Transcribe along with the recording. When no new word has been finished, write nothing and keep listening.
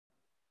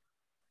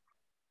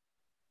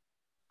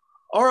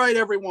All right,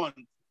 everyone.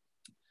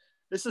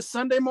 This is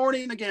Sunday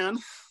morning again.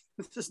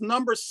 This is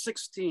number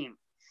 16.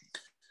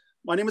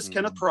 My name is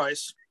Kenneth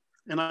Price,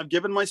 and I've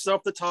given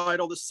myself the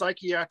title, the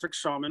Psychiatric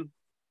Shaman.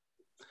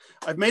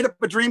 I've made up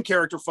a dream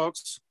character,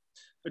 folks.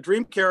 A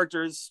dream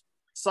character is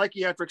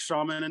Psychiatric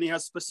Shaman, and he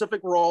has a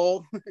specific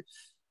role.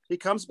 He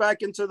comes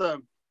back into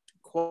the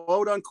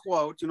quote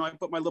unquote, I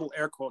put my little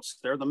air quotes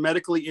there, the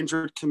medically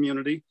injured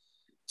community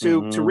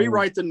to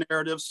rewrite the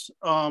narratives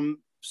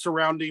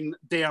surrounding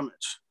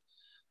damage.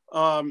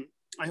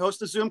 I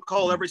host a Zoom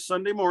call every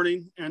Sunday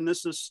morning, and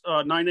this is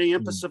 9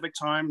 a.m. Pacific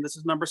time. This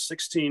is number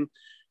 16.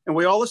 And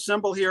we all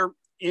assemble here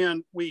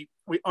and we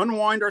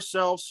unwind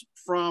ourselves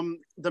from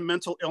the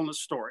mental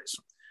illness stories.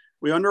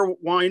 We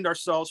unwind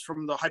ourselves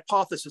from the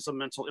hypothesis of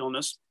mental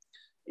illness.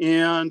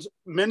 And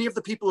many of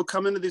the people who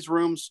come into these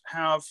rooms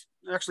have,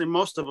 actually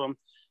most of them,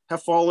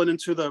 have fallen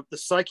into the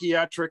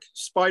psychiatric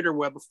spider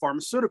web of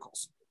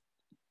pharmaceuticals.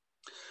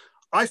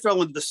 I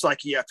fell into the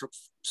psychiatric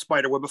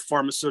spider web of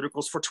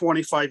pharmaceuticals for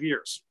 25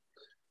 years.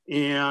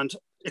 And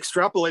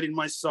extrapolating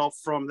myself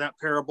from that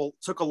parable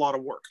took a lot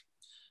of work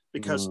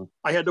because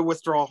I had to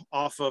withdraw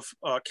off of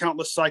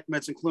countless psych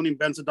meds, including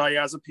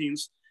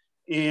benzodiazepines.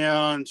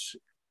 And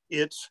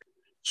it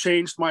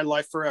changed my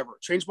life forever.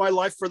 Changed my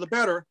life for the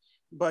better,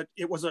 but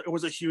it was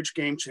a huge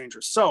game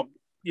changer. So,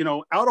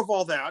 out of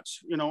all that,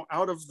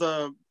 out of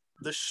the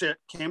shit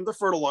came the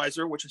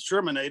fertilizer, which has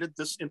germinated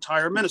this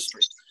entire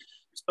ministry.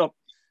 So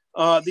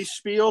these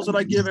spiels that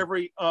I give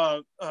every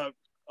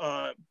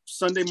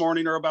Sunday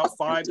morning are about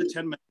 5 to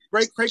 10 minutes.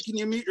 Great, Craig, can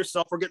you mute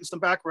yourself? We're getting some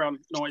background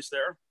noise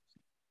there,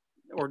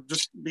 or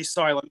just be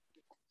silent.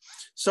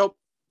 So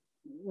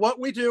what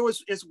we do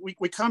is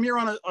we come here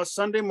on a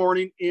Sunday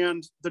morning,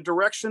 and the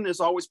direction has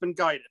always been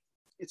guided.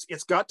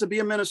 It's got to be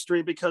a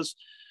ministry because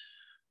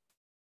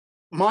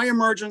my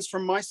emergence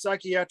from my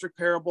psychiatric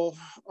parable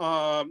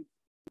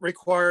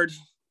required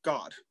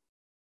God.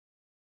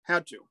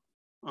 Had to.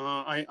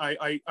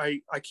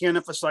 I can't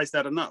emphasize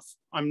that enough.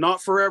 I'm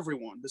not for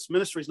everyone. This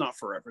ministry is not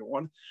for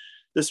everyone.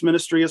 This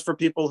ministry is for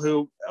people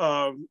who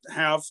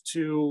have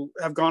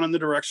gone in the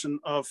direction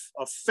of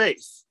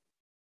faith.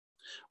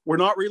 We're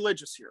not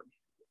religious here.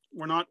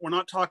 We're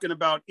not talking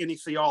about any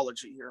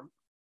theology here.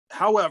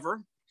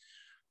 However,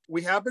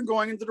 we have been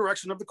going in the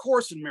direction of the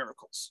Course in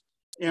Miracles.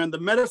 And the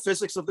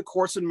metaphysics of the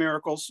Course in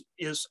Miracles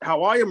is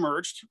how I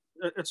emerged.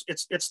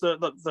 It's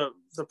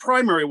the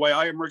primary way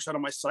I emerged out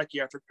of my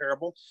psychiatric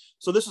parable.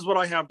 So this is what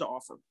I have to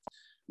offer.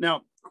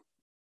 Now,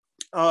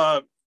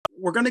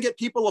 we're going to get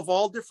people of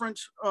all different,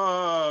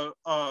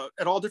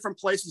 at all different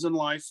places in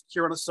life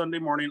here on a Sunday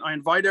morning. I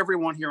invite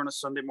everyone here on a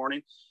Sunday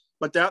morning.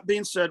 But that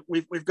being said,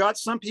 we've got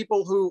some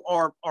people who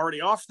are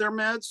already off their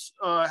meds,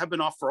 have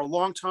been off for a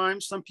long time.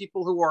 Some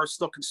people who are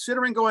still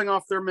considering going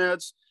off their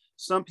meds.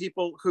 Some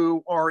people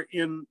who are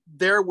in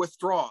their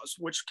withdrawals,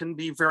 which can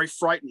be very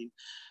frightening.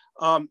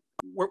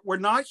 We're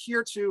not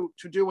here to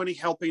do any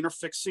helping or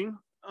fixing.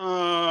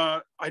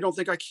 I don't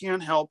think I can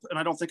help, and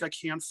I don't think I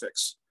can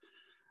fix.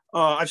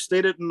 I've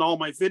stated in all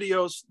my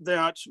videos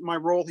that my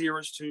role here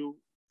is to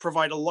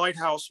provide a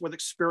lighthouse with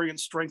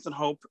experience, strength, and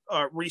hope,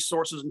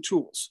 resources, and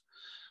tools.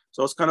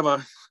 So it's kind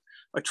of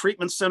a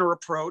treatment center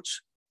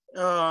approach.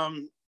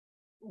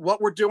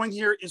 What we're doing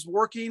here is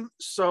working.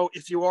 So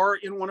if you are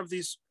in one of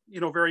these,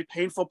 very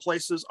painful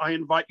places, I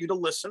invite you to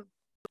listen.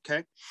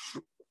 Okay.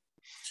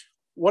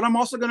 What I'm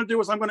also going to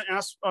do is I'm going to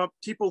ask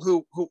people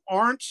who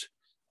aren't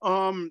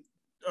on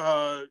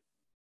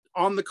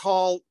the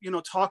call,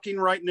 talking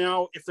right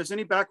now. If there's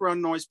any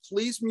background noise,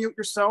 please mute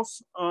yourself.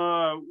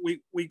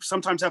 We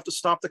sometimes have to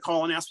stop the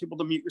call and ask people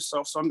to mute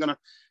yourself. So I'm going to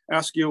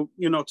ask you,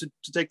 to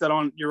take that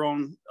on your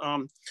own.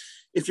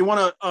 If you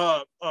want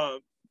to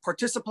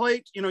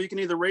participate, you can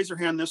either raise your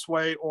hand this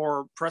way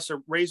or press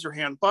a raise your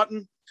hand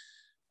button.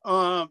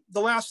 The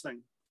last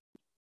thing,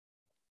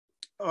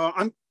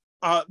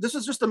 this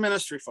is just a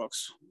ministry,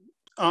 folks.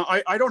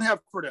 I don't have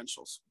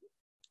credentials.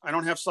 I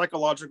don't have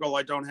psychological.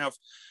 I don't have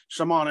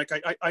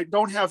shamanic. I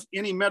don't have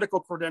any medical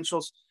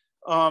credentials.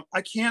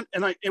 I can't,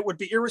 and it would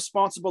be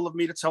irresponsible of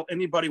me to tell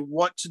anybody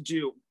what to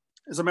do.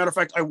 As a matter of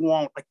fact, I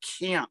won't. I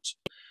can't.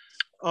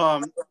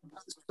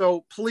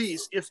 So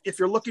please, if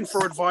you're looking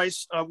for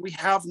advice, we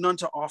have none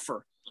to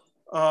offer.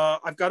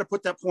 I've got to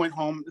put that point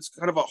home. It's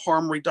kind of a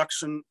harm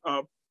reduction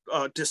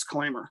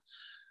disclaimer.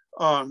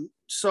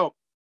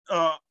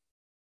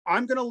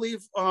 I'm going to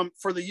leave,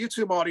 for the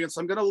YouTube audience,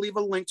 I'm going to leave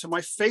a link to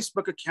my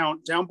Facebook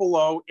account down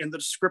below in the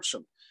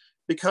description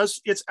because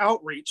it's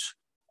outreach.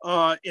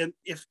 And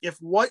if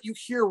what you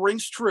hear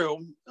rings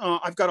true,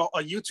 I've got a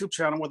YouTube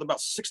channel with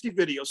about 60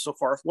 videos so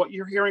far. If what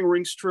you're hearing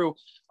rings true,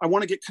 I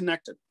want to get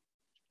connected.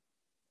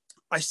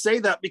 I say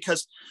that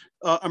because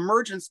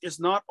emergence is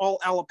not all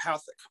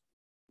allopathic.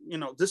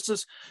 This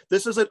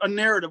is a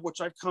narrative which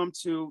I've come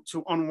to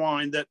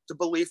unwind, that the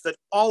belief that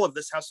all of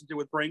this has to do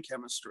with brain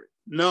chemistry.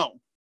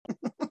 No.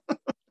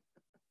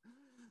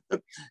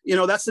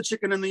 That's the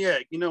chicken and the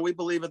egg. We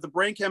believe that the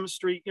brain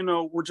chemistry,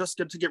 we're just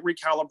good to get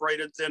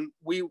recalibrated, then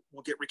we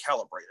will get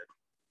recalibrated.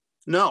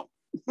 No.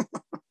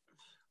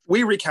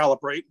 We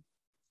recalibrate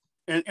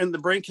and the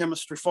brain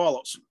chemistry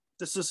follows.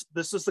 This is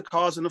the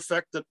cause and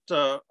effect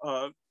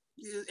that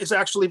is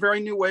actually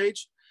very new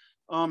age.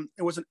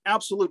 It was an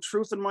absolute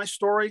truth in my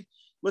story.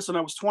 Listen,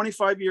 I was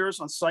 25 years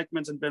on psych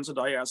meds and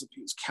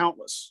benzodiazepines,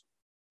 countless.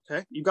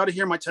 Okay, you got to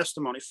hear my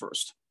testimony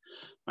first.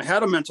 I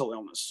had a mental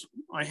illness.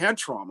 I had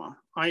trauma.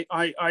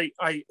 I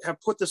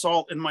have put this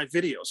all in my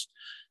videos.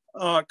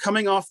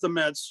 Coming off the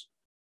meds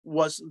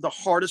was the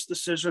hardest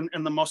decision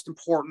and the most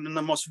important and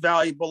the most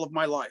valuable of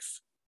my life.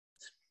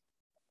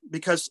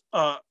 Because,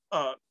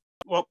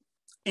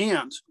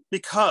 and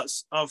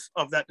because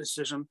of that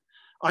decision,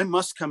 I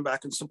must come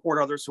back and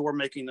support others who are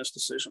making this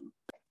decision.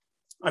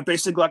 I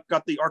basically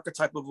got the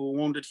archetype of a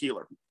wounded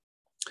healer.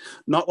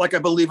 Not like I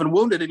believe in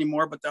wounded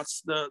anymore, but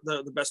that's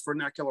the best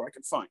vernacular I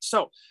can find.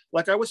 So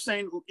like I was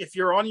saying, if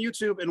you're on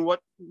YouTube and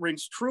what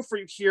rings true for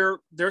you here,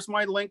 there's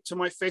my link to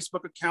my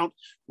Facebook account.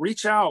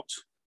 Reach out,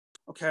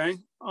 okay?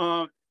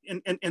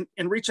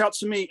 And reach out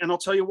to me, and I'll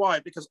tell you why,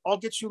 because I'll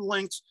get you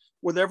linked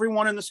with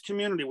everyone in this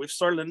community. We've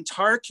started an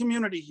entire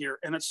community here,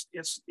 and it's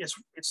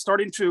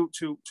starting to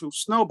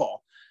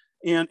snowball,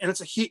 and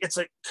it's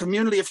a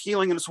community of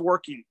healing, and it's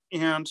working.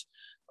 And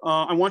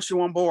I want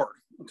you on board,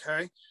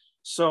 okay?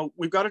 So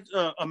we've got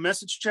a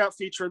message chat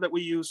feature that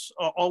we use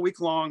all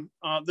week long.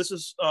 This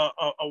is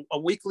a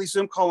weekly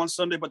Zoom call on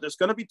Sunday, but there's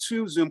going to be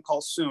 2 Zoom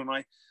calls soon.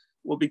 I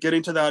will be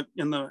getting to that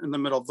in the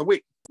middle of the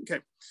week.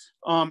 Okay.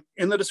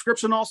 In the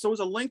description also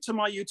is a link to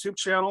my YouTube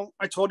channel.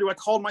 I told you I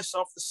called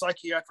myself the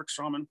Psychiatric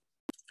Shaman.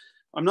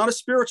 I'm not a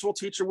spiritual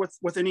teacher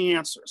with any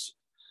answers.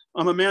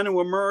 I'm a man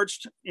who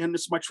emerged, and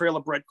it's my trail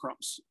of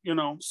breadcrumbs. You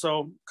know,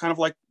 so kind of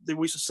like we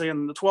used to say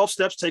in the 12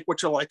 steps: take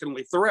what you like and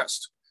leave the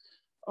rest.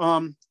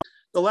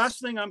 The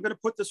last thing, I'm going to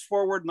put this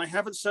forward, and I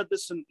haven't said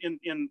this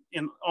in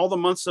all the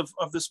months of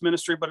this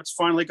ministry, but it's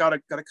finally got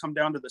to come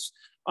down to this.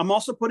 I'm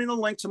also putting a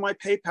link to my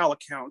PayPal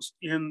account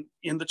in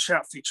the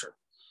chat feature.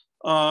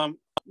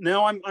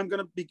 Now I'm going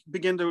to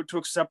begin to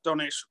accept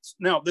donations.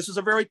 Now, this is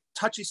a very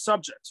touchy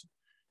subject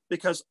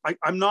because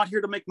I'm not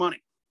here to make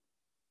money.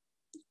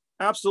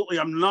 Absolutely,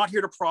 I'm not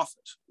here to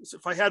profit.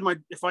 If I had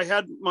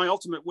my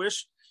ultimate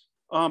wish,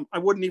 I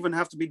wouldn't even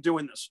have to be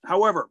doing this.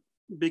 However,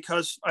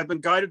 because I've been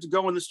guided to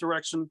go in this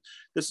direction,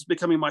 this is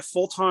becoming my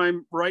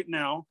full-time right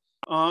now.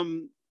 I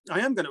am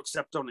going to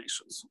accept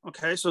donations.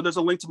 Okay, so there's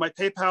a link to my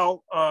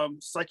PayPal,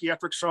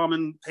 Psychiatric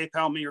Shaman,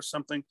 PayPal me or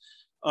something.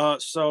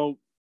 So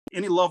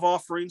any love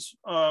offerings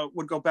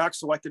would go back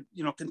so I could,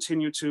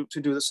 continue to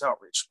do this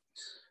outreach.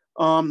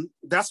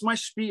 That's my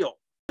spiel.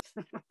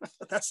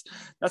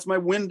 that's my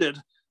winded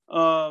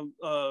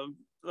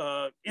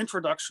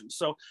introduction.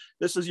 So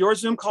this is your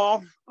Zoom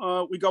call.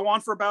 We go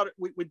on for about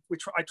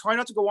I try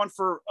not to go on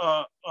for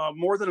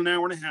more than an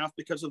hour and a half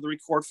because of the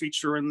record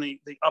feature and the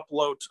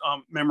upload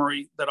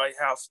memory that I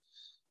have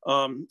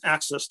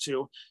access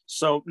to.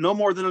 So no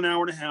more than an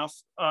hour and a half.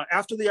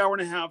 After the hour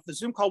and a half, the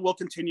Zoom call will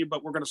continue,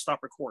 but we're going to stop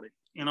recording,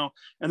 and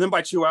then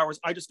by 2 hours,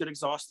 I just get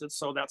exhausted.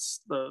 So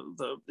that's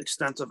the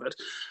extent of it.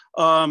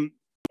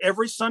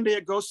 Every Sunday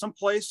it goes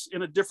someplace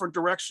in a different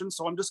direction.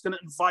 So I'm just going to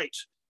invite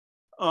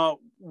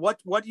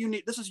what do you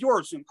need? This is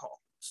your Zoom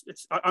call.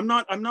 I'm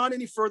not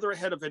any further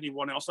ahead of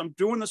anyone else. I'm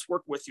doing this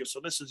work with you.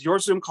 So this is your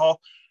Zoom call.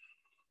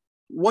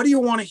 What do you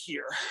want to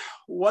hear?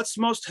 What's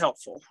most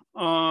helpful?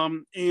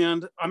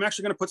 And I'm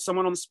actually going to put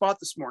someone on the spot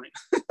this morning.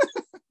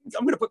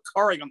 I'm going to put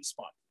Kari on the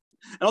spot.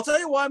 And I'll tell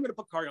you why I'm going to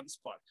put Kari on the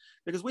spot.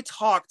 Because we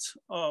talked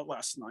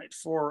last night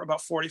for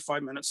about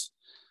 45 minutes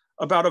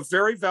about a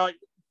very valuable...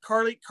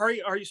 Kari,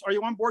 are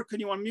you on board? Can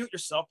you unmute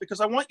yourself?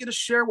 Because I want you to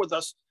share with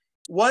us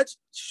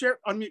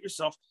unmute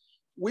yourself.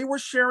 We were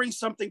sharing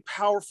something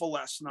powerful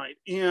last night,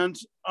 and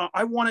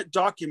I want it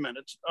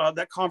documented,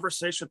 that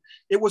conversation.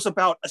 It was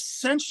about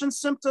ascension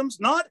symptoms,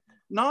 not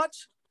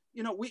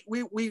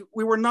we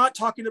were not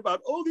talking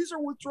about, oh, these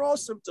are withdrawal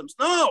symptoms.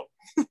 No,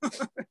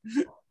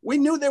 we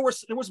knew there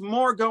was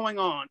more going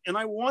on, and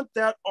I want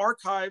that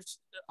archived.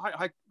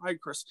 Hi,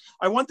 Chris.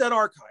 I want that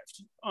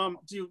archived.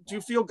 Do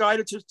you feel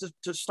guided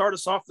to start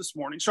us off this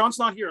morning? Sean's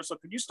not here, so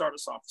could you start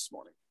us off this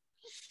morning?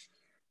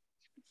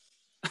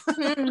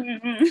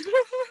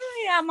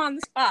 Yeah, I'm on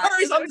the spot.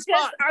 Kari's on the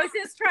spot. I was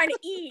just trying to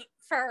eat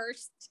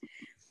first.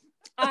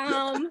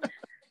 Yeah,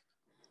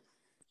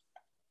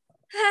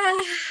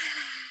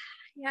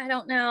 I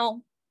don't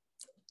know.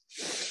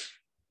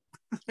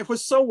 It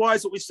was so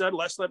wise what we said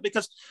last night,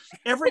 because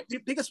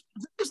this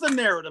is the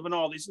narrative and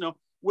all these,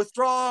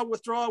 withdraw,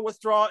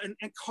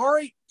 and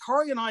Kari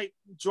and I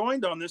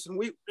joined on this,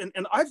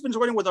 and I've been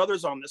joining with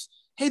others on this.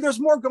 Hey, there's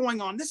more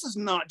going on. This is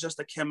not just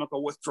a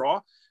chemical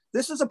withdrawal.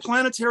 This is a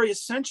planetary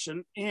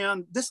ascension,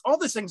 and all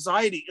this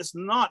anxiety is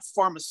not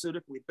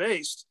pharmaceutically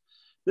based.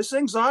 This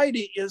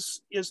anxiety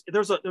is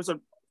there's a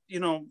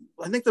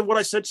I think that what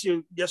I said to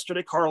you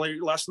yesterday,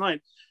 Carly, last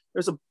night,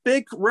 there's a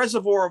big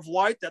reservoir of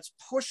light that's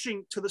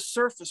pushing to the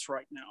surface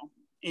right now.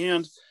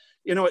 And,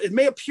 it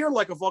may appear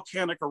like a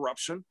volcanic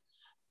eruption,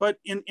 but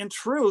in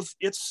truth,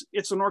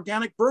 it's an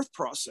organic birth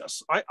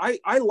process.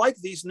 I like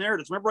these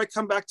narratives. Remember, I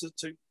come back to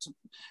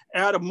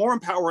add a more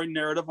empowering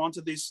narrative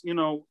onto these,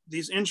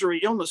 these injury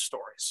illness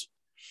stories.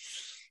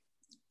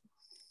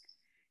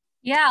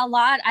 Yeah, a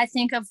lot. I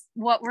think of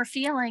what we're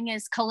feeling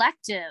is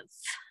collective,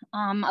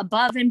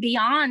 above and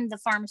beyond the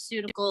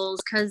pharmaceuticals.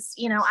 Because,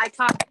 I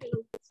talked to,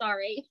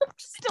 sorry,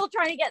 still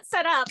trying to get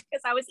set up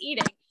because I was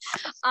eating.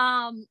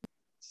 I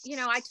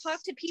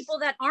talk to people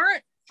that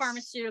aren't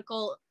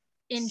pharmaceutical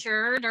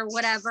injured or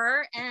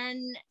whatever,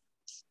 and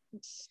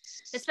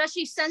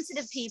especially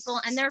sensitive people,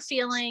 and they're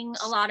feeling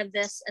a lot of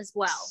this as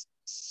well.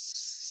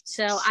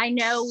 So I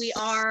know we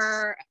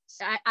are,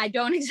 I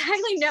don't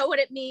exactly know what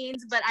it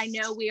means, but I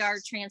know we are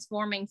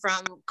transforming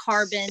from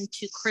carbon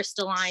to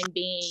crystalline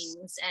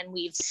beings, and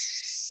we've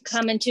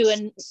come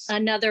into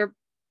another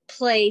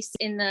place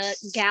in the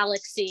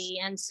galaxy.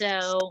 And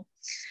so,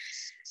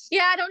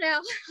 yeah, I don't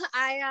know.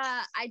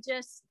 I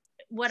just,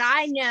 what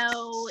I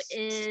know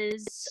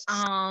is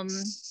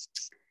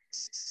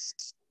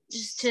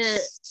just to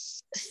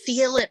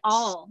feel it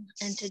all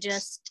and to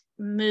just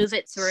move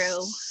it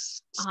through.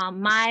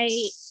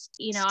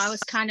 I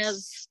was kind of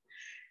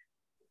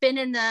been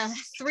in the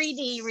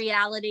 3D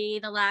reality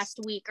the last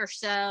week or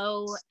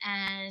so,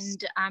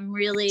 and I'm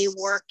really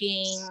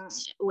working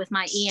with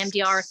my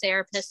EMDR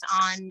therapist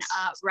on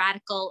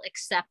radical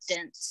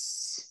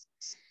acceptance,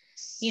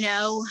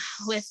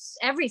 with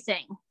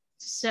everything.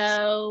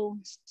 So,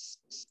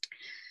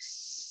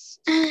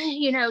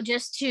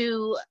 just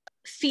to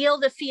feel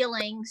the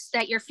feelings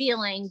that you're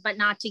feeling, but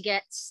not to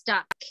get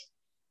stuck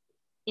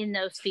in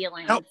those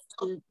feelings.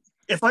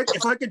 If I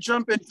could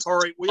jump in,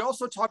 Corey, we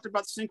also talked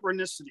about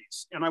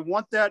synchronicities, and I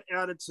want that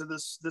added to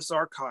this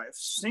archive.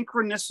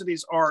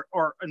 Synchronicities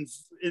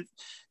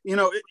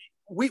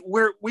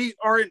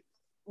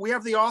we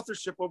have the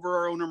authorship over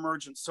our own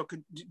emergence. So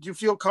do you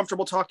feel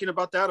comfortable talking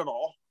about that at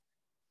all?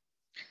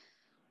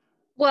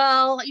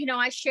 Well,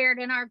 I shared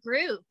in our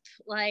group,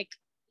 the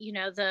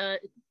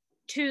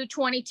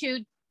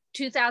 2022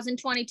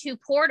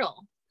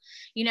 portal.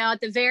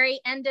 At the very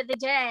end of the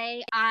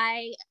day,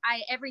 I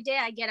every day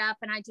I get up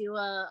and I do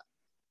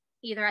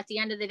either at the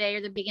end of the day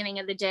or the beginning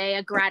of the day,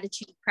 a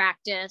gratitude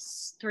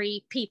practice,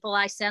 3 people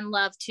I send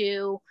love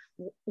to,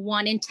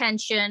 1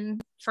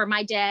 intention for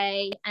my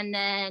day. And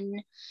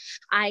then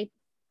I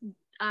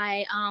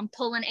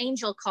pull an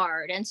angel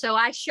card. And so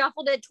I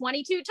shuffled it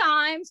 22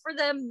 times for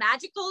the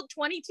magical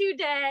 22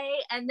 day.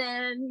 And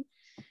then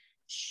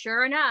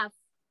sure enough,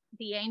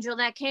 the angel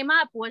that came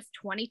up was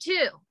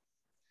 22.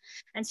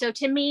 And so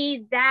to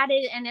me,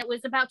 and it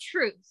was about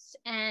truth,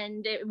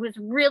 and it was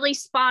really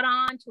spot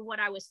on to what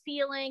I was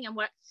feeling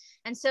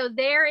and so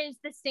there is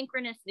the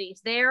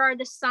synchronicities. There are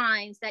the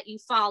signs that you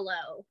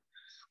follow.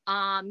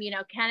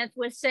 Kenneth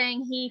was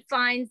saying he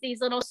finds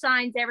these little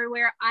signs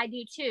everywhere. I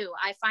do too.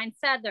 I find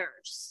feathers.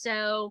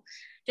 So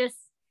just,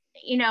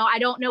 I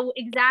don't know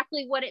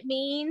exactly what it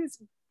means,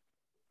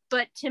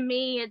 but to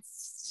me,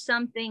 it's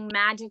something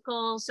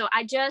magical. So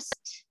I've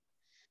just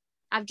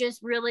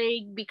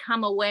really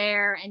become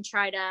aware and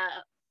try to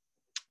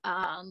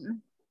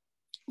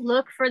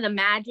look for the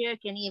magic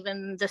in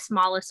even the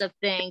smallest of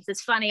things.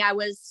 It's funny, I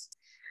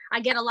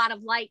get a lot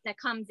of light that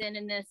comes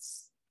in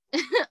this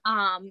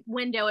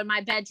window in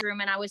my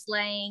bedroom, and I was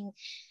laying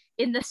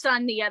in the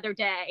sun the other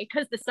day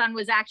because the sun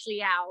was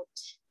actually out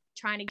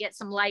trying to get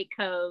some light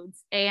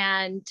codes,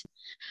 and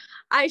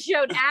I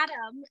showed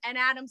Adam, and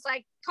Adam's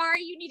like,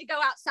 Kari, you need to go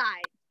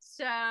outside.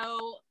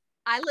 So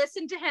I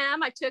listened to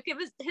him. I took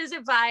his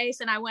advice,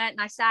 and I went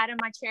and I sat in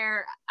my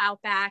chair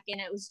out back, and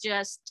it was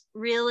just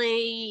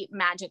really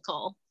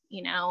magical,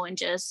 and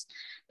just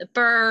the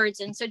birds.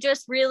 And so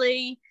just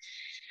really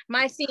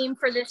my theme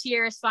for this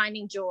year is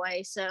finding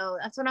joy. So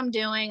that's what I'm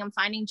doing. I'm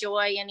finding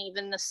joy in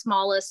even the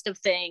smallest of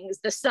things,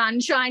 the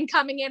sunshine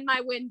coming in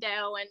my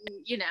window and,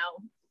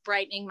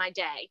 brightening my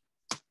day.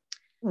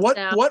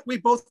 What we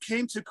both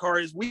came to,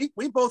 Kari, is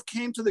we both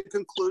came to the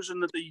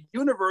conclusion that the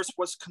universe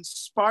was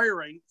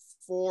conspiring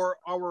for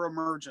our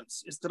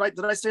emergence.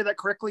 Did I say that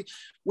correctly?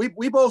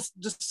 We both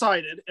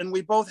decided, and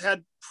we both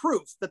had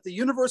proof that the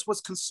universe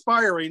was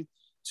conspiring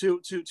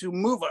to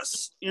move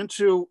us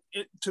to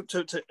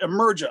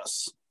emerge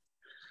us.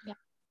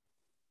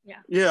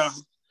 Yeah.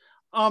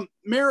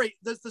 Mary,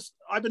 this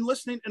I've been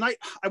listening, and I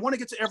want to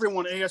get to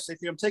everyone ASAP.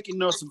 I'm taking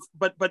notes,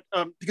 but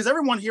because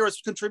everyone here has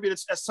contributed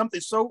as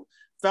something so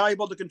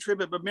valuable to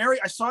contribute. But Mary,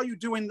 I saw you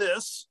doing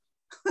this.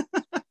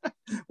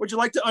 Would you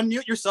like to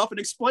unmute yourself and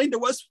explain to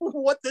us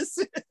what this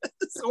is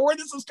or where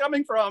this is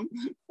coming from?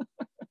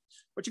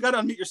 But you got to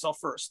unmute yourself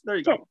first. There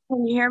you go.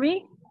 Can you hear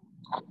me?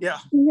 Yeah.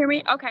 Can you hear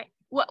me? Okay.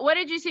 What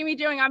did you see me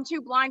doing? I'm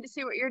too blind to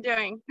see what you're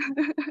doing.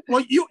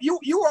 Well,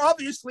 you are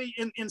obviously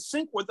in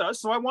sync with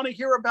us, so I want to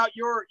hear about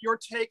your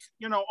take.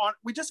 On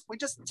we just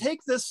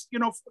take this.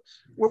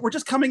 We're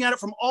just coming at it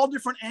from all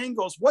different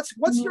angles. What's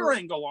your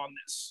angle on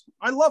this?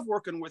 I love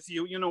working with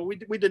you.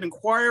 We did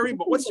inquiry,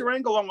 but what's your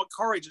angle on what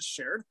Kari just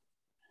shared?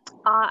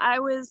 I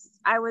was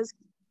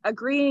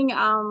agreeing.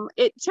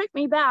 It took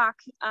me back,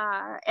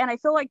 and I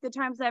feel like the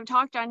times I've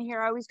talked on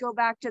here, I always go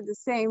back to the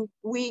same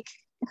week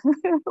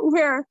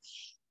where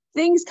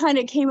things kind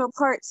of came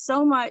apart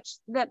so much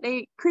that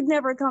they could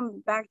never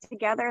come back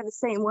together the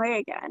same way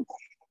again.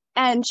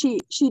 And she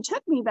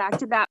took me back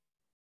to that.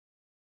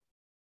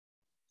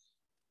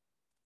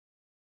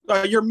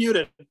 You're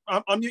muted.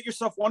 Unmute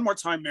yourself one more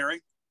time,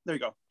 Mary. There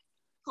you go.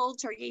 Cold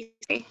turkey.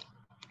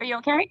 Are you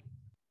okay?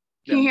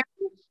 Yeah. Can you hear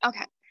me?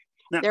 Okay.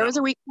 No, There was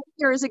a week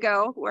years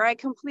ago where I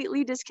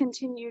completely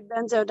discontinued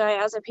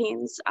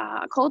benzodiazepines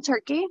cold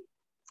turkey.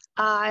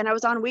 And I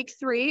was on week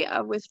 3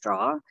 of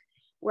withdrawal,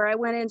 where I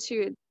went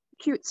into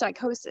acute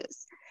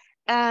psychosis.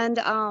 And,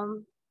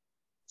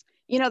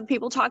 you know,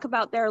 people talk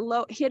about their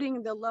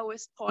hitting the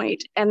lowest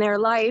point in their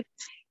life.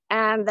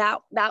 And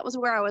that was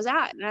where I was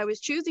at. And I was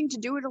choosing to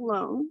do it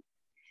alone.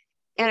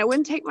 And I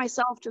wouldn't take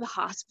myself to the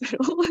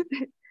hospital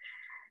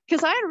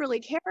because I didn't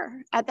really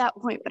care at that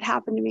point what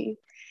happened to me.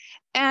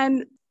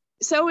 And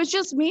so it was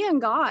just me and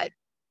God,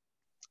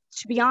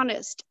 to be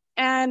honest.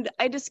 And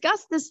I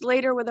discussed this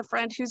later with a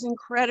friend who's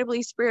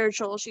incredibly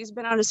spiritual. She's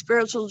been on a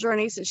spiritual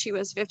journey since she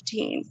was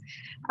 15,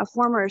 a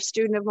former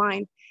student of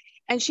mine.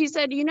 And she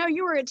said, you know,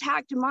 you were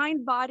attacked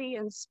mind, body,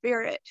 and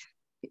spirit.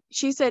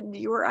 She said,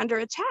 you were under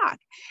attack.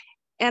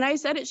 And I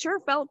said, it sure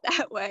felt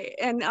that way.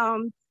 And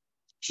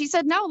she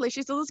said, no,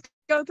 she said, let's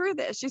go through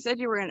this. She said,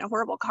 you were in a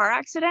horrible car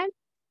accident.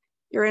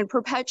 You're in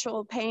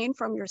perpetual pain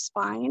from your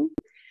spine.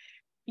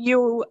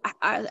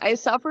 I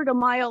suffered a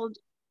mild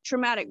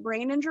traumatic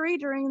brain injury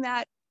during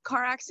that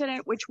car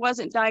accident, which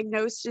wasn't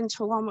diagnosed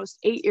until almost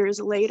 8 years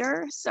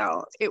later.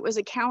 So it was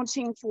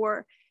accounting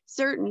for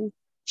certain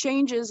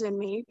changes in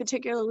me,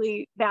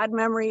 particularly bad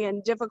memory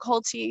and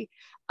difficulty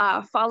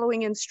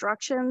following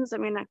instructions. I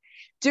mean,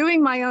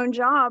 doing my own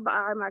job.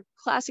 I'm a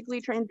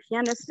classically trained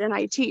pianist and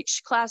I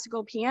teach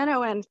classical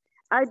piano, and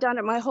I'd done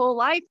it my whole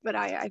life, but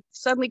I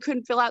suddenly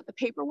couldn't fill out the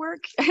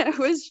paperwork. I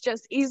was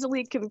just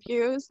easily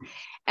confused.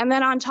 And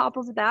then on top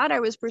of that, I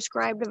was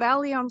prescribed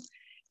Valium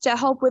to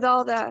help with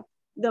all the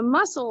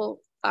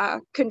muscle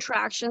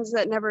contractions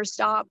that never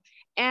stop.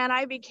 And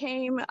I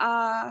became,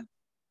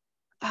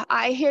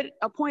 I hit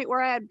a point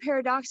where I had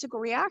paradoxical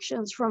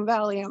reactions from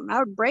Valium. I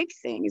would break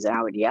things and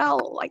I would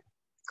yell like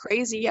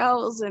crazy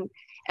yells. And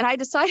I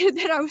decided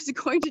that I was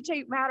going to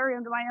take matter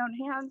into my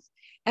own hands.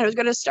 And I was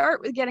going to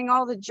start with getting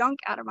all the junk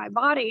out of my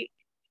body.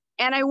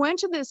 And I went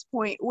to this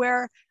point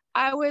where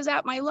I was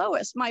at my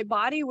lowest. My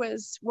body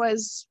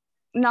was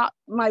not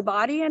my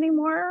body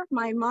anymore.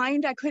 My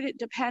mind, I couldn't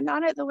depend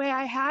on it the way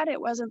I had.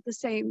 It wasn't the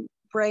same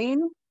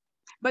brain.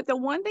 But the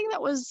one thing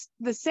that was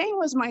the same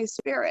was my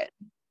spirit.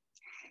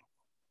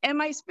 And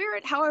my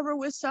spirit, however,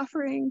 was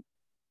suffering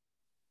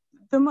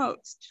the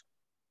most.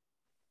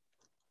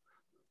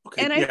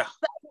 Okay, and yeah.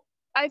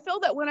 I feel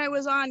that when I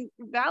was on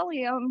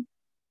Valium,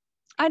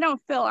 I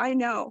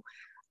know.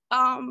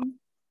 I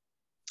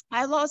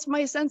lost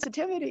my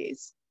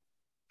sensitivities.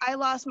 I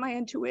lost my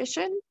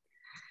intuition.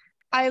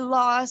 I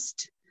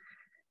lost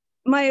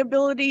my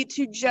ability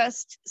to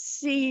just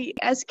see,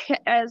 as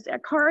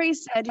Akari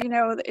said, you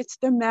know, it's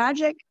the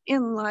magic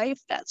in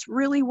life. That's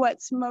really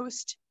what's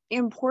most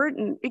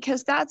important,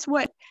 because that's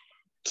what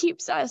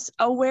keeps us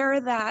aware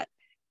that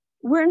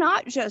we're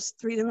not just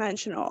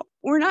three-dimensional.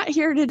 We're not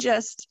here to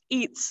just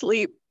eat,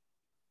 sleep,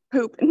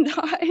 poop, and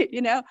die.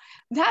 You know,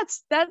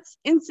 that's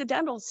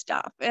incidental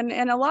stuff. And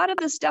a lot of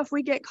the stuff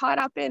we get caught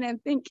up in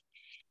and think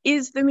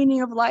is the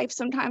meaning of life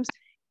sometimes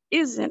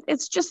isn't.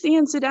 It's just the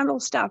incidental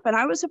stuff. And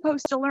I was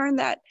supposed to learn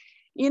that,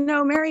 you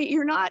know, Mary,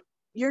 you're not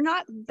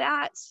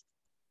that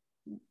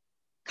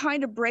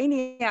kind of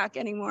brainiac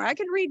anymore. I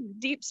can read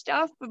deep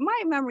stuff, but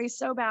my memory's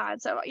so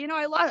bad. So, you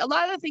know, a lot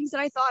of the things that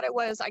I thought it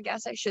was, I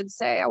guess I should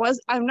say,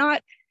 I'm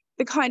not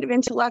the kind of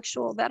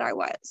intellectual that I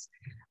was.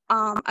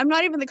 I'm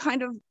not even the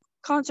kind of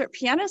concert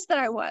pianist that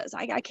I was.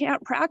 I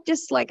can't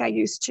practice like I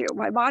used to.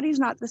 My body's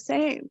not the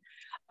same.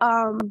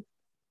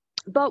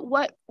 But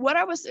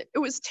it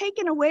was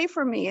taken away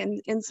from me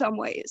in some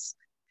ways,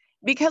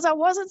 because I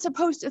wasn't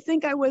supposed to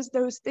think I was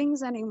those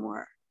things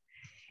anymore.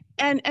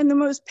 And the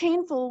most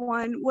painful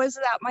one was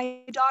that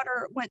my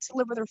daughter went to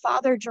live with her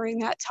father during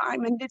that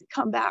time and didn't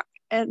come back.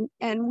 And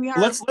we are.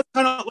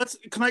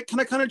 Can I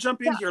kind of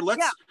jump in here?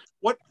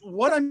 What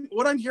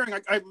I'm hearing.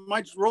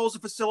 My role as a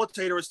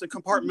facilitator is to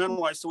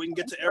compartmentalize so we can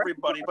get to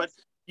everybody. But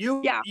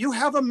you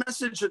have a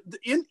message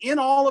in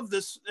all of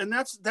this, and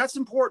that's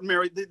important,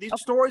 Mary. These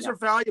stories are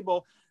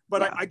valuable.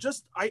 But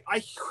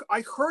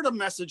I heard a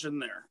message in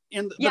there,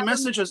 and the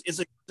message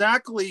is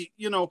exactly,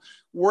 you know,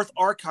 worth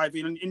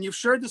archiving. And you've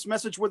shared this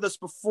message with us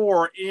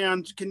before,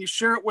 and can you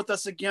share it with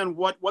us again?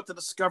 What the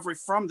discovery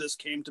from this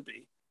came to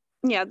be?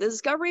 Yeah, the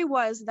discovery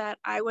was that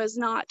I was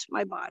not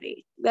my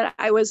body, that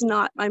I was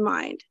not my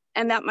mind,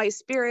 and that my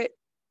spirit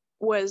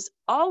was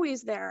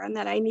always there, and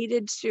that I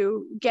needed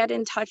to get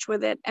in touch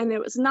with it. And it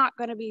was not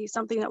going to be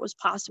something that was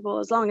possible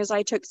as long as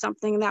I took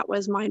something that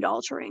was mind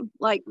altering,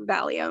 like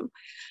Valium.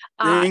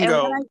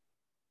 And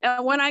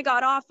when I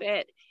got off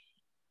it,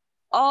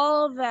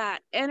 all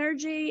that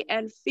energy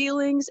and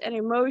feelings and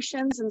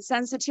emotions and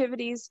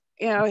sensitivities,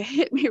 you know,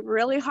 hit me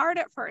really hard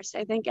at first.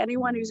 I think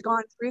anyone who's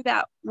gone through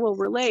that will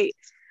relate.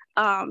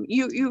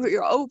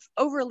 You're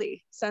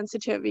overly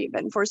sensitive.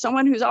 Even for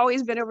someone who's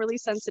always been overly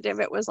sensitive,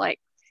 it was like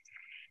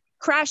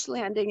crash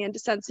landing into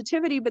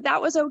sensitivity, but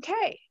that was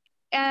okay.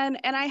 And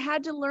I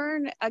had to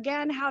learn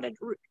again how to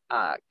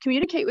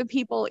communicate with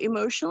people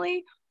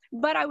emotionally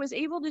but I was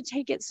able to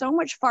take it so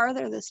much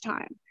farther this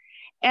time.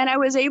 And I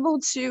was able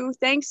to,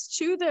 thanks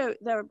to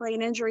the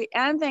brain injury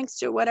and thanks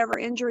to whatever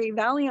injury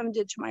Valium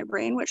did to my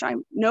brain, which I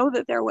know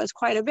that there was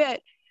quite a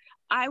bit,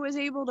 I was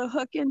able to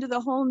hook into the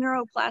whole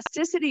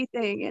neuroplasticity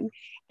thing. And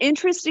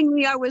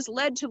interestingly, I was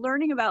led to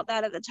learning about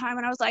that at the time.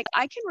 And I was like,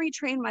 I can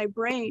retrain my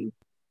brain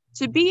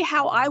to be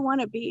how I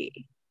want to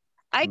be.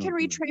 I can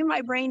retrain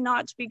my brain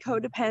not to be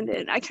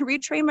codependent. I can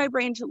retrain my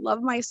brain to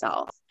love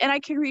myself. And I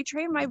can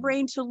retrain my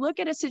brain to look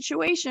at a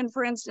situation,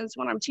 for instance,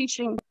 when I'm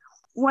teaching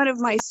one of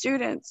my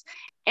students,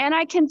 and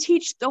I can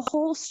teach the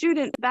whole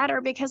student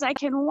better because I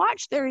can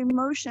watch their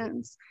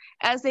emotions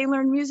as they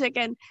learn music.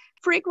 And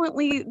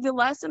frequently the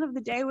lesson of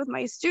the day with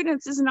my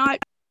students is not,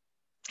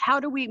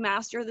 how do we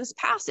master this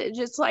passage?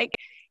 It's like,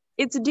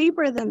 it's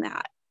deeper than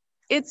that.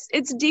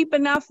 It's deep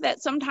enough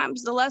that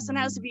sometimes the lesson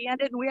has to be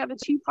ended and we have a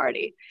tea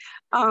party,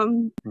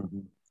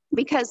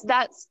 because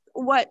that's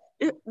what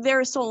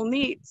their soul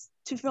needs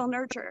to feel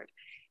nurtured.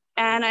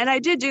 And I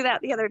did do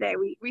that the other day.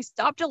 We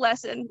stopped a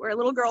lesson where a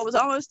little girl was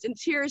almost in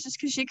tears just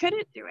because she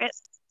couldn't do it.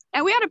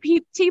 And we had a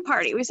tea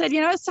party. We said,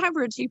 it's time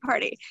for a tea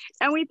party.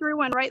 And we threw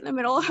one right in the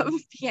middle of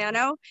the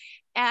piano.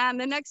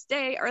 And the next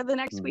day or the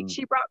next week,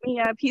 she brought me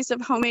a piece of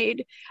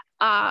homemade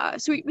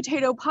sweet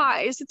potato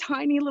pie. It's a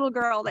tiny little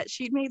girl that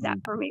she'd made that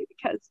for me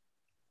because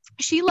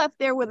she left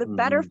there with a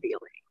better feeling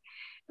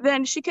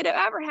than she could have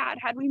ever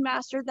had we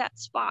mastered that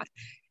spot.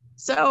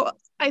 So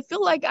I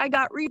feel like I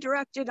got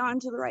redirected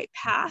onto the right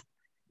path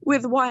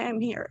with why I'm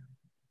here.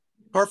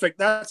 Perfect.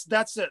 That's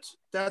it.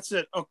 That's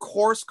it. A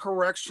course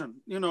correction.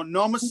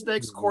 No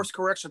mistakes. Course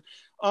correction.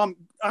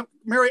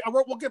 Mary,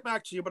 we'll get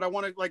back to you, but I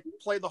want to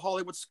play the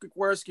Hollywood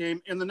Squares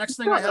game. And the next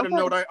thing I had to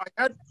note, I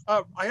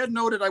had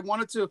noted I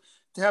wanted to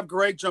have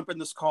Greg jump in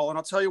this call, and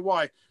I'll tell you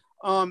why.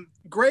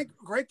 Greg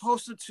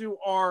posted to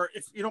our,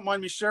 if you don't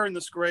mind me sharing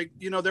this, Greg,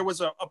 there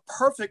was a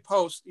perfect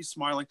post. He's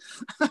smiling.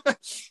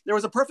 There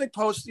was a perfect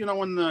post, in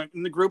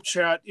the group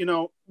chat,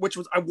 which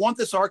was, I want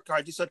this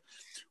archived. He said,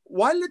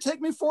 why did it take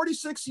me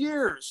 46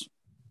 years?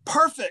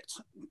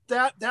 Perfect.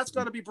 That's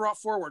got to be brought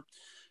forward,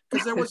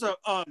 because there was a,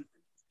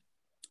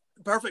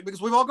 perfect,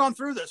 because we've all gone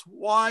through this.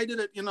 Why did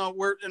it,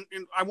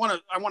 I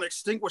want to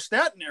extinguish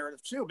that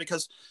narrative too,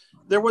 because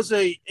there is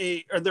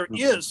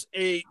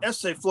a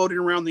essay floating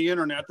around the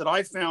internet that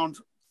I found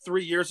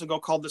 3 years ago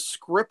called "The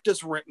Script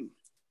is Written."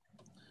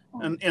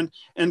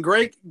 And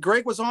Greg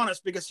was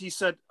honest, because he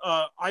said,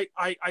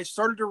 I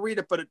started to read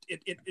it, but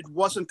it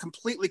wasn't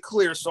completely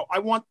clear. So I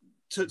want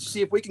to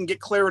see if we can get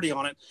clarity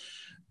on it.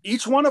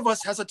 Each one of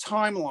us has a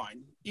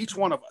timeline. Each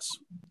one of us.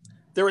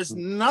 There is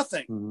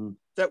nothing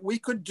that we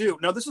could do.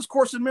 Now, this is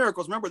Course in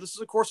Miracles. Remember, this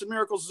is a Course in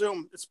Miracles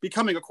Zoom. It's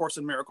becoming a Course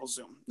in Miracles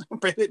Zoom,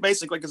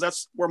 basically, because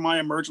that's where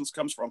my emergence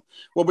comes from.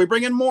 Well, we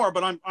bring in more,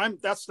 but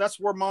that's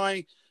where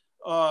my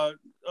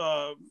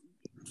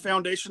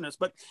foundation is.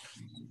 But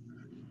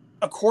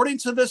according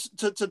to this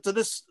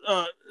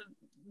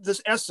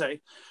this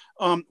essay,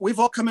 we've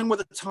all come in with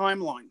a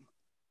timeline,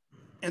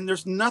 and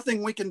there's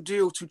nothing we can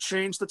do to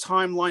change the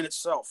timeline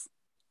itself.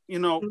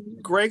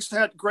 Greg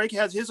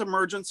has his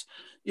emergence.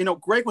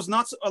 Greg was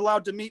not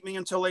allowed to meet me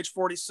until age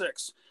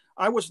 46.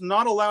 I was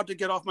not allowed to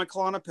get off my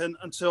Klonopin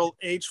until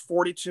age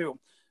 42.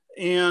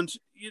 And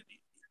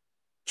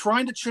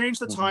trying to change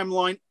the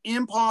timeline,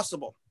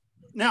 impossible.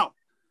 Now,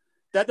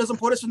 that doesn't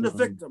put us into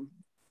victim.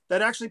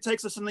 That actually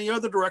takes us in the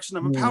other direction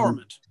of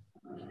empowerment.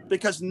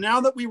 Because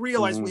now that we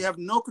realize we have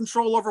no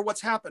control over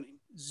what's happening,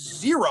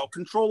 zero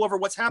control over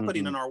what's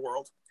happening in our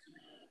world,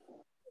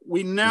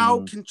 we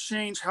now can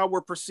change how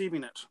we're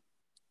perceiving it.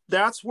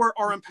 That's where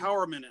our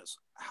empowerment is.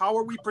 How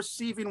are we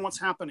perceiving what's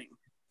happening?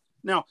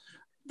 Now,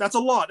 that's a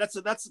lot. That's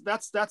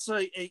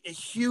a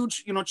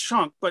huge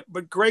chunk.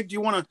 But Greg, do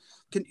you want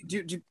to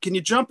can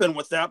you jump in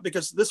with that,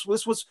 because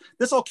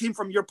this all came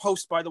from your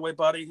post, by the way,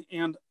 buddy,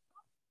 and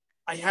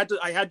I had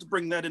to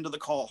bring that into the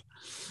call.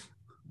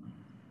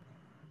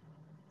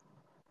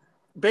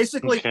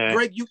 Basically, okay.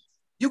 Greg, you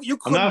could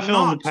I'm not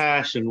feeling the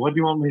passion. What do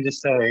you want me to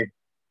say?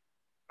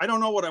 I don't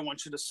know what I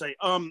want you to say.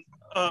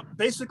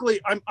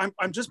 Basically,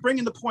 I'm just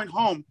bringing the point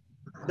home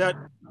that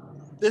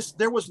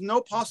there was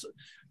no possible.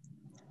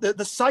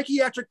 The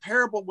psychiatric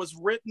parable was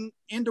written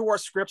into our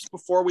scripts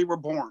before we were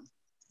born.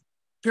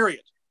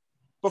 Period.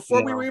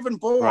 Before we were even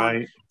born,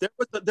 right.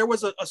 there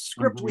was a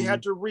script we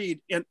had to read,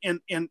 and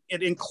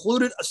it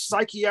included a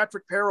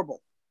psychiatric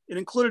parable. It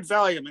included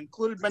Valium,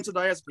 included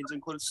benzodiazepines,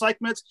 included psych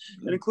meds,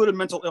 it included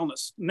mental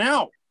illness.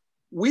 Now,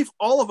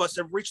 all of us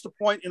have reached the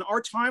point in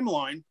our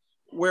timeline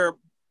where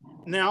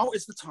now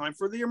is the time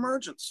for the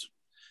emergence.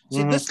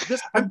 See,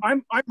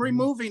 I'm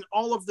removing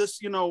all of this,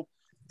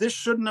 this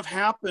shouldn't have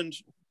happened,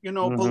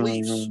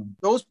 beliefs.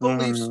 Those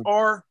beliefs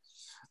are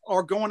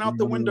going out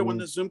the window in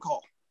this Zoom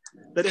call.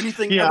 That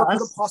anything ever could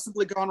have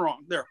possibly gone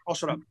wrong. There, I'll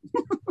shut up.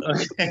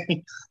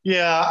 Okay.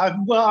 Yeah,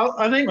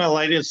 I think my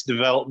latest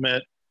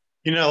development,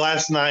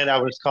 last night I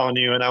was calling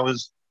you and I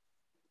was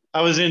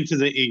into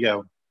the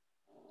ego.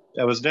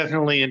 I was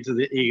definitely into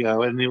the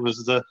ego, and it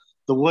was the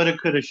woulda,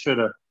 coulda,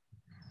 shoulda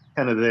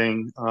kind of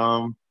thing.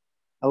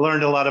 I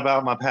learned a lot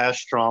about my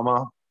past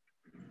trauma,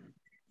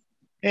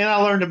 And I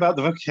learned about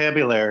the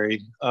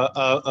vocabulary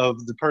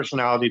of the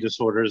personality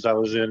disorders I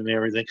was in and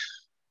everything.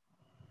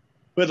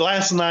 But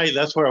last night,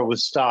 that's where I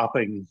was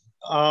stopping.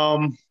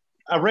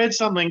 I read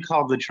something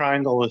called the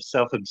Triangle of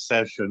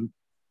Self-Obsession.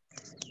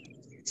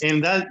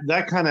 And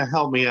that kind of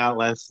helped me out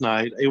last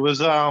night. It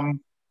was,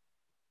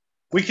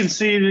 we can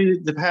see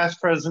the past,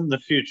 present, and the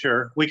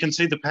future. We can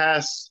see the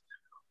past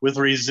with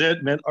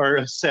resentment or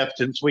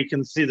acceptance. We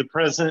can see the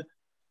present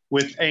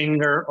with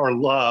anger or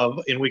love.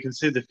 And we can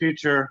see the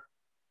future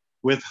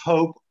with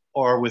hope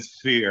or with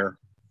fear.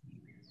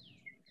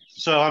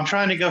 So I'm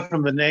trying to go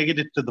from the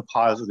negative to the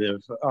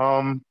positive.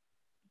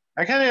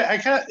 I kind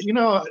of, you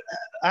know,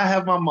 I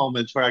have my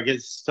moments where I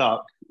get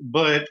stuck,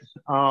 but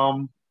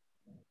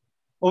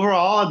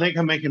overall, I think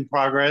I'm making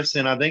progress,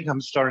 and I think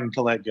I'm starting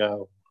to let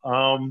go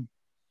and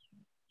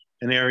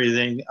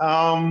everything.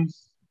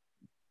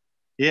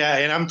 Yeah,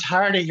 and I'm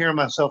tired of hearing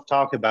myself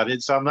talk about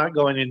it, so I'm not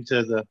going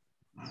into the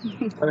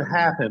what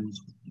happened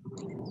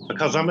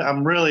because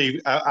I'm really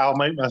I'll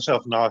make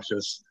myself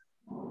nauseous.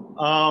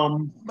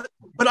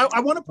 But I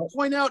want to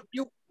point out,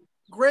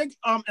 Greg,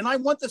 and I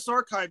want this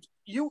archived.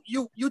 You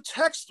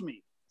text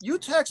me. You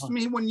text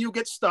me when you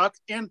get stuck,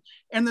 and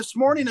this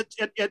morning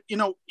at you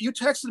know, you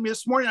texted me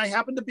this morning. I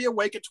happened to be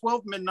awake at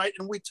 12 midnight,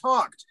 and we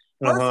talked.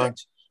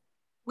 Perfect.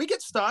 We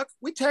get stuck.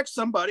 We text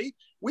somebody.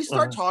 We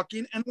start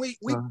talking, and we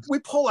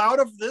pull out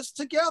of this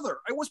together.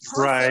 It was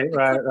perfect.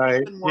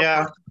 Right.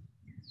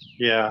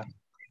 Yeah.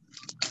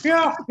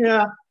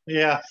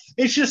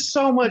 It's just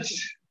so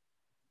much.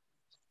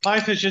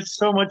 Life is just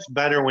so much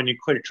better when you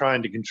quit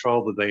trying to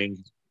control the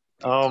thing.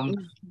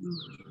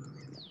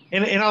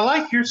 And I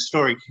like your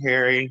story,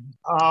 Carrie.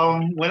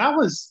 When I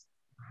was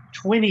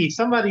 20,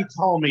 somebody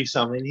told me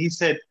something. He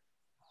said,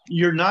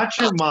 "You're not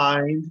your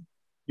mind.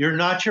 You're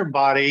not your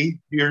body.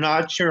 You're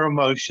not your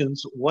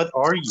emotions. What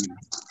are you?"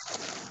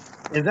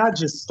 And that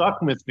just stuck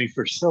with me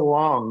for so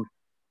long.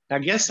 I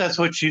guess that's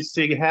what you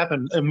see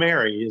happen.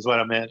 Mary is what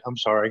I meant. I'm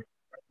sorry.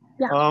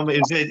 Yeah.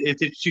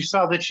 Is you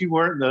saw that you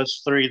weren't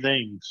those three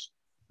things.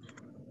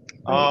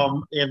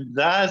 And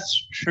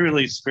that's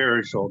truly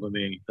spiritual to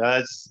me.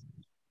 That's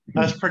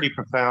pretty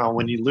profound.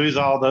 When you lose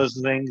all those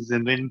things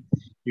and then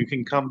you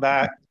can come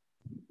back,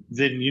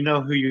 then you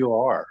know who you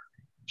are.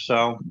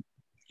 So,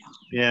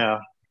 yeah.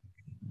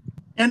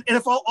 And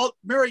if I'll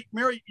Mary,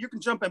 you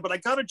can jump in, but I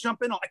got to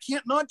jump in. I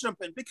can't not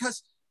jump in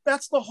because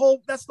that's the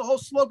whole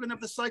slogan of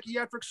the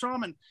psychiatric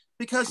shaman.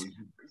 Because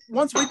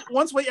once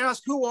we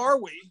ask who are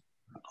we,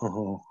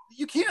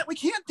 we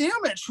can't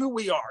damage who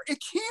we are. It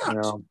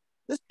can't.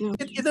 Yeah.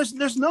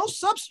 There's no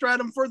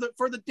substratum for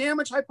the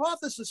damage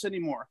hypothesis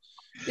anymore.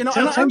 You know,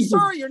 and I'm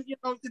sorry,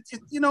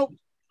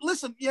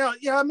 listen,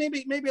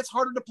 maybe it's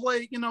harder to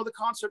play, the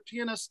concert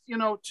pianist,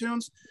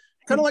 tunes.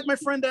 Kind of like my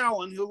friend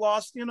Alan, who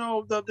lost,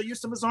 the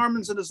use of his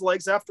arms and his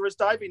legs after his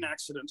diving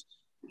accident.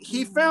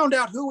 He found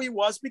out who he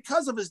was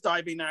because of his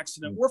diving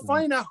accident. We're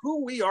finding out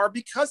who we are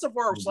because of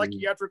our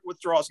psychiatric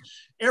withdrawals.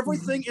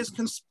 Everything is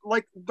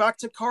like back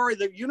to Kari,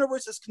 the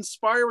universe is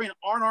conspiring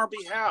on our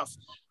behalf.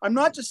 I'm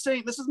not just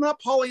saying, this is not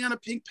Pollyanna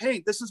pink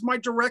paint. This is my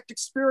direct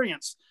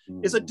experience.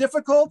 Is it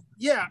difficult?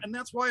 Yeah. And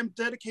that's why I'm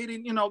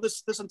dedicating,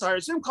 this entire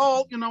Zoom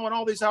call, and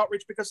all these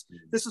outreach, because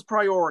this is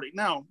priority.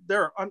 Now,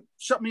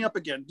 shut me up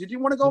again. Did you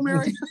want to go,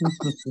 Mary?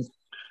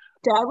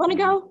 Do I want to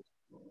go?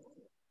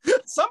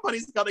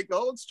 Somebody's got to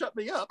go and shut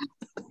me up.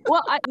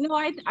 Well, I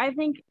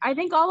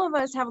think all of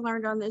us have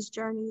learned on this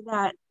journey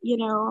that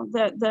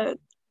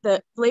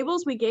the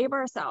labels we gave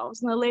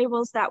ourselves and the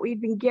labels that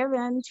we've been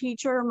given,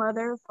 teacher,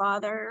 mother,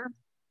 father,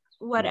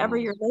 whatever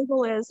your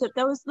label is, that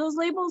those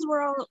labels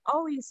were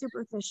always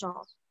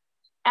superficial,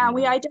 and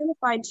we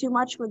identified too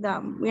much with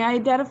them. We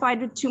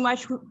identified too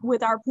much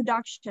with our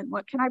production.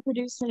 What can I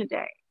produce in a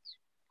day?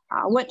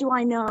 What do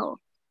I know?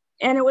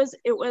 And it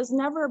was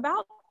never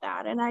about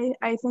that. And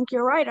I think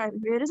you're right.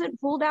 It isn't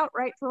pulled out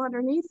right from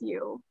underneath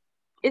you.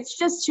 It's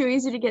just too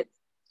easy to get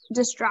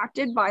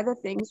distracted by the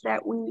things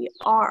that we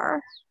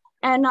are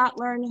and not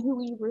learn who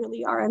we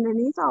really are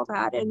underneath all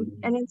that. And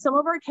in some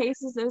of our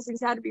cases, those things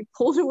had to be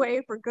pulled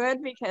away for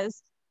good,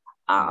 because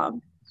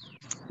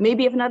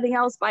maybe if nothing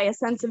else, by a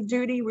sense of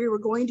duty, we were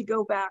going to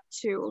go back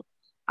to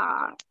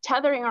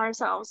tethering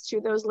ourselves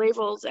to those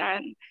labels,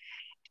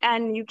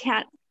 and you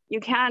can't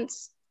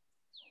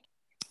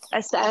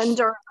ascend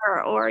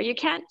or you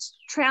can't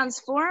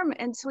transform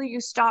until you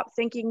stop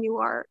thinking you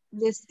are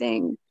this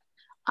thing.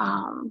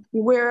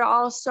 We're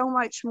all so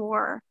much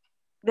more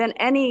than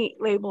any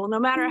label, no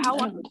matter how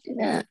long.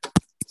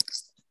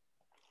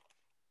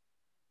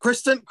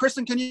 Kristen,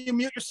 can you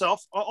mute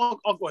yourself? I'll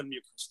go ahead and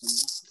mute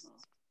Kristen.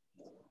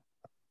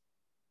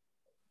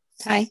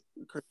 Hi.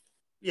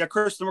 Yeah,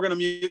 Kristen, we're going to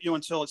mute you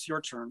until it's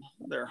your turn.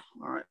 There.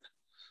 All right.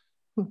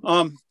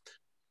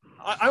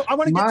 I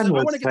want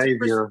to get to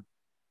Savior.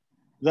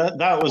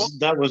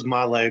 That was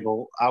my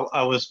label.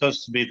 I was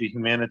supposed to be the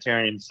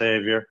humanitarian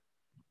savior.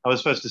 I was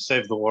supposed to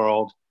save the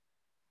world.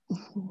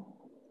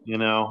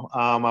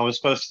 I was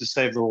supposed to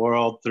save the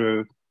world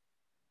through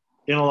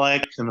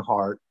intellect and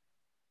heart.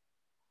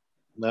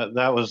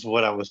 That was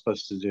what I was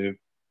supposed to do.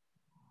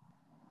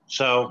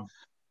 So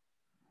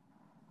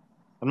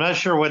I'm not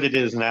sure what it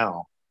is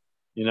now.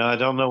 I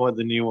don't know what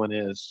the new one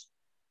is.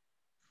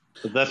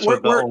 But that's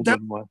what the old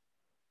one was.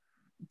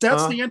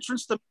 That's the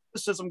entrance to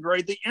mysticism,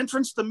 Greg. The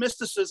entrance to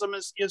mysticism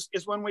is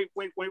when we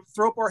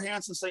throw up our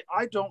hands and say,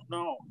 I don't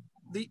know.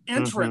 The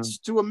entrance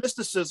to a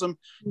mysticism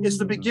is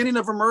the beginning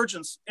of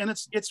emergence. And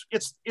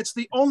it's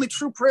the only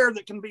true prayer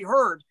that can be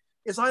heard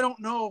is, I don't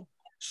know,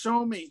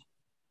 show me.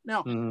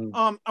 Now,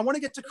 I want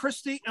to get to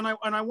Christy and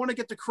I want to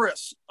get to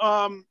Chris.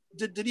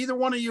 Did either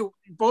one of you,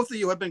 both of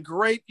you have been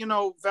great,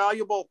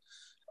 valuable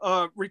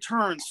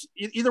returns.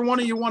 Either one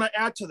of you want to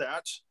add to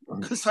that?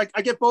 Because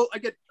I get both.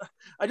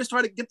 I just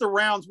try to get the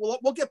rounds.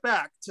 We'll get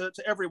back to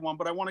everyone,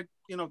 but I want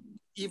to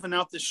even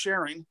out this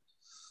sharing.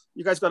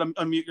 You guys got to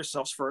unmute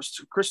yourselves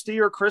first. Christy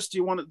or Chris, do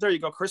you want to? There you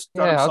go. Chris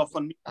got himself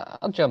unmuted.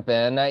 I'll jump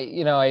in.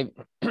 I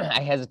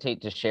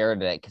hesitate to share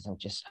today because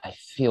I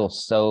feel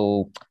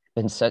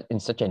in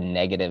such a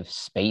negative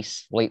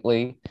space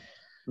lately.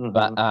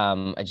 But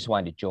I just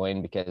wanted to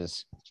join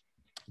because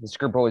this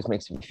group always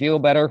makes me feel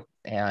better.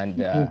 And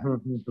I'm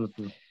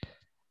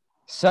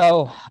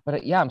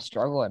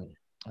struggling.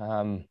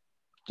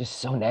 Just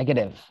so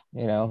negative,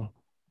 and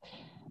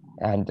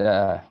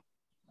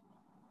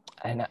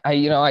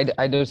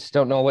I just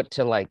don't know what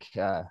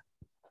to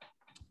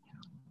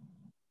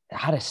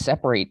how to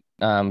separate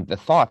the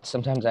thoughts.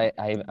 Sometimes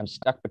I'm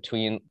stuck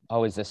between,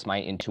 is this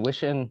my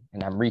intuition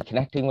and I'm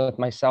reconnecting with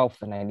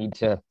myself and I need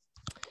to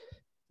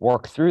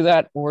work through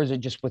that, or is it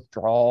just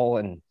withdrawal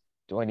and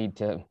do I need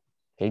to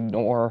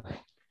ignore?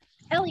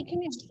 Ellie,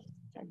 come here.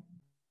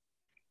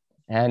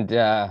 And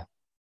I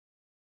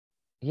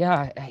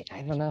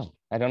don't know.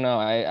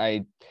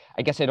 I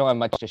guess I don't have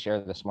much to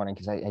share this morning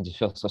because I just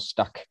feel so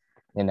stuck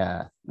in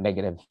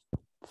negative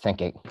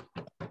thinking.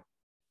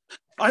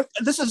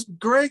 This is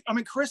great. I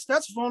mean, Chris,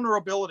 that's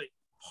vulnerability.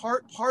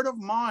 Part of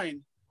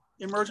mine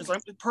emergence. I'm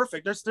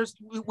perfect.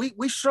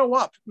 We show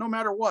up no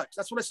matter what.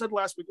 That's what I said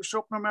last week. We show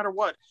up no matter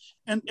what.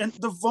 And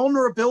the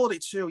vulnerability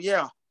too.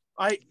 Yeah.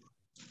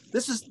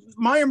 This is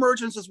my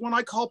emergence is when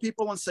I call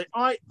people and say,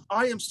 I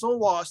am so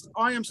lost.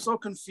 I am so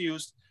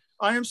confused.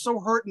 I am so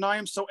hurt and I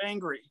am so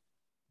angry.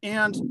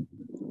 And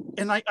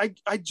I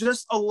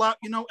just allow,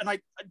 and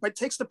it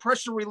takes the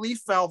pressure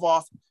relief valve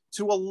off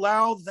to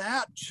allow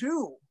that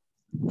too.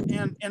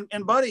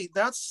 And buddy,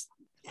 that's,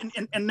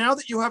 and now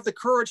that you have the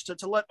courage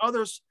to let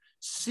others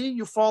see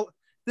you fall,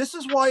 this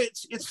is why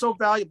it's so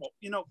valuable.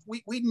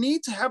 We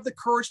need to have the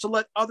courage to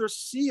let others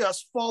see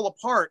us fall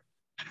apart,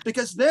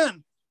 because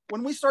then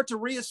when we start to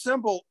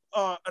reassemble,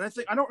 and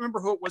I don't remember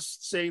who it was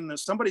saying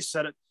this, somebody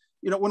said it,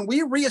 when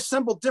we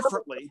reassemble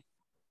differently,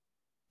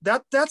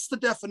 that's the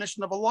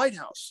definition of a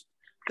lighthouse.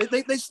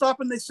 They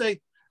stop and they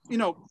say,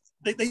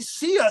 they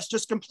see us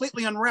just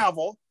completely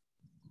unravel.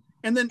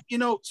 And then,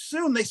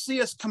 soon they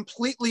see us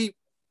completely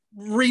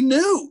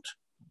renewed.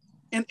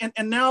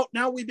 And now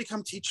we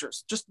become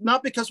teachers, just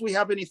not because we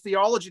have any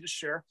theology to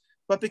share,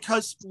 but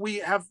because we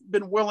have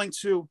been willing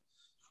to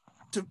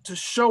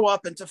show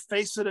up and to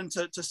face it and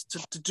to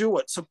do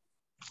it. So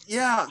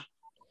yeah,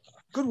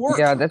 good work.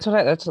 Yeah, that's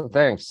the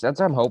thing. That's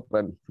what I'm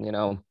hoping,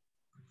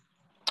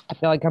 I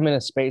feel like I'm in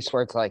a space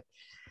where it's like,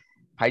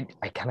 I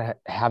kind of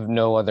have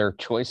no other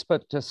choice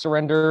but to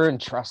surrender and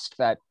trust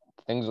that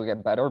things will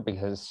get better,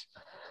 because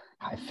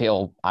I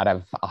feel out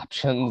of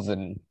options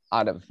and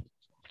out of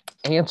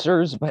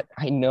answers. But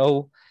I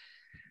know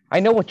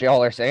what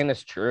y'all are saying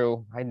is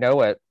true. I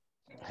know it.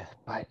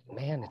 But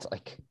man, it's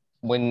like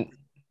when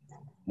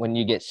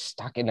you get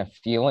stuck in a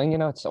feeling,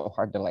 it's so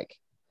hard to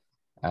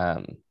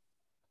I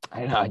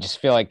don't know. I just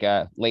feel like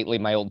lately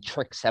my old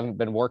tricks haven't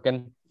been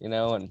working,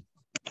 and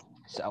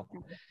so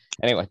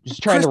anyway,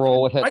 just trying to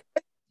roll with it.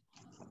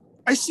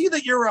 I see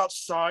that you're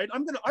outside.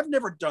 I've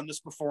never done this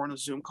before on a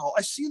Zoom call.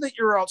 I see that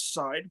you're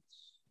outside.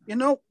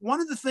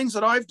 One of the things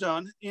that I've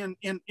done in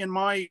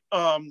my,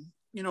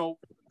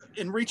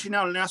 in reaching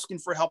out and asking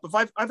for help, if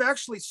I've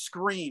actually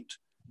screamed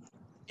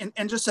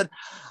and just said,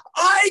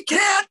 I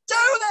can't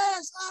do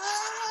this,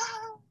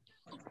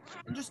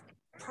 and just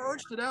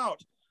purged it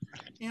out.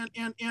 And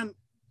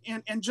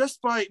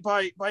just by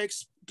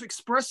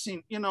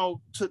expressing,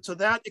 to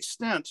that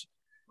extent,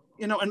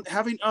 and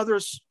having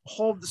others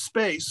hold the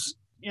space,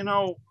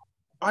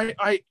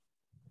 I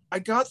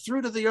got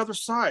through to the other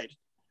side.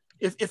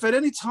 If at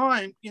any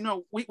time,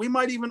 we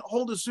might even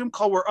hold a Zoom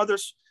call where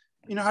others,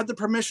 had the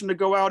permission to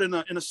go out in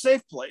a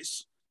safe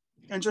place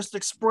and just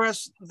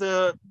express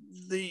the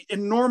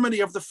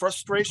enormity of the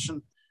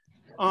frustration.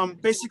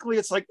 Basically,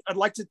 it's like, I'd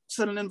like to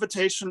send an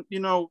invitation,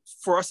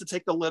 for us to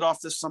take the lid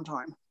off this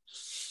sometime.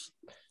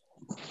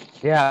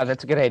 Yeah,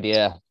 that's a good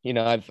idea.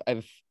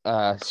 I've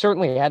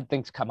certainly had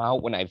things come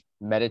out when I've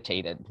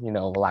meditated, a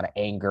lot of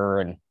anger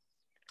and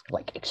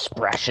like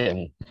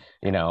expression,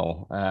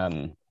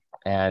 and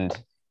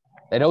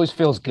it always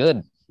feels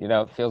good.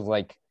 It feels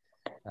like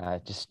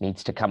it just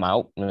needs to come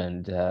out.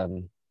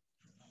 And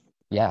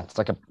it's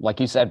like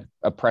you said,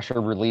 a pressure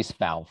release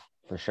valve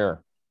for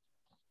sure.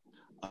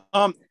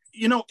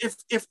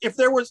 If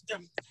there was,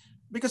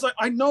 because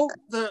I know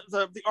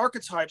the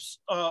archetypes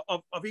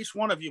of each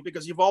one of you,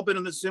 because you've all been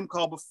in this Zoom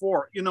call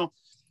before. You know,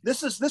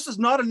 this is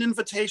not an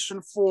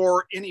invitation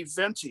for any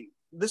venting.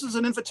 This is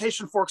an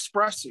invitation for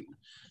expressing.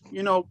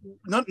 You know,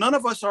 none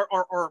of us are,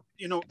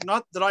 you know,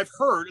 not that I've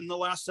heard in the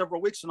last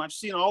several weeks, and I've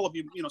seen all of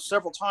you, you know,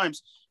 several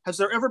times. Has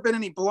there ever been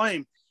any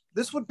blame?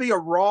 This would be a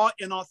raw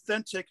and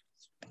authentic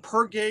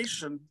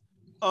purgation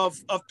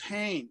of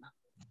pain.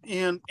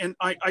 And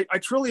I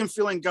truly am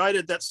feeling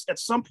guided that at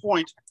some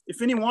point,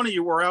 if any one of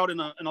you were out in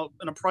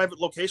a private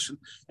location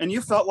and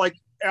you felt like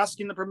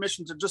asking the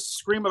permission to just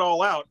scream it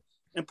all out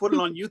and put it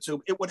on YouTube,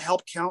 it would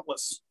help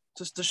countless.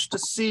 Just to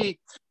see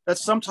that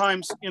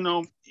sometimes, you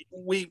know,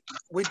 we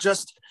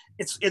just,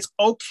 it's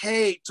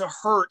okay to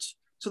hurt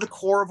to the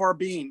core of our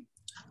being,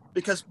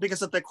 because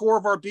at the core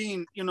of our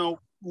being, you know,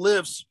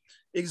 lives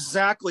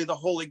exactly the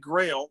Holy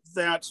Grail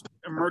that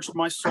emerged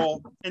my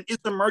soul and is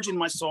emerging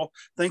my soul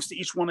thanks to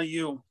each one of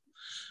you.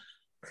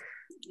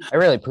 I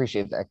really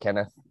appreciate that,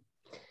 Kenneth.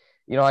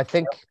 You know, I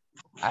think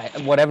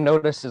what I've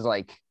noticed is,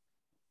 like,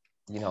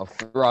 you know,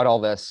 throughout all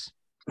this,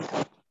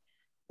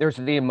 there's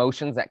the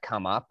emotions that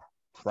come up,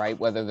 right?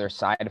 Whether they're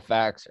side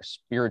effects or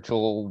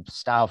spiritual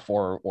stuff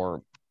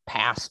or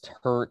past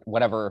hurt,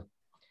 whatever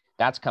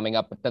that's coming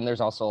up. But then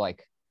there's also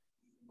like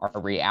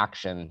our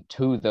reaction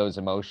to those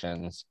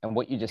emotions. And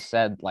what you just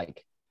said,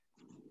 like,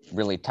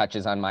 really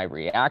touches on my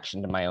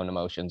reaction to my own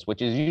emotions,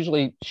 which is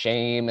usually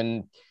shame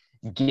and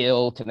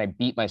guilt. And I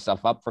beat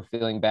myself up for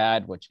feeling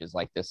bad, which is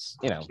like this,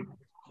 you know,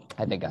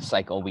 I think a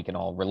cycle we can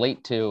all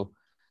relate to.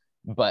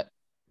 But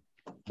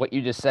what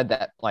you just said,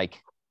 that,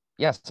 like,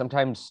 yes,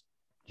 sometimes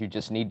you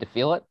just need to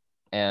feel it,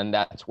 and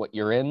that's what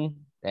you're in,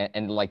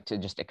 and like to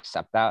just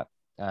accept that.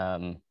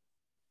 I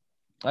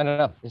don't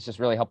know. It's just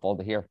really helpful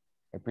to hear.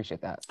 I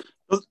appreciate that.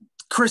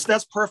 Chris,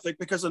 that's perfect,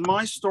 because in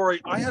my story,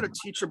 I had a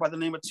teacher by the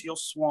name of Teal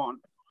Swan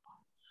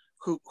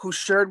who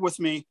shared with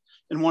me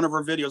in one of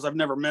her videos. I've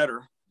never met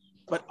her,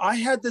 but I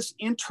had this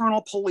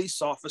internal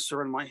police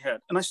officer in my head,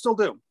 and I still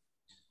do.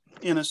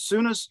 And as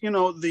soon as, you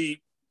know, the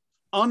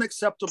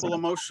unacceptable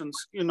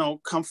emotions, you know,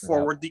 come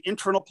forward, the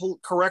internal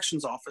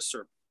corrections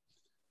officer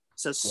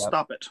says,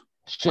 stop it.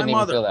 Shouldn't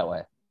even feel that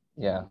way.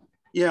 Yeah.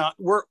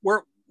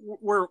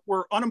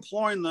 We're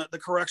unemploying the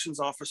corrections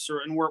officer,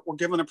 and we're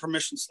given a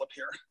permission slip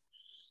here.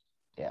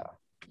 Yeah.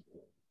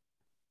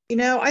 You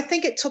know, I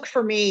think it took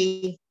for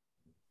me,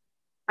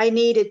 I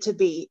needed to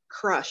be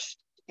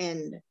crushed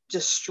and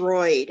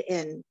destroyed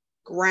and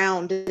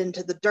ground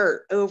into the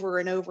dirt over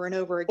and over and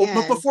over again.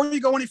 But before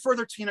you go any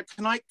further, Tina,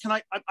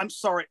 I'm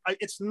sorry.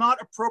 It's not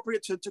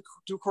appropriate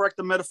to correct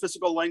the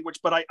metaphysical language,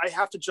 but I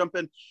have to jump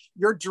in.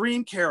 Your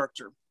dream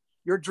character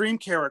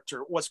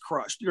was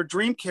crushed. Your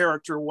dream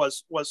character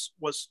was,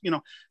 you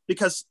know,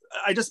 because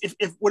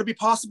if would it be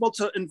possible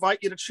to invite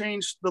you to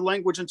change the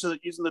language into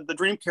using the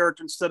dream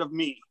character instead of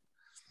me?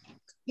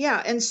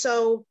 Yeah. And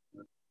so,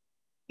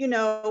 you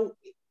know,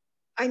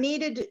 I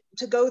needed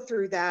to go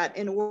through that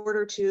in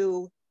order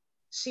to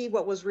see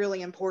what was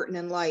really important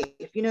in life.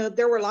 You know,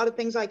 there were a lot of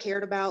things I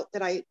cared about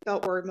that I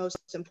felt were most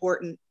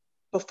important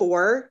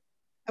before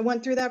I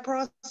went through that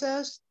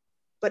process.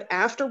 But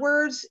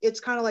afterwards, it's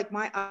kind of like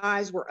my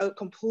eyes were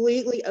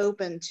completely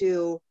open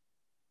to,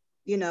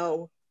 you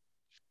know,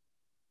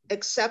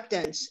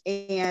 acceptance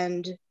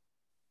and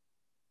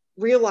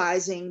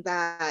realizing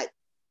that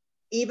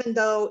even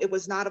though it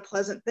was not a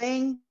pleasant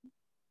thing,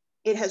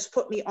 it has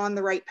put me on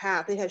the right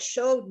path. It has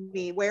showed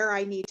me where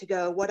I need to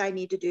go, what I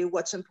need to do,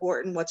 what's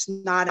important, what's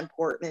not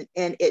important.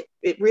 And it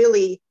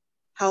really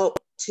helped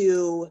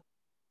to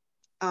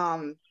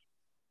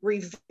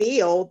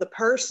reveal the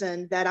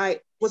person that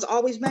I was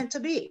always meant to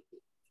be.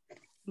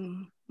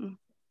 Mm-hmm.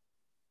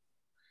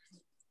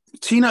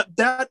 Tina,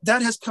 that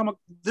has come,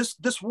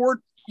 this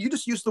word, you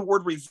just used the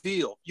word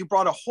reveal. You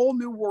brought a whole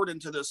new word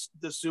into this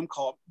Zoom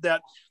call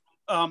that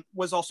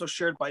was also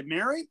shared by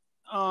Mary.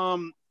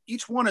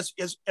 Each one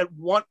is at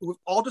one, we've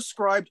all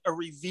described a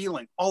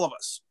revealing, all of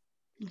us.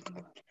 Mm-hmm.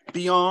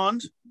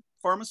 Beyond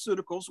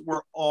pharmaceuticals,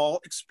 we're all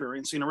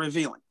experiencing a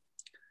revealing.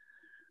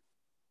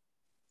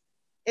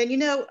 And you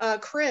know,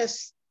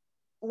 Chris,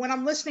 when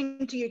I'm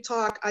listening to you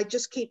talk, I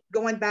just keep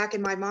going back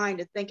in my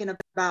mind and thinking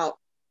about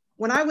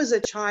when I was a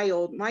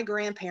child, my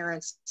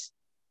grandparents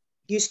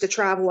used to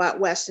travel out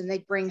west, and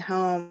they'd bring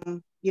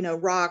home, you know,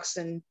 rocks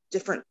and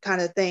different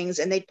kind of things,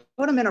 and they'd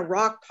put them in a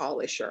rock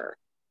polisher.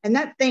 And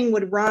that thing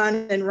would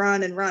run and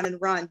run and run and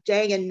run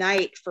day and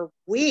night for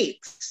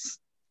weeks.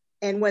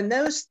 And when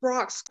those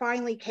rocks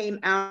finally came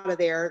out of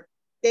there,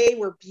 they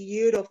were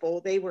beautiful.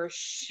 They were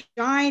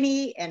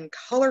shiny and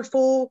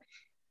colorful.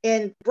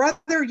 And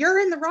brother, you're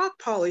in the rock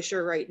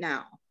polisher right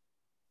now.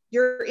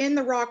 You're in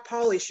the rock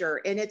polisher,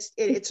 and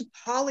it's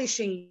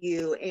polishing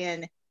you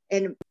and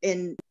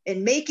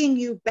making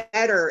you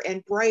better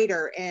and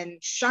brighter and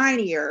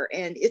shinier.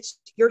 And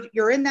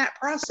you're in that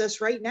process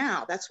right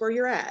now. That's where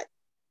you're at.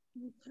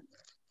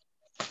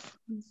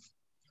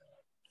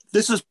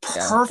 This is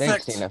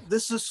perfect. Yeah, thanks,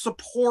 this is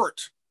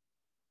support.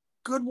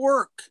 Good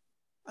work.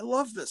 I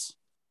love this.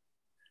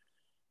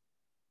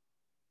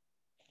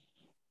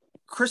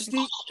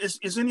 Christy,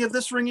 is any of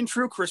this ringing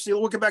true? Christy,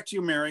 we'll get back to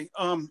you, Mary.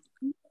 We're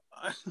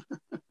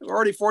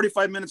already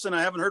 45 minutes in.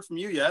 I haven't heard from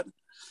you yet.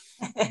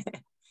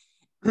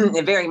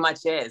 It very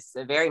much is.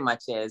 It very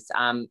much is.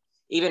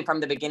 Even from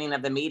the beginning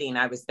of the meeting,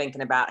 I was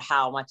thinking about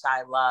how much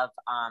I love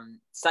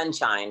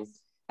sunshine.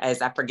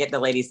 As I forget the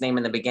lady's name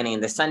in the beginning,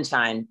 the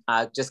sunshine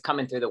just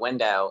coming through the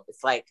window.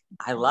 It's like,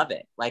 I love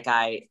it. Like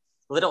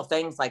little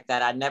things like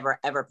that I never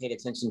ever paid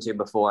attention to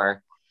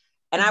before.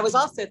 And I was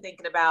also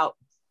thinking about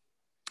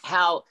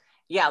how,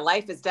 yeah,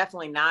 life is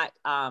definitely not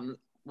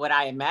what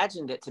I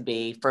imagined it to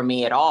be for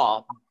me at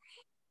all.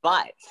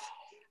 But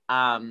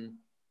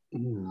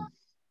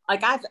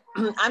like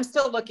I'm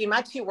still looking,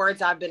 my 2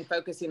 words I've been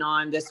focusing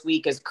on this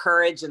week is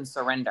courage and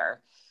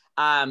surrender.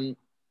 I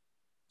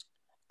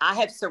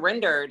have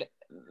surrendered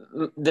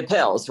the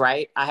pills,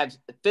 right? I have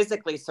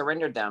physically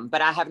surrendered them, but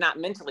I have not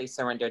mentally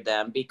surrendered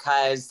them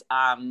because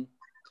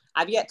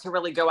I've yet to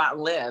really go out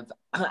and live.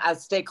 I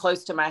stay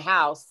close to my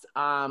house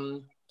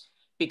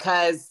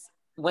because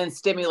when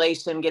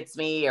stimulation gets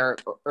me or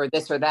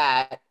this or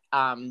that,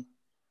 I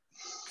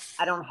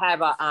don't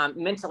have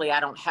mentally, I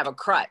don't have a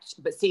crutch.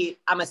 But see,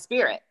 I'm a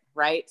spirit,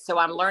 right? So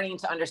I'm learning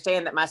to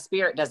understand that my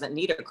spirit doesn't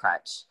need a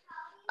crutch.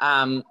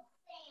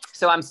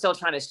 So I'm still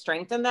trying to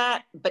strengthen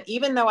that. But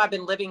even though I've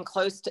been living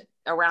close to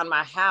around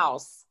my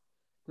house,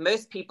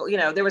 most people,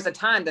 there was a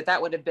time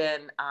that would have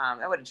been,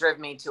 that would have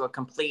driven me to a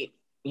complete,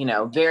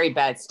 very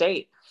bad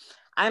state.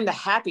 I'm the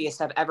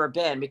happiest I've ever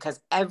been because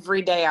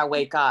every day I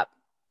wake up,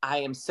 I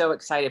am so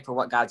excited for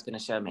what God's going to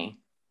show me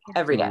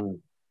every day.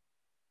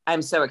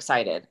 I'm so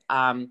excited.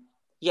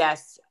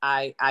 Yes,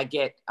 I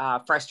get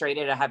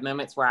frustrated. I have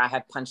moments where I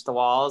have punched the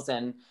walls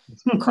and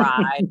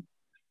cried,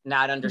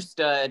 not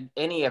understood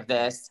any of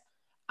this.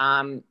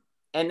 And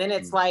then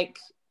it's like,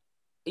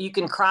 you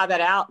can cry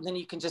that out and then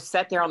you can just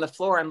sit there on the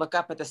floor and look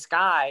up at the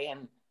sky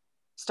and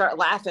start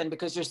laughing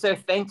because you're so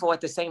thankful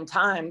at the same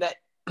time that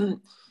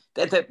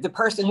that the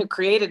person who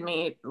created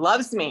me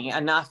loves me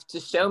enough to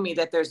show me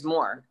that there's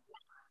more.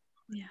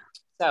 Yeah.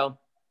 So,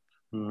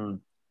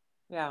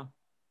 yeah.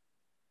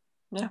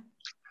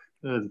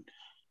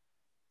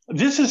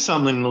 This is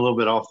something a little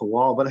bit off the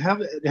wall, but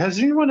has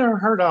anyone ever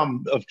heard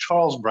of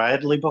Charles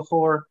Bradley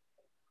before?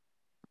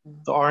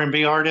 The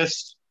R&B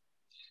artist?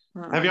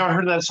 Have you ever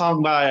heard that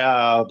song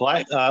by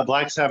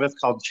Black Sabbath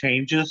called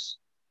Changes?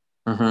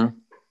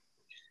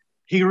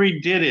 He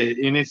redid it,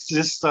 and it's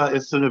just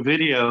it's in a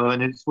video,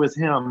 and it's with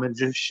him. It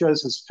just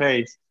shows his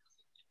face.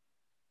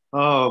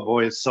 Oh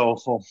boy, it's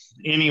soulful.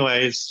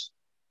 Anyways,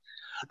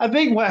 I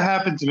think what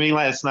happened to me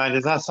last night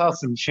is I saw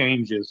some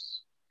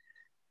changes,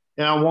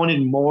 and I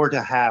wanted more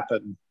to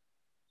happen.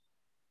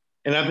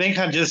 And I think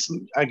I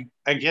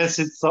guess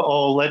it's the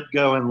old let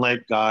go and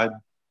let God.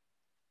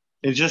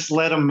 And just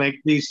let them make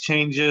these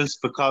changes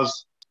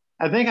because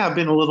I think I've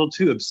been a little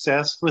too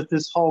obsessed with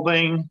this whole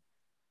thing.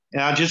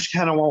 And I just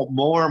kind of want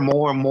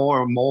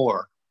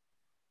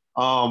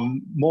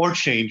more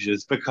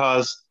changes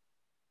because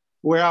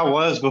where I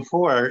was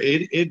before,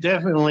 it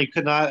definitely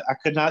I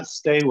could not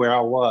stay where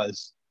I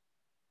was.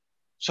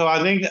 So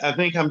I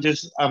think I'm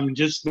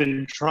just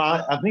been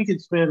trying. I think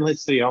it's been,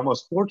 let's see,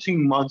 almost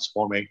 14 months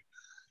for me.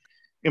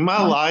 In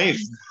my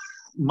life,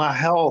 my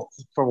health,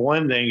 for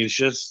one thing, is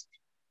just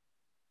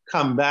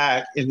come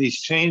back in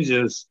these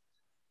changes.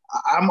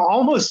 I'm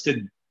almost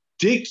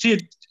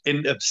addicted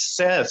and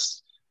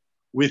obsessed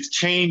with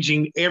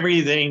changing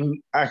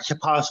everything I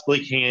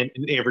possibly can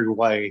in every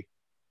way.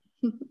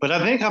 But I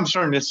think I'm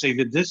starting to see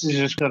that this is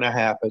just going to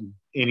happen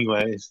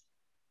anyways.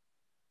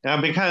 And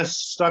I've been kind of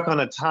stuck on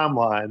a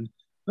timeline,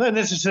 not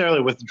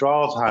necessarily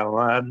withdrawal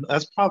timeline.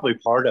 That's probably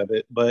part of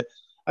it, but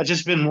I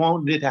just been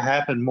wanting it to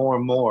happen more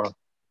and more.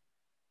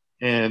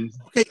 And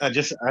I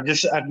guess I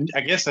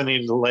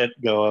need to let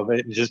go of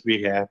it and just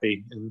be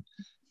happy and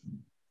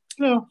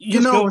go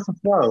with the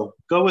flow.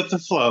 Go with the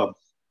flow.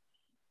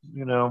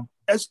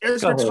 As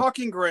you're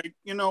talking, Greg,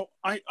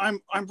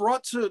 I'm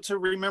brought to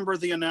remember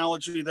the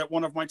analogy that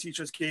one of my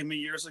teachers gave me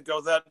years ago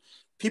that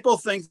people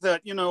think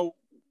that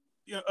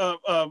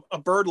a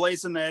bird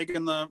lays an egg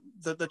and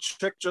the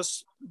chick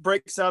just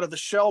breaks out of the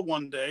shell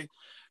one day.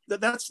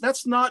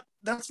 That's not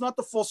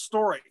the full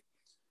story.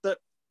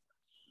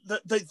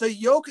 The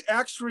yolk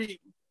actually,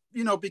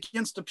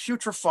 begins to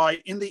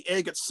putrefy in the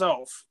egg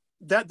itself.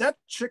 That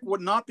chick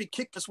would not be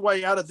kicked its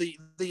way out of the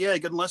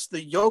egg unless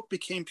the yolk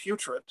became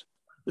putrid.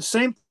 The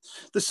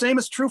same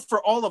is true for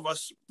all of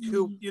us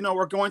who,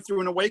 are going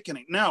through an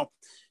awakening. Now,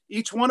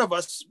 each one of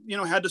us,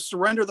 had to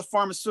surrender the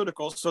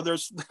pharmaceuticals. So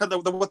there's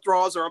the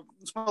withdrawals are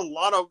a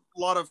lot of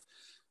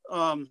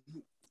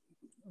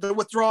the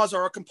withdrawals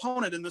are a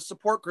component in the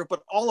support group,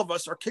 but all of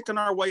us are kicking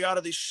our way out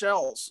of these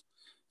shells.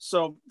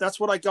 So that's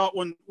what I got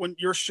when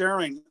you're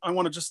sharing. I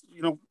want to just,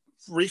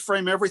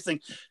 reframe everything.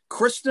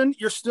 Kristen,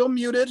 you're still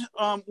muted.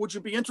 Would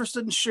you be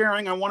interested in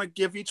sharing? I want to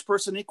give each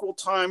person equal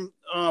time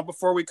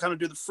before we kind of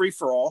do the free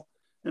for all.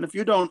 And if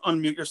you don't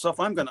unmute yourself,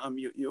 I'm going to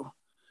unmute you.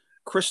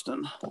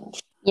 Kristen.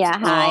 Yeah,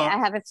 hi. I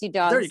have a few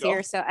dogs here.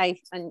 Go. So I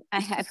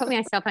put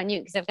myself on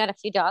mute because I've got a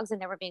few dogs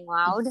and they were being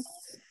loud.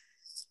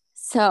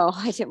 So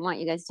I didn't want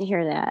you guys to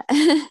hear that.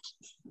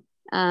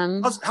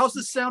 How's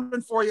this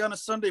sounding for you on a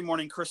Sunday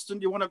morning, Kristen?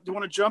 Do you want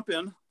to jump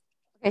in?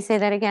 Okay, say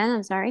that again.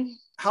 I'm sorry.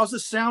 How's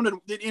this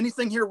sounding? Did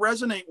anything here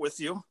resonate with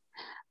you?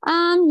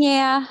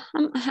 Yeah.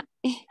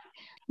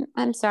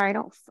 I'm sorry.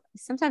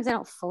 Sometimes I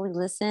don't fully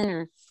listen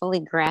or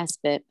fully grasp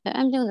it, but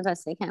I'm doing the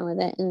best I can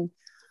with it. And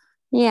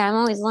yeah, I'm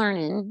always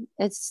learning.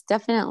 It's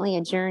definitely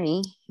a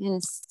journey, and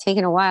it's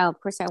taken a while. Of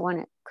course, I want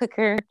it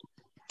quicker.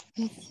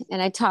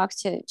 And I talked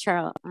to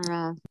Charles,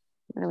 or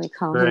what do we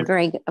call him?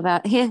 Greg,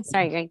 about, yeah,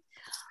 sorry, Greg.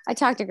 I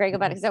talked to Greg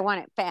about it because I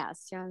want it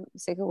fast. You know, I'm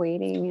sick of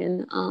waiting.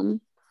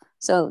 And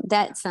so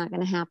that's not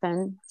going to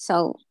happen.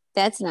 So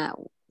that's not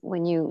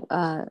when you,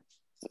 what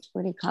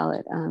do you call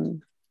it?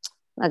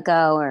 Let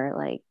go, or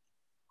like,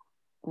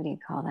 what do you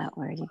call that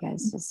word you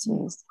guys just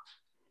used?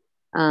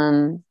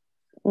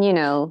 You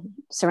know,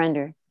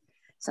 surrender.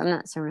 So I'm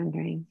not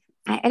surrendering.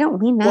 I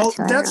don't mean that.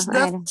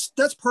 Well,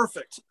 that's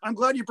perfect. I'm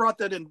glad you brought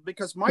that in,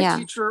 because my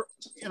teacher,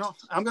 you know,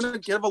 I'm going to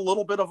give a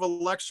little bit of a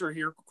lecture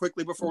here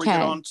quickly before we get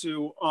on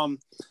to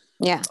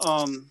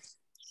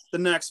the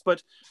next.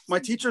 But my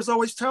teacher's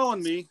always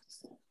telling me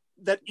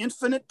that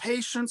infinite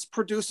patience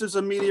produces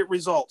immediate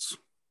results.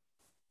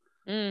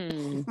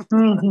 Say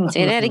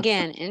that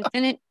again.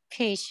 Infinite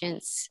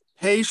patience.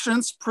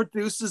 Patience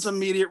produces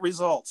immediate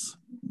results.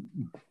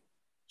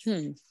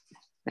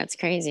 That's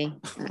crazy.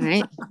 All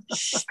right.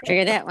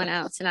 Figure that one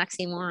out. It's an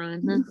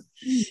oxymoron,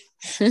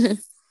 huh?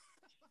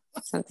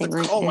 Something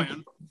like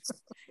that.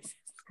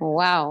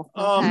 Wow.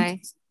 Okay.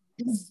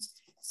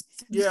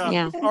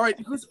 Yeah. All right.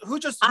 Who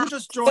just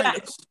joined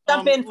us?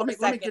 Jump in for a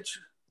second.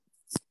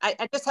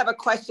 I just have a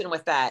question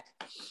with that.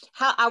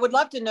 I would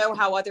love to know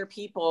how other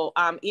people,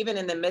 even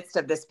in the midst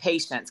of this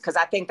patience, because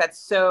I think that's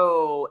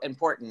so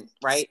important,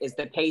 right? Is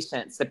the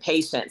patience.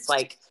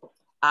 Like,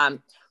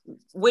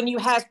 when you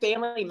have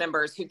family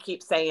members who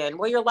keep saying,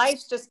 well, your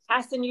life's just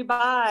passing you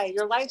by.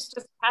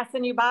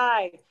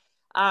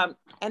 And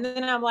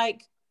then I'm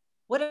like,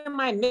 what am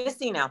I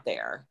missing out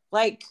there?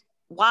 Like,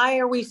 why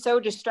are we so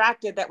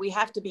distracted that we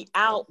have to be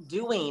out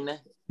doing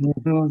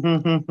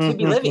to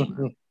be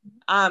living?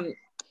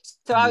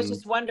 So I was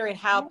just wondering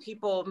how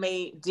people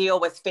may deal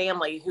with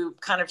family who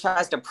kind of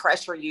tries to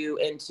pressure you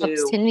into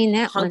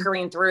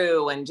hunkering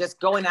through and just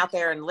going out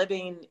there and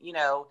living, you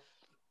know,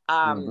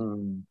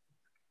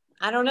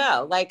 I don't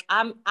know. Like,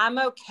 I'm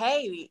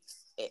okay.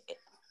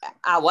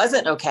 I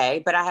wasn't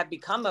okay, but I have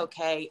become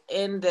okay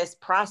in this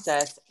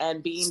process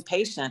and being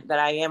patient that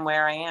I am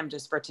where I am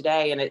just for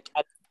today. And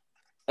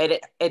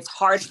it's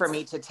hard for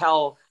me to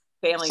tell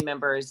family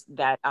members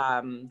that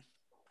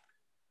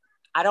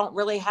I don't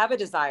really have a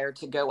desire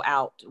to go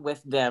out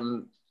with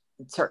them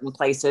certain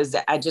places.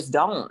 I just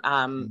don't.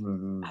 I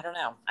don't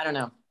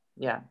know.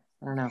 Yeah,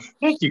 I don't know.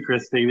 Thank you,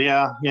 Christy.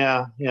 Yeah.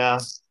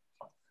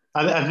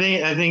 I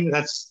think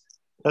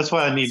that's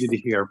what I needed to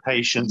hear.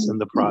 Patience in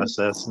the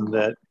process, and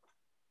that.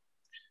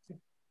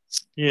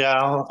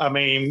 Yeah, I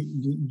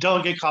mean,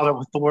 don't get caught up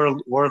with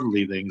the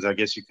worldly things, I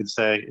guess you could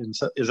say. And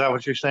so, is that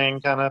what you're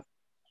saying, kind of?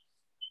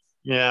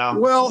 Yeah.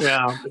 Well,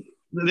 yeah.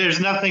 There's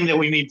nothing that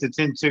we need to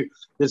tend to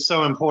that's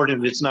so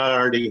important it's not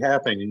already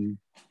happening,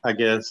 I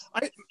guess,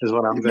 is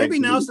what I'm saying. Maybe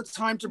now's the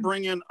time to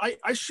bring in,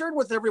 I shared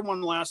with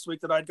everyone last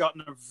week that I'd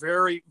gotten a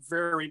very,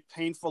 very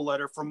painful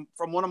letter from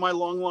one of my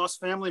long lost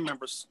family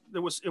members. It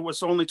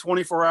was only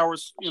 24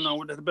 hours, you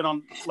know, it had been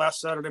on last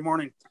Saturday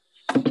morning.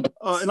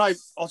 And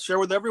I'll share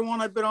with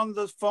everyone, I've been on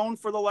the phone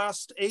for the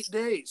last 8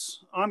 days.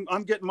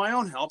 I'm getting my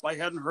own help. I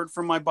hadn't heard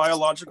from my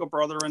biological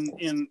brother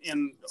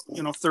in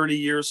 30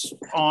 years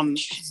on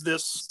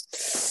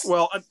this.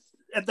 Well,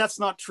 that's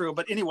not true.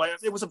 But anyway,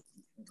 it was a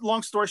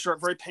long story short,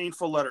 very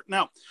painful letter.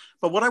 Now,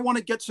 but what I want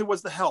to get to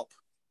was the help,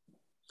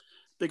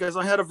 because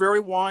I had a very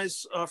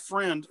wise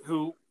friend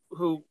who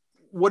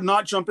would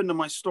not jump into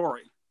my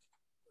story.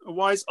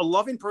 A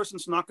loving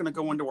person's not going to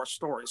go into our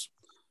stories.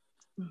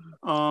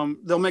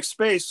 They'll make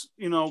space,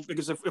 you know,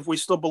 because if we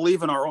still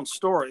believe in our own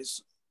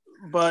stories,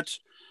 but,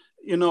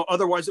 you know,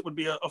 otherwise it would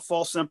be a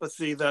false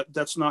empathy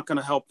that's not going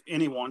to help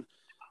anyone.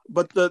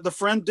 But the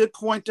friend did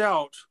point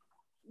out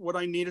what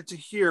I needed to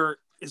hear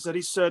is that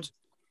he said,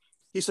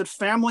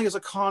 family is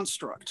a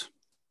construct.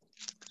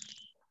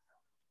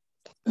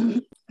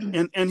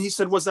 And he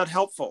said, was that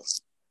helpful?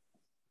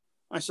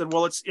 I said,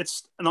 well, it's,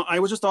 and I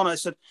was just on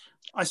it.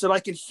 I said, I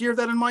can hear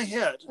that in my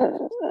head,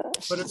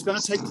 but it's going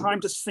to take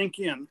time to sink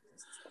in.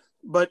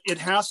 But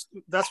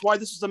that's why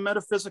this is a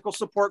metaphysical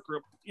support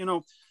group. You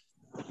know,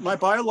 my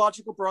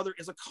biological brother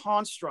is a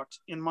construct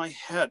in my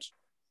head.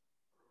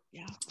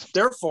 Yeah.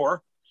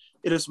 Therefore,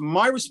 it is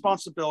my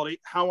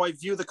responsibility how I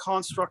view the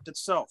construct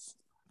itself.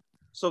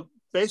 So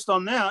based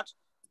on that,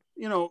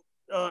 you know,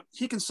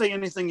 he can say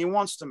anything he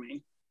wants to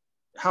me.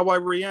 How I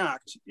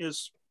react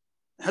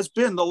has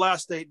been the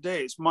last 8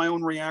 days, my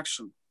own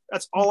reaction.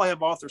 That's all I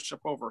have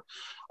authorship over.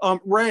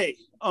 Ray,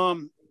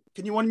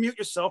 can you unmute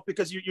yourself,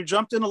 because you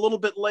jumped in a little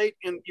bit late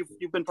and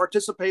you've been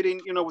participating,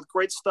 you know, with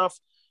great stuff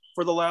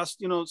for the last,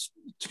 you know,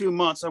 2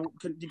 months.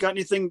 You got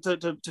anything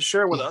to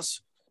share with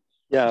us?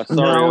 Yeah,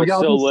 sorry, I was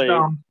so late.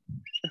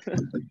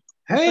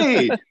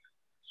 Hey,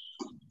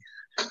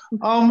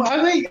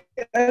 I think.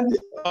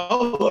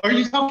 Are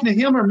you talking to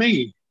him or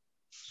me?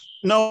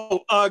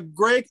 No,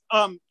 Greg.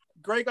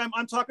 Greg,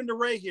 I'm talking to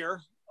Ray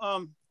here.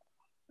 I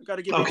got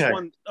to give each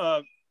one.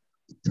 I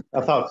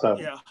thought so.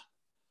 Yeah.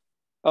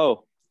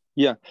 Oh,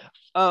 yeah.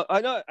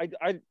 I know.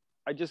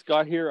 I just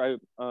got here.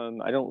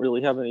 I don't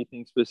really have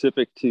anything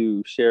specific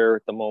to share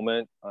at the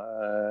moment.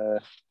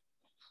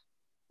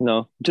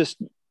 No, just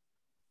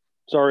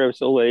sorry I was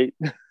so late.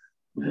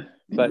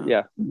 But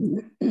yeah.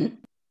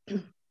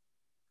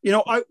 You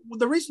know,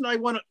 the reason I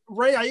want to,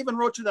 Ray, I even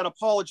wrote you that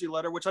apology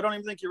letter, which I don't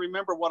even think you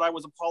remember what I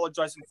was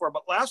apologizing for.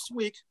 But last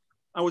week,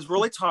 I was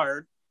really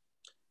tired.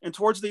 And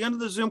towards the end of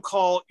the Zoom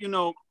call, you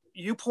know,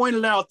 you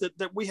pointed out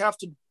that we have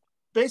to,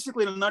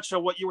 basically in a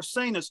nutshell, what you were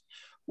saying is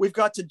we've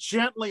got to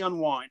gently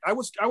unwind. I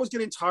was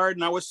getting tired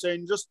and I was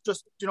saying, just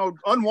you know,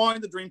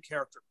 unwind the dream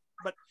character.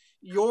 But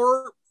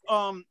your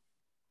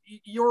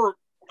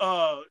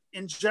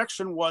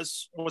injection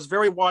was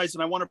very wise,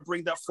 and I want to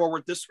bring that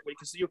forward this week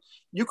because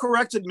you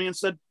corrected me and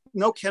said,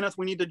 no, Kenneth,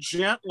 we need to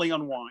gently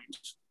unwind,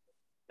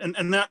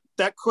 and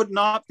that could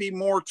not be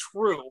more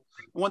true.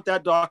 I want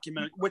that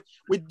documented.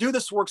 We do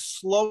this work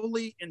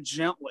slowly and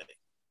gently.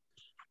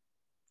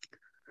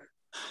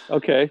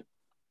 Okay.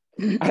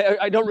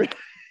 I don't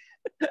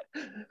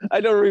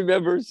I don't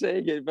remember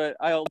saying it, but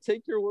I'll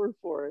take your word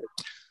for it.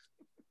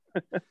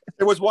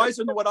 It was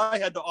wiser than what I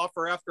had to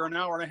offer after an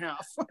hour and a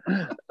half.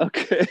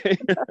 Okay.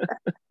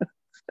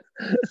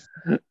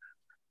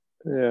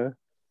 Yeah.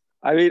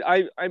 I mean,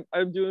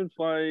 I'm doing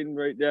fine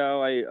right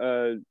now.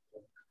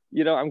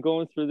 You know, I'm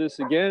going through this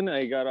again.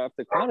 I got off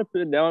the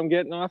Klonopin. Now I'm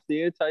getting off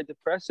the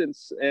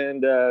antidepressants,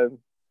 and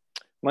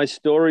my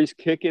story's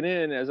kicking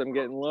in as I'm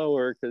getting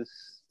lower because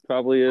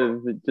probably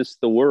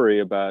just the worry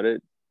about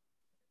it.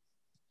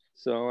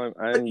 So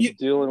I'm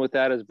dealing with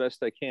that as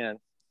best I can.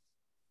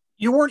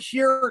 You weren't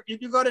here.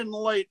 You got in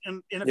late,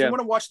 and if you want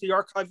to watch the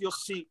archive, you'll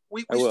see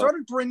we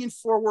started bringing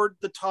forward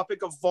the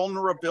topic of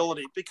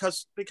vulnerability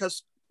because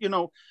you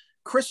know,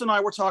 Chris and I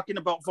were talking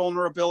about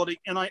vulnerability,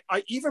 and I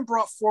even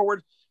brought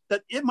forward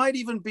that it might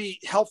even be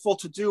helpful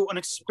to do an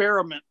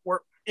experiment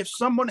where if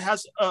someone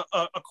has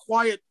a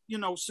quiet, you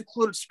know,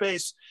 secluded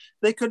space,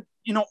 they could,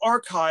 you know,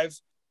 archive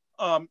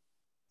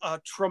a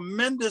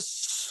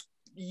tremendous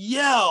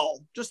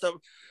yell, just a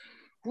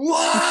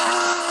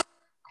whoa!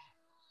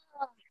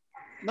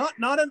 Not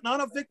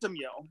a victim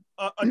yell,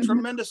 a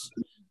tremendous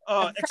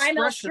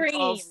expression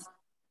of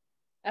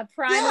a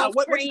primal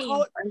what scream. you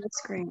call it?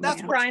 Scream.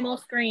 That's primal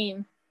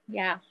scream.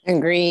 Yeah.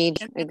 Agreed.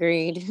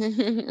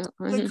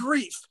 The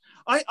grief.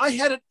 I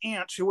had an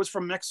aunt who was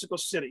from Mexico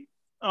City,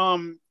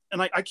 and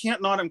I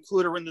can't not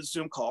include her in the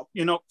Zoom call.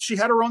 You know, she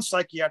had her own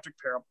psychiatric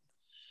parable,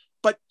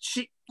 but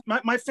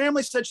my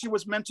family said she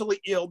was mentally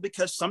ill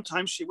because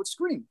sometimes she would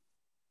scream.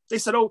 They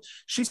said, "Oh,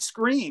 she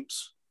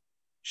screams.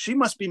 She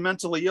must be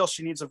mentally ill.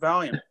 She needs a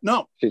Valiant."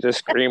 No, she's a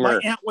screamer.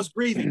 My aunt was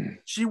grieving.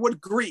 She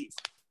would grieve.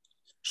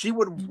 She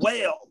would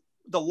wail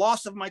the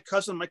loss of my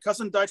cousin. My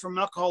cousin died from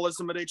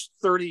alcoholism at age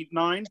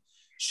 39.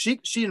 She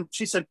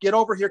said, "Get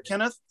over here,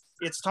 Kenneth.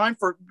 It's time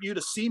for you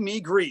to see me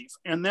grieve."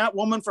 And that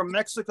woman from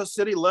Mexico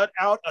City let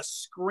out a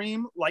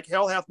scream like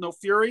hell hath no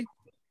fury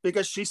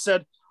because she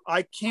said,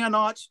 "I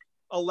cannot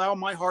allow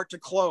my heart to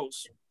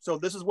close. So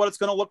this is what it's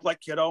going to look like,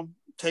 kiddo.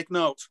 Take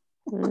note."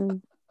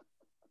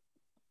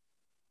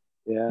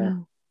 Yeah.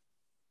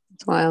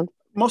 It's wild.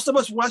 Most of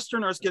us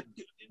Westerners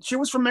she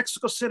was from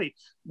Mexico City.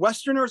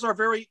 Westerners are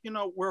very, you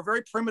know, we're a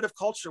very primitive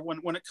culture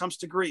when it comes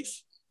to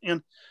grief.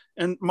 And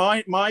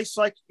my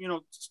psych, you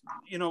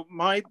know,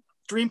 my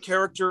dream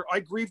character, I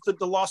grieved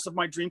the loss of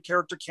my dream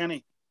character,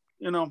 Kenny,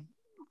 you know.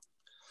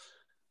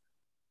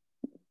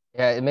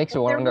 Yeah, it makes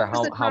you wonder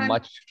how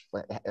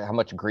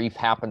much grief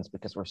happens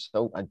because we're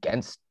so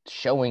against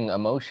showing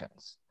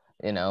emotions.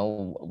 You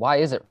know, why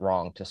is it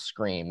wrong to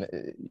scream?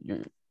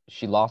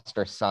 She lost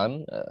her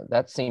son.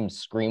 That seems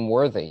scream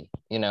worthy,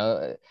 you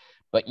know,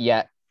 but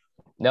yet,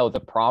 no, the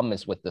problem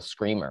is with the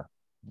screamer.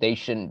 They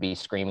shouldn't be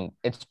screaming.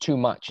 It's too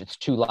much. It's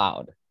too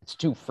loud. It's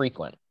too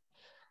frequent,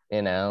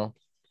 you know,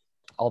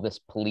 all this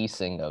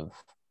policing of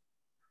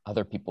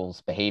other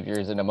people's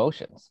behaviors and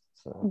emotions.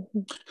 So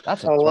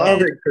that's I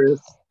love it, Chris.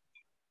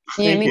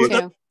 Yeah, me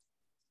too.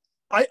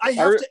 I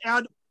have to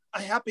add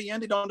a happy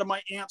ending onto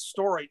my aunt's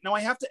story. Now I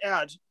have to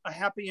add a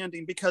happy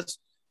ending because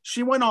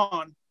she went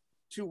on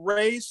to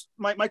raise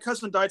my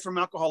cousin died from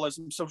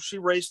alcoholism, so she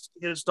raised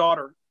his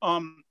daughter.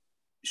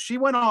 She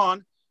went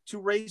on to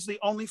raise the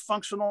only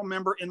functional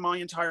member in my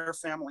entire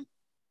family.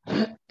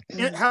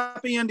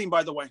 Happy ending,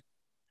 by the way,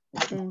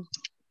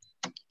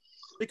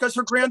 because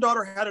her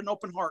granddaughter had an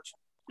open heart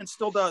and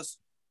still does.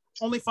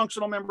 Only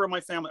functional member of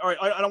my family. All right,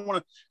 I don't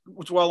want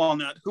to dwell on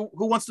that. Who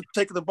wants to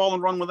take the ball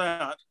and run with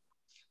that?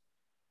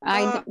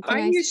 I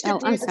used to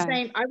do the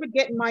same. I would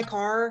get in my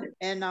car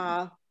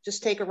and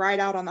just take a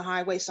ride out on the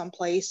highway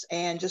someplace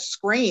and just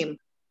scream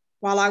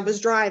while I was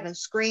driving.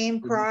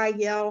 Scream, cry,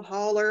 yell,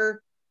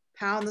 holler,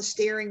 pound the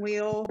steering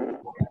wheel.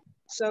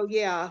 So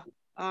yeah,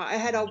 I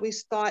had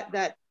always thought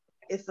that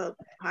if a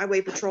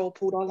highway patrol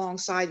pulled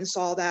alongside and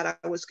saw that,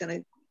 I was going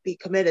to be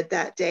committed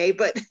that day,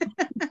 but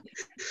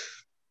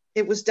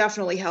it was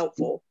definitely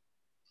helpful.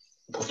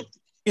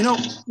 You know,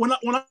 when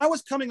I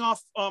was coming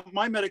off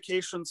my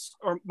medications,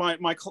 or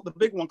the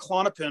big one,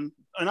 Klonopin,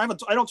 and I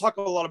don't talk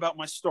a lot about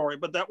my story,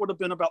 but that would have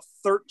been about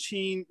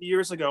 13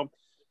 years ago.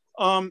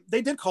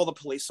 They did call the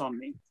police on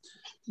me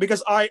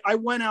because I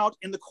went out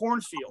in the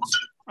cornfields.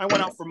 I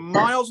went out for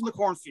miles in the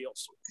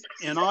cornfields,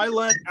 and I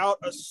let out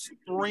a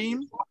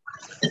scream,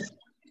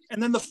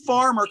 and then the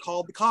farmer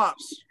called the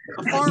cops.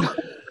 A farmer.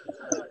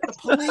 The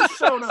police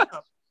showed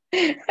up.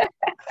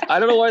 I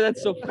don't know why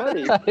that's so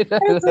funny. You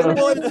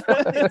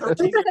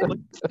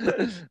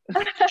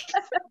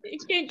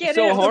can't get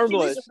So it.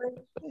 harmless.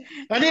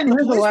 I didn't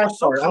hear the last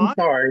part. I'm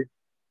sorry.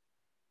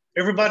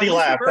 Everybody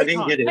laughed. I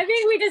didn't get it. I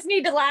think we just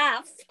need to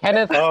laugh.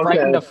 Kenneth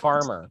frightened a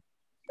farmer.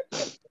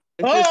 It's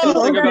just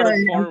something about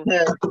a farm.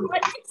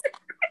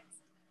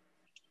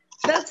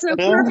 That's so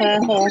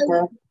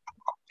perfect.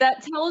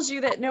 That tells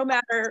you that no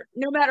matter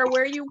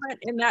where you went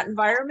in that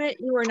environment,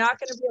 you are not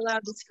going to be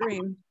allowed to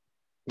scream.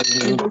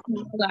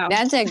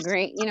 That's a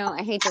great,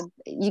 I hate to,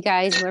 you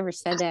guys, whoever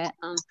said that,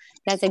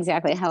 that's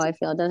exactly how I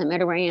feel. It doesn't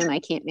matter where I am, I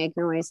can't make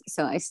noise,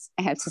 so I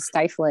have to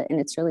stifle it, and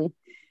it's really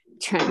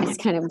it's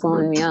kind of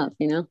blowing me up,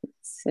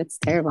 it's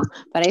terrible.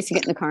 But I used to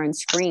get in the car and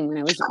scream when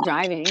I was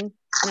driving,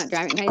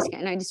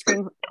 and I just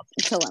scream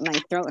until my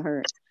throat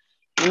hurt.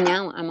 And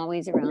now I'm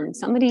always around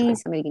somebody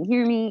can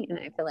hear me, and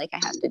I feel like I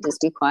have to just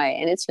be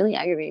quiet, and it's really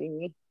aggravating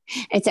me.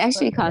 It's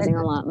actually causing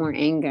a lot more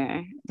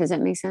anger. Does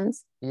that make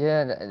sense?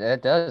 Yeah,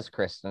 that does,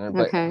 Kristen.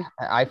 But okay.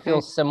 I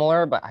feel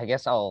similar, but I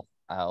guess I'll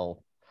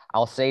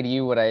say to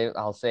you what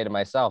I'll say to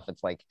myself.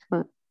 It's like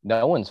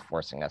no one's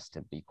forcing us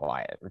to be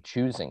quiet or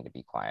choosing to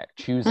be quiet,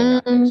 choosing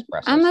not to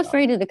express I'm ourselves.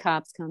 afraid of the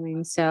cops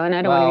coming, and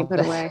I don't want to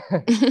be put away.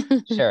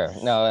 Sure.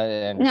 No,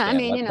 I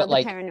mean,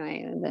 the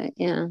paranoia, but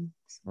yeah.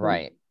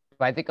 Right.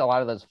 But I think a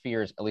lot of those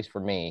fears, at least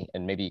for me,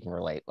 and maybe you can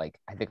relate, like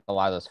I think a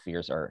lot of those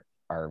fears are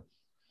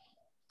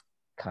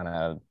kind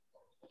of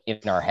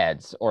in our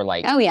heads, or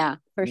like, oh yeah,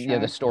 for sure,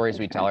 the stories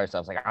we tell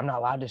ourselves, like, I'm not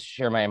allowed to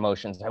share my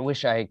emotions, I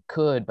wish I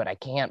could, but I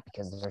can't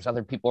because there's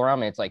other people around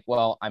me. It's like,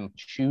 well, I'm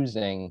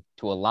choosing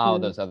to allow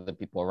those other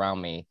people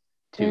around me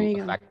to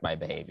affect my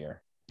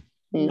behavior.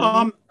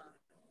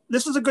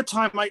 This is a good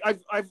time. I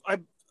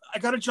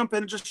got to jump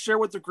in and just share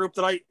with the group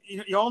that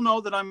you all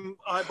know that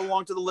I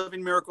belong to the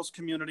Living Miracles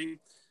community.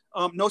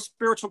 No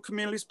spiritual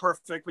community is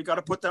perfect. We got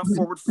to put that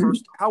forward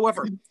first.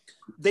 However,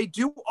 they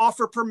do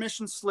offer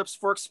permission slips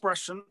for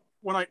expression.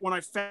 When I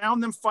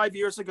found them 5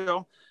 years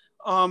ago,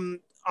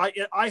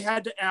 I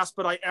had to ask,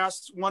 but I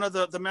asked one of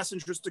the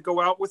messengers to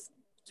go out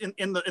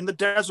in the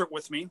desert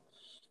with me.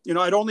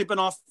 I'd only been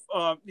off,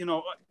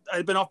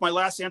 I'd been off my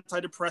last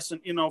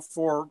antidepressant,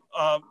 for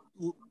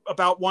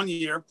about 1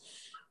 year,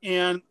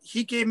 and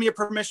he gave me a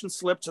permission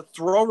slip to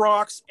throw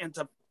rocks and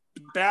to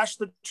bash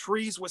the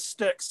trees with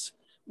sticks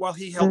while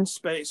he held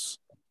space.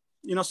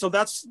 So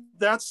that's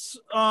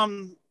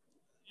I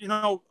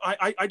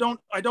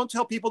don't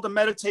tell people to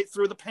meditate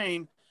through the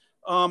pain.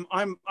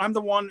 I'm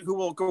the one who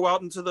will go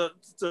out into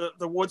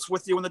the woods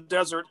with you in the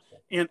desert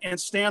and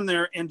stand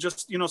there and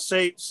just sing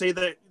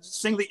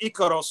the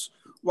Icaros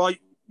while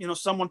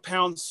someone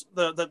pounds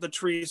the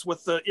trees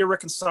with the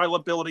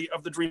irreconcilability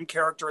of the dream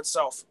character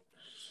itself.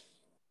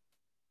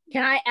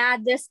 Can I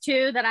add this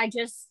too, that I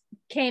just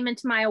came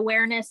into my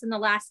awareness in the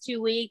last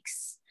 2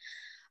 weeks?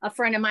 A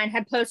friend of mine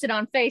had posted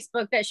on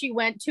Facebook that she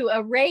went to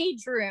a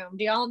rage room.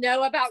 Do y'all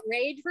know about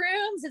rage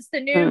rooms? It's the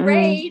new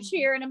rage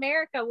here in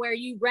America, where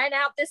you rent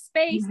out this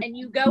space and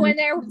you go in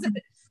there with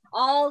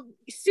all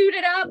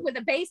suited up with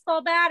a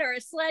baseball bat or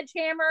a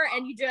sledgehammer,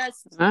 and you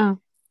just...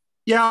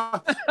 Yeah,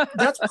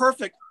 that's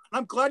perfect.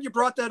 I'm glad you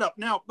brought that up.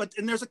 Now,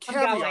 and there's a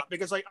caveat,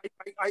 because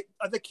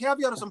the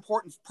caveat is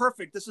important.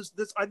 Perfect. This is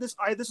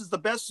the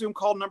best Zoom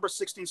call number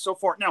 16 so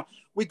far. Now,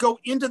 we go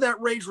into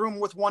that rage room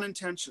with one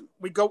intention.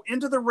 We go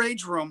into the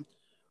rage room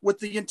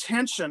with the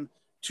intention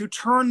to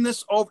turn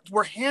this over.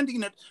 We're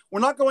handing it.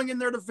 We're not going in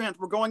there to vent.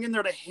 We're going in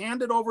there to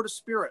hand it over to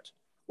Spirit.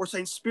 We're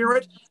saying,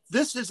 Spirit,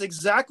 this is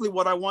exactly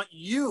what I want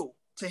you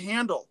to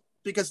handle,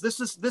 because this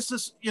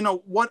is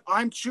what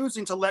I'm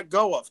choosing to let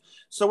go of.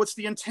 So it's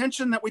the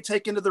intention that we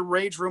take into the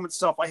rage room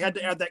itself. I had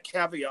to add that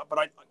caveat,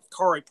 but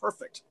Kari,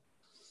 perfect.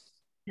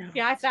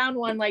 Yeah, I found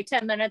one like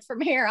 10 minutes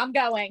from here. I'm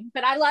going,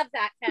 but I love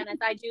that, Kenneth.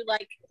 I do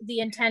like the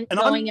intent,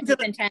 going in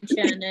with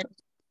intention. And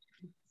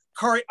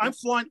Kari, I'm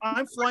flying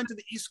to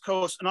the East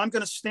Coast, and I'm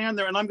going to stand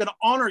there and I'm going to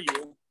honor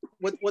you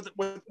with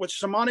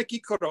shamanic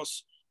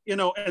Ikaros.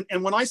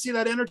 And when I see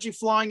that energy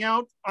flying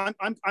out, I'm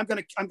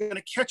gonna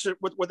catch it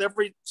with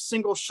every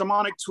single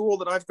shamanic tool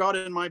that I've got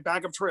in my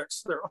bag of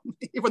tricks there,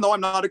 even though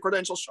I'm not a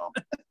credentialed shaman.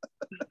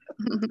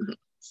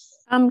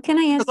 Can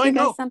I ask you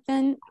guys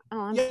something? Oh,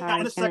 I'm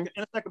sorry. In a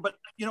second. But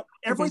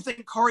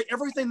everything, Kari,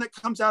 everything that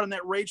comes out in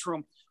that rage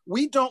room,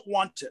 we don't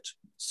want it.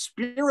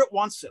 Spirit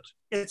wants it.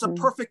 It's a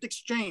perfect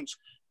exchange.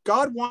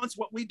 God wants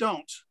what we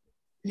don't.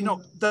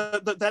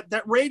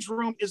 That rage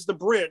room is the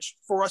bridge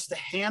for us to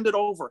hand it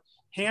over.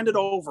 hand it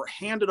over.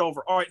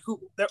 All right, who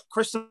that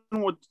Kristen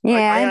would?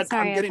 Yeah, I'm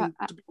sorry.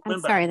 I'm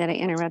sorry that I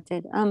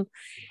interrupted.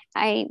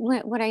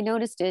 What I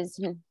noticed is,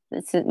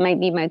 this might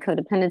be my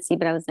codependency,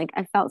 but I was like,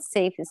 I felt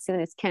safe as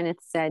soon as Kenneth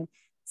said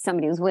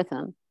somebody was with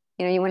him.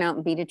 You went out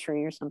and beat a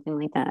tree or something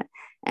like that.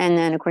 And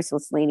then, of course,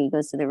 this lady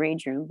goes to the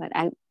rage room, but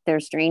they're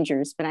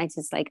strangers. But I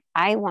just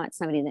I want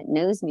somebody that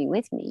knows me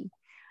with me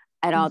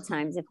at all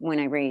times when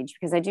I rage,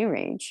 because I do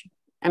rage.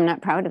 I'm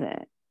not proud of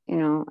it.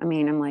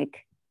 I'm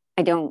like,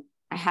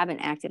 I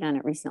haven't acted on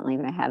it recently,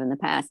 but I have in the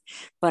past.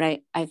 But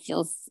I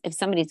feel if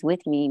somebody's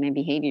with me, my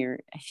behavior,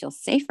 I feel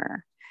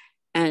safer.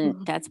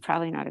 And that's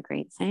probably not a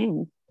great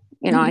thing.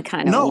 I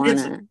kind of want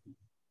to.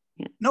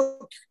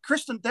 No,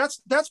 Kristen,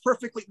 that's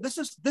perfectly. This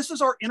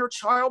is our inner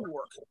child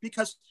work,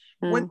 because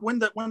when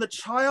the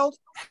child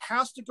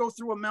has to go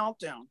through a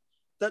meltdown,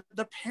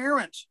 the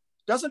parent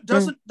doesn't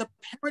the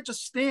parent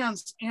just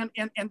stands and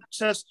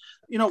says,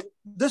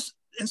 this,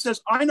 and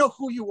says, I know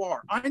who you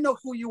are. I know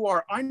who you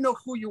are. I know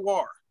who you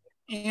are.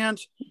 And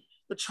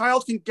the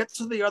child can get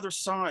to the other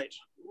side.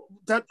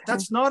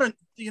 That's not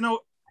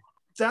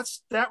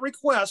that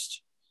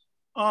request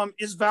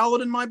is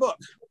valid in my book.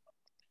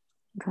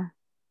 Okay.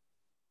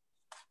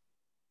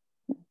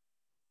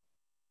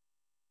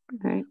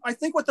 Okay. I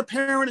think what the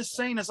parent is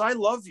saying is, I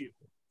love you.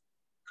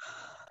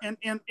 And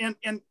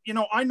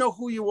I know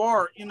who you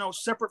are,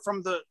 separate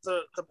from the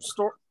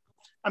story.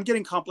 I'm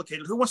getting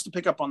complicated. Who wants to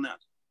pick up on that?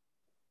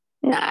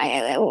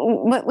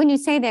 No, when you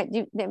say that,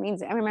 that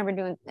means I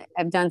remember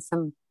I've done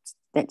some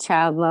that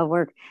child love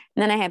work,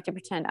 and then I have to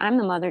pretend I'm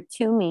the mother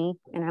to me,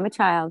 and I'm a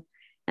child,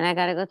 and I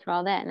got to go through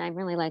all that, and I'm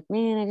really like,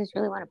 man, I just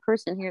really want a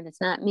person here that's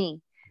not me.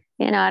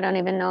 I don't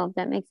even know if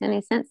that makes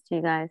any sense to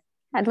you guys.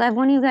 I'd love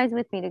one of you guys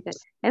with me to go.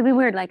 It'd be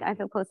weird. Like, I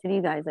feel closer to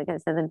you guys, like I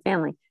said, than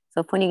family.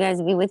 So if one of you guys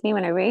would be with me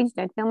when I raged,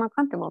 I'd feel more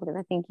comfortable, because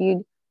I think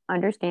you'd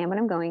understand what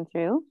I'm going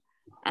through.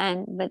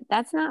 But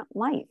that's not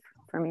life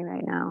for me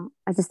right now.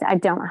 I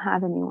don't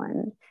have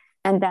anyone.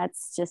 And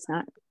that's just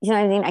not, what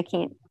I mean? I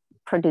can't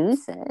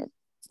produce it.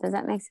 Does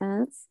that make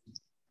sense?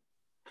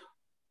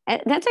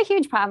 That's a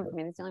huge problem for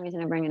me. That's the only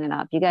reason I'm bringing it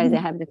up. You guys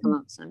have to come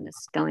up, so I'm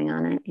just going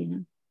on it,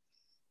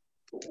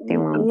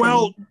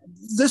 Well,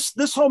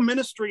 this whole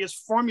ministry is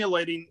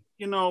formulating,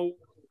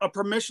 a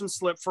permission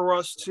slip for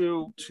us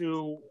to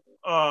do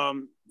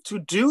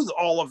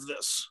all of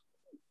this,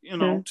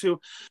 to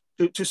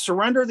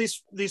surrender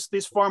these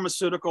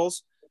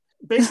pharmaceuticals.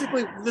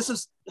 Basically,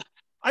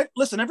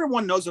 listen,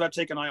 everyone knows that I've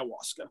taken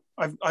ayahuasca.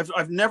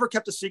 I've never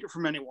kept a secret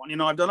from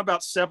anyone. I've done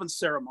about 7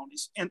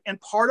 ceremonies,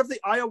 and part of the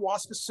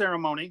ayahuasca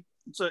ceremony,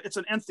 it's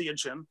an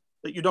entheogen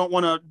that you don't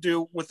want to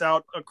do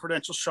without a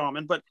credentialed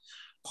shaman, but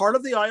part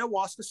of the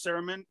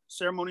ayahuasca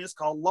ceremony is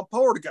called la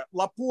purga,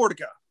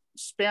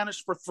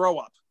 Spanish for throw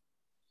up.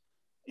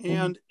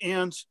 And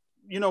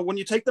when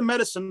you take the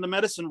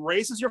medicine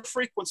raises your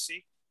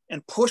frequency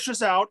and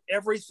pushes out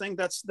everything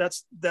that's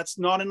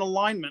not in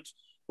alignment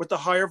with the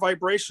higher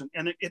vibration.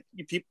 And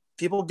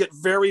people get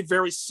very,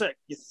 very sick.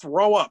 You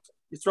throw up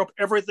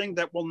everything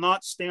that will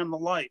not stand the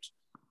light.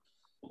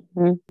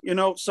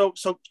 So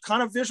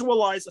kind of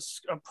visualize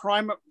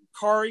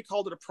Kari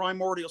called it a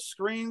primordial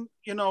screen,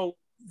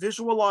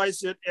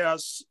 visualize it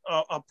as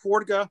a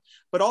purga,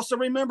 but also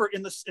remember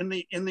in the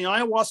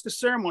ayahuasca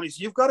ceremonies,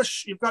 you've got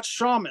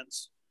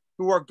shamans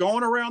who are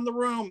going around the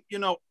room,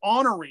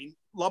 honoring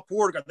la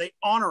purga. They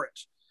honor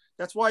it.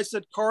 That's why I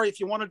said, Kari, if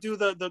you want to do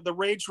the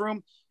rage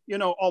room,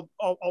 I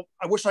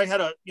wish I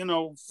had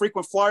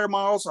frequent flyer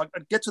miles.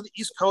 I'd get to the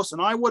East Coast,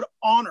 and I would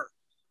honor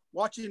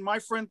watching my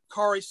friend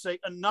Kari say,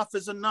 enough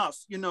is enough.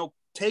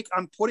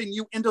 I'm putting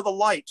you into the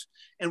light.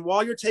 And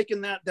while you're taking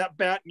that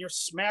bat and you're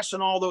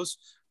smashing all those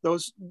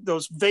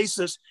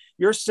vases,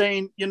 you're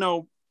saying,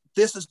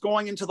 this is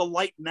going into the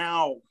light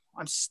now.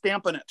 I'm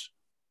stamping it.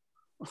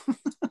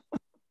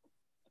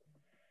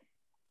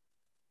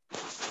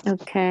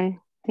 Okay,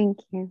 thank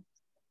you.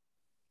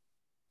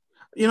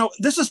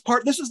 This is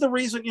the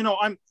reason,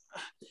 I'm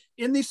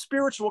in these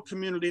spiritual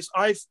communities.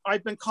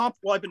 I've been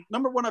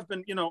number one, a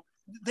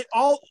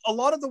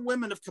lot of the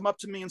women have come up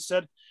to me and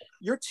said,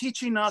 you're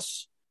teaching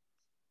us,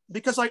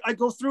 because I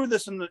go through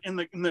this in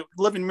the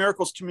Living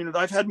Miracles community.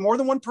 I've had more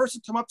than one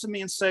person come up to me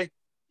and say,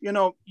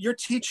 you're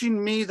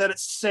teaching me that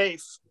it's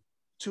safe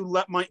to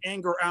let my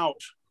anger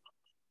out.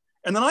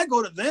 And then I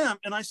go to them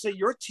and I say,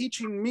 you're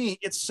teaching me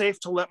it's safe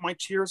to let my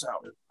tears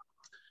out.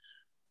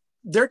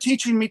 They're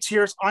teaching me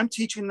tears. I'm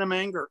teaching them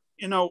anger,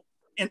 and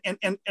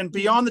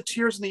beyond the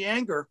tears and the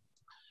anger,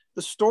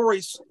 the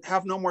stories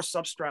have no more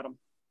substratum.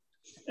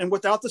 And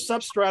without the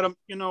substratum,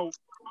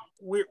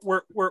 we're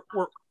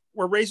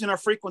raising our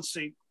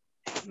frequency.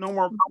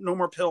 No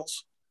more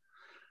pills.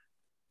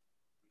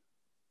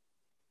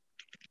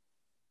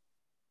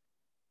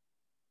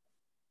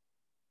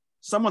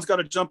 Someone's got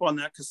to jump on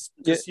that, because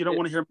you don't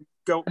want to hear me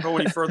go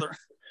any further.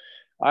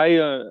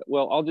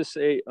 I'll just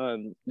say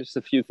just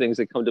a few things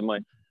that come to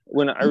mind.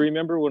 I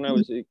remember when I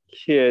was a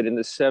kid in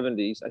the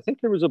 70s, I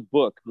think there was a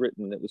book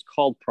written that was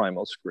called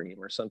Primal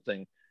Scream or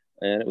something.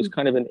 And it was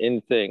kind of an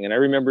in thing. And I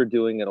remember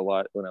doing it a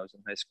lot when I was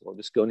in high school,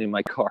 just going in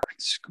my car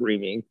and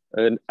screaming.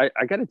 And I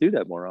got to do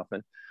that more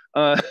often.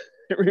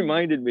 It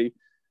reminded me,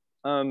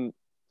 I'm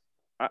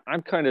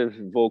kind of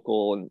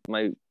vocal, and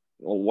my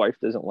wife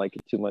doesn't like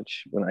it too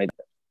much when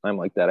I'm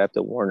like that. I have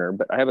to warn her.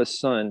 But I have a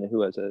son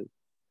who has a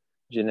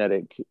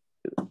genetic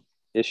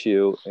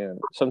issue, and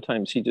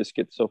sometimes he just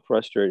gets so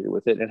frustrated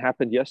with it. It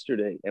happened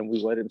yesterday, and we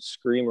let him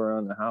scream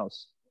around the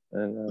house,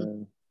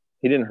 and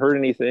he didn't hurt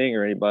anything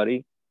or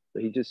anybody,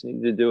 but he just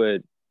needed to do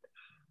it.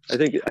 I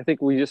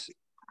think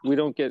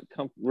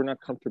we're not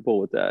comfortable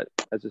with that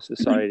as a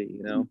society,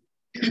 you know.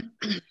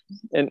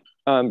 And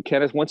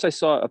Kenneth, once I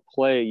saw a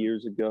play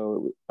years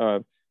ago,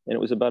 and it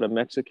was about a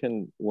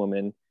Mexican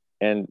woman,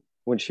 and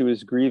when she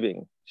was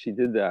grieving, she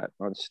did that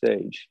on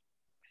stage.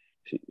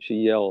 She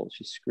yelled,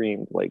 she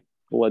screamed, like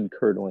blood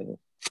curdling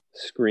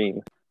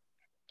scream.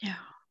 Yeah,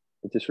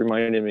 it just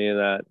reminded me of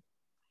that.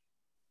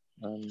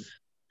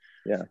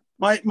 Yeah,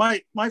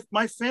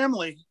 my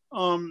family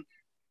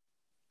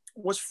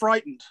was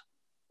frightened,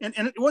 and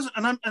it wasn't,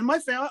 and my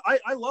family,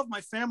 I love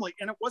my family,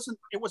 and it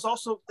was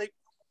also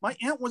my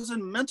aunt was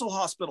in mental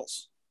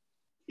hospitals.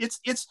 It's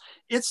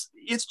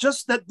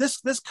just that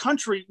this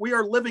country, we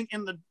are living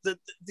in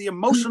the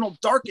emotional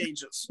dark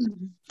ages.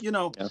 You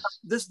know, yeah.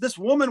 This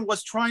woman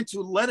was trying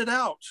to let it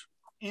out,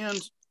 and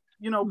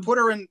put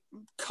her in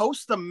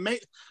Costa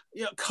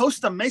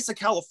Mesa,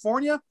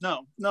 California.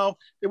 No,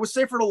 it was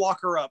safer to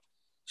lock her up.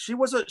 She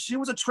was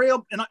a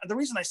trail, and the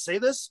reason I say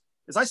this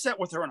is I sat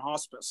with her in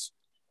hospice,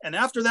 and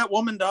after that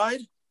woman died,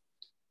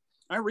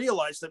 I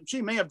realized that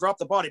she may have dropped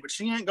the body, but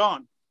she ain't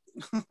gone.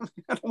 I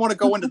don't want to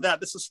go into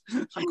that.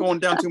 I'm going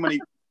down too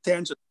many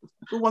tangents.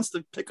 Who wants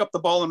to pick up the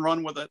ball and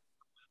run with it?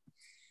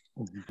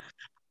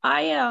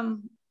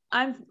 I'm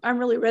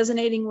really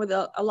resonating with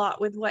a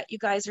lot with what you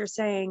guys are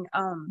saying.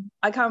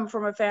 I come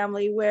from a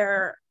family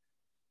where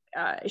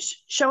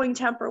showing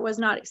temper was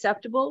not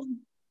acceptable.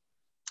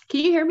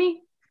 Can you hear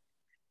me?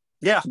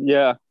 Yeah.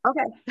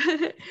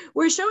 Okay.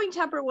 Where showing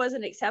temper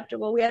wasn't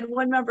acceptable. We had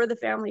one member of the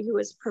family who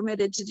was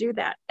permitted to do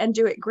that and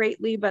do it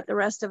greatly, but the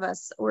rest of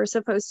us were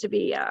supposed to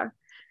be,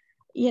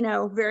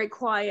 very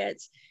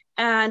quiet.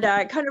 And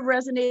it kind of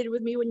resonated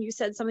with me when you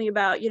said something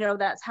about,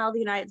 that's how the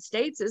United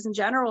States is in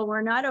general.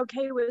 We're not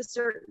okay with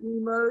certain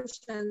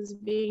emotions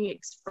being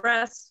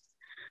expressed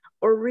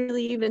or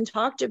really even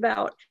talked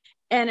about.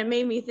 And it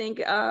made me think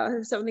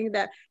something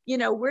that,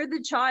 we're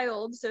the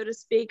child, so to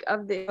speak,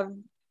 of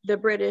the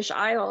British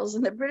Isles,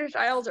 and the British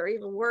Isles are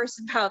even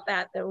worse about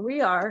that than we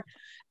are.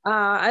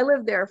 I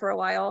lived there for a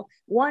while.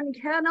 One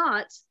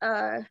cannot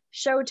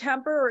show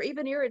temper or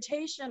even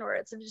irritation, or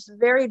it's just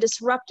very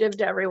disruptive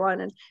to everyone.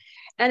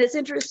 And it's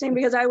interesting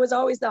because I was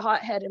always the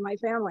hothead in my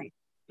family.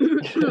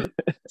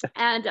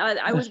 And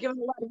I was given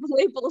a lot of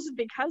labels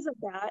because of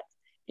that.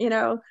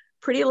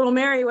 Pretty little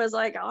Mary was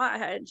like,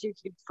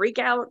 she'd freak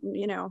out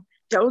and,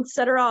 don't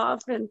set her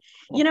off. And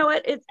you know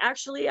what? It's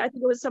actually, I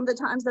think it was some of the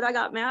times that I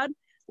got mad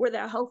were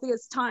the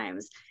healthiest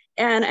times.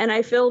 And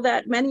I feel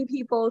that many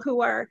people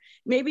who are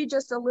maybe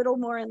just a little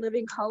more in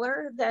living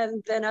color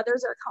than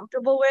others are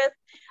comfortable with,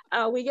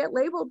 we get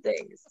labeled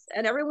things,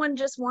 and everyone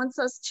just wants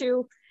us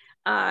to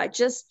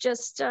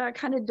just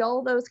kind of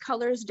dull those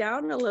colors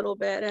down a little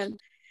bit.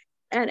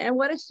 And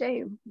what a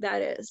shame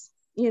that is.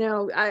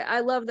 I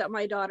love that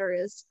my daughter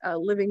is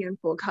living in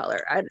full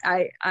color.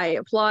 I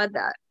applaud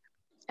that,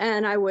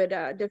 and I would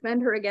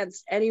defend her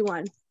against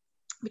anyone,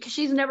 because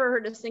she's never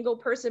hurt a single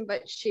person,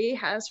 but she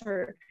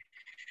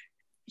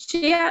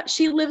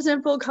lives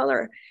in full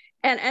color.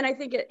 And I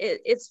think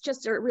it's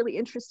just a really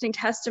interesting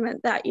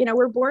testament that,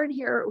 we're born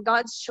here,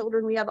 God's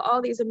children. We have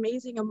all these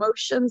amazing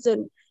emotions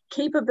and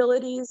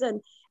capabilities,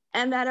 and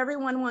that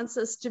everyone wants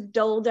us to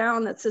dull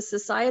down. That's a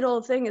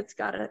societal thing. It's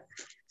gotta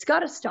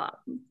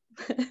stop.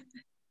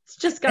 It's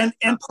just got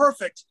and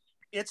perfect.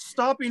 It's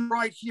stopping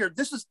right here.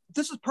 This is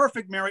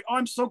perfect, Mary. Oh,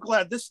 I'm so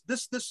glad this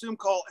Zoom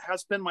call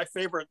has been my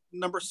favorite,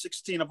 number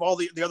 16 of all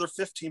the other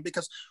 15,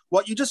 because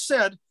what you just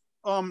said,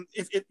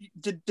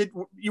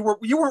 you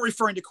weren't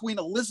referring to Queen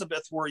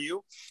Elizabeth, were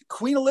you?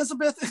 Queen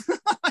Elizabeth,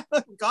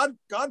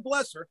 God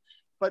bless her.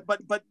 But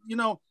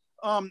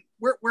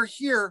we're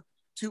here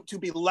to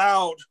be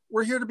loud.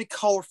 We're here to be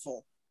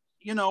colorful.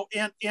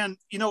 And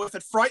if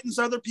it frightens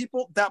other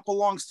people, that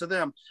belongs to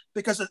them,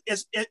 because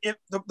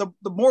the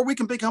more we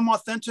can become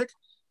authentic,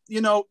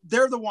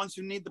 they're the ones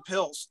who need the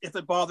pills if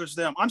it bothers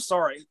them. I'm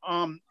sorry.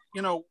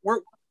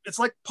 It's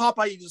like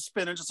Popeye eats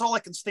spinach. It's all I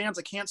can stand.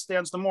 I can't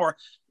stand no more.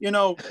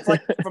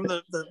 Like from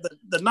the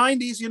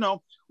 90s,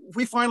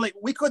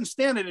 we couldn't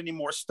stand it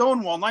anymore.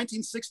 Stonewall,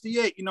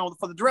 1968,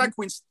 for the drag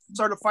queens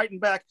started fighting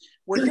back.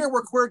 We're here,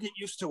 we're queer, get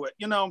used to it.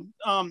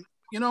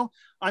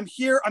 I'm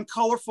here, I'm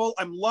colorful,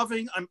 I'm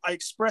loving, I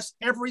express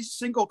every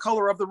single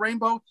color of the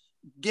rainbow.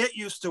 Get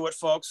used to it,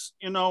 folks.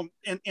 And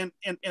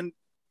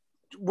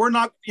we're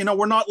not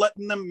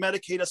letting them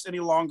medicate us any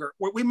longer.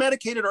 We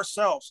medicated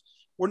ourselves.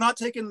 We're not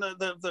taking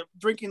the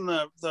drinking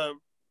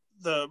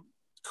the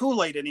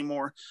Kool-Aid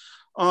anymore.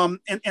 And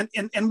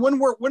when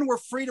we're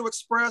free to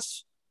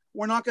express,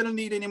 we're not going to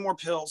need any more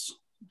pills.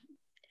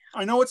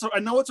 I know it's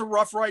a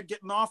rough ride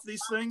getting off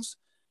these things,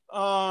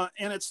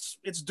 and it's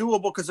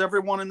doable because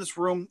everyone in this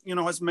room, you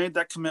know, has made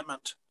that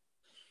commitment.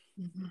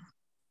 Mm-hmm.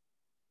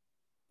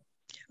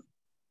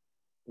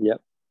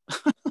 Yep.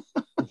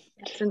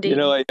 Yes, indeed. You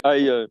know,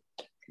 I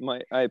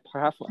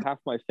half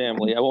my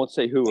family, I won't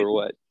say who or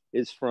what,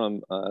 is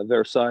from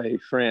Versailles,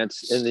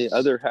 France, and the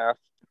other half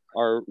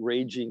are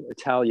raging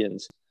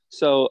Italians.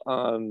 So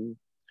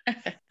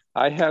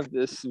I have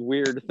this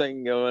weird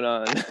thing going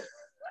on.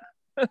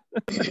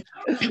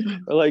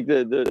 Like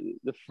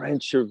the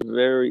French are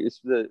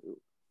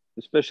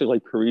especially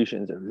like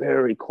Parisians are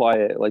very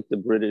quiet, like the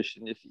British.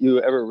 And if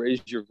you ever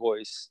raise your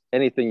voice,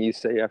 anything you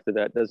say after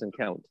that doesn't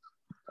count.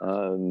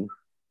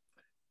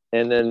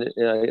 And then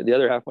the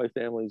other half of my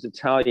family is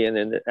Italian,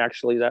 and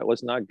actually that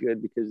was not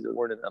good because there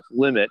weren't enough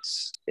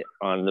limits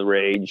on the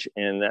rage,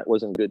 and that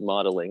wasn't good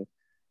modeling.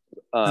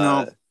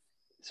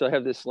 So I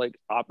have this like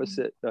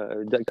opposite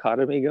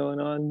dichotomy going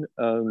on.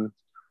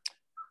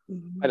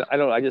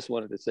 I just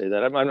wanted to say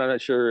that. I'm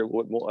not sure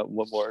what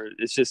more.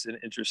 It's just an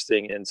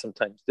interesting and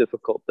sometimes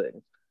difficult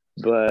thing,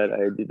 but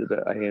I do the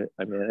best.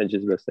 I manage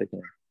as best I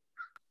can.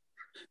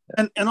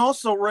 And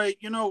also, Ray,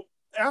 you know,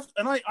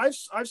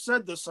 I've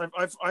said this.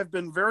 I've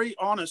been very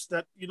honest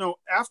that, you know,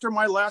 after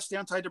my last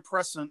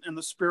antidepressant and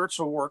the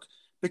spiritual work,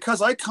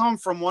 because I come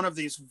from one of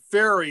these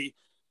very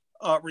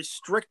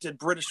restricted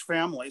British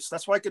families.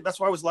 That's why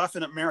I was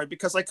laughing at Mary,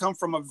 because I come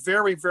from a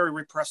very, very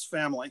repressed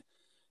family.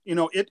 You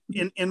know,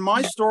 in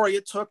my story,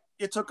 it took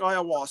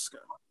ayahuasca,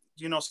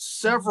 you know,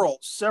 several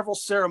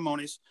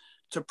ceremonies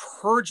to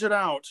purge it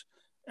out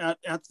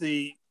at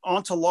the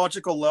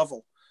ontological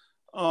level.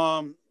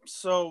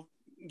 So,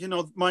 you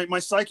know, my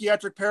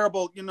psychiatric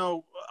parable, you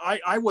know,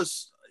 I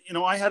was, you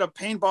know, I had a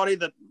pain body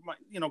that,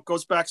 you know,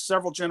 goes back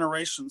several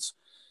generations.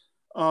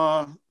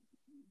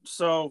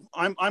 So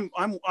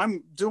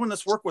I'm doing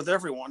this work with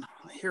everyone.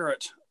 I hear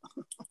it.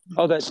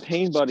 Oh, that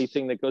pain body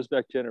thing that goes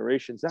back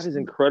generations. That is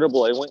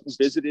incredible. I went and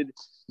visited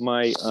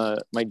my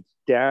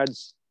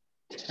dad's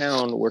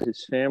town where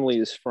his family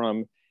is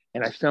from,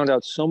 and I found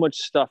out so much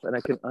stuff, and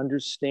I can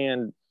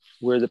understand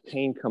where the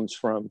pain comes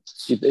from.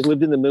 They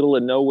lived in the middle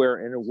of nowhere,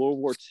 and in World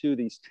War II,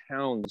 these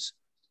towns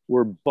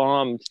were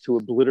bombed to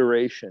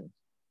obliteration.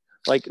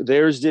 Like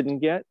theirs didn't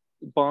get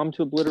bombed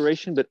to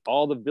obliteration, but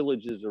all the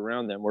villages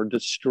around them were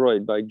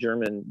destroyed by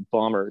German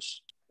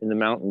bombers in the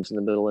mountains in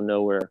the middle of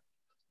nowhere.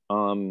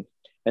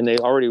 And they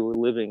already were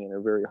living in a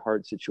very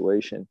hard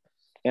situation.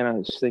 And I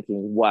was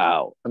thinking,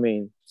 wow, I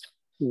mean,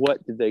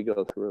 what did they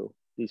go through,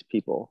 these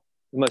people?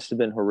 It must have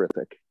been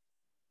horrific.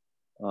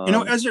 You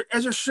know, as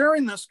you're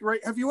sharing this,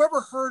 right? Have you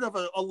ever heard of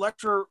a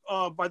lecture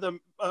by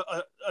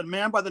a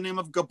man by the name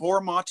of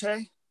Gabor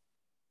Mate?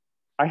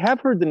 I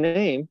have heard the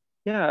name.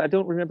 Yeah, I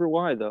don't remember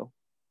why though.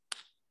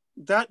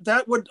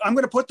 That would, I'm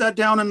going to put that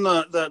down in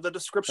the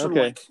description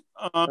link.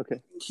 Okay.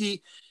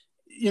 He,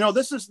 you know,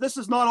 this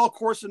is not all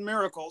Course in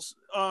Miracles,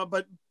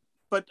 but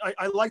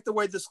I like the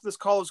way this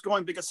call is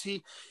going, because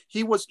he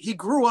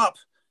grew up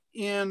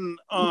in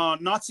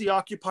Nazi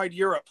occupied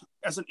Europe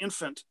as an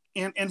infant.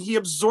 And he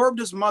absorbed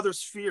his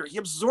mother's fear. He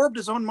absorbed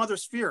his own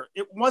mother's fear.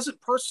 It wasn't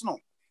personal.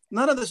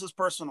 None of this is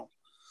personal.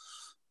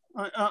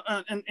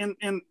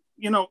 And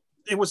you know,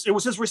 it was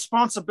his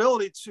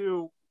responsibility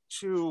to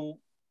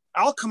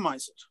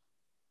alchemize it.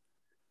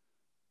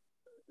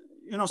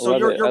 You know, so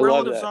your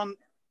relatives on,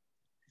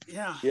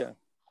 yeah. Yeah.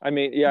 I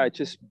mean, yeah. It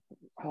just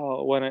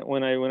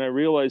when I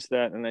realized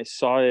that and I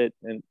saw it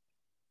and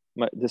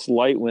this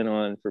light went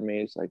on for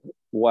me, it's like,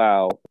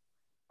 wow,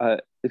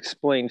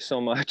 explains so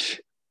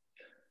much.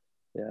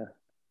 Yeah.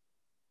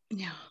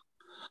 Yeah.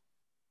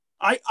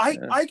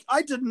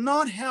 I did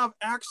not have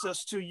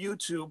access to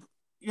YouTube,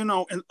 you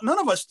know, and none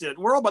of us did.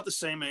 We're all about the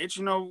same age,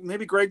 you know,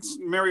 maybe Greg's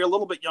Mary a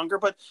little bit younger,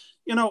 but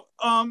you know,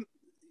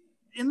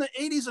 in the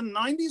 80s and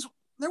 90s,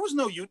 there was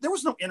no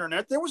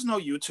internet, there was no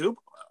YouTube.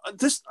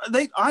 The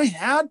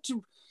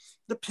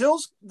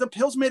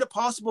pills made it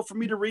possible for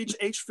me to reach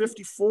age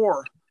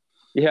 54.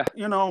 Yeah.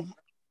 You know,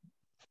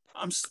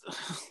 it's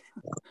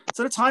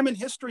at a time in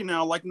history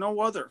now like no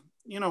other.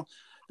 You know,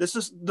 this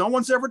is no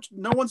one's ever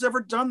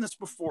done this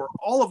before.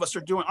 All of us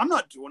are doing. I'm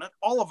not doing it.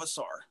 All of us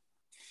are.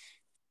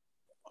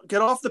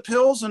 Get off the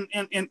pills and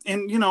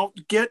you know,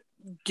 get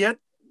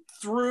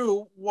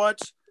through what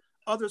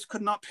others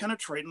could not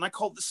penetrate, and I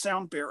call it the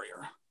sound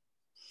barrier.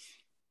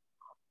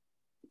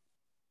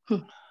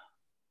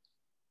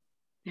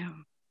 Yeah.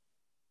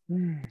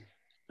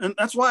 And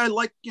that's why I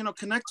like, you know,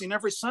 connecting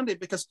every Sunday,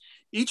 because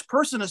each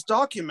person is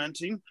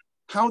documenting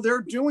how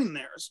they're doing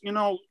theirs. You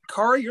know,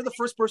 Kari, you're the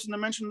first person to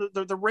mention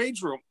the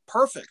rage room.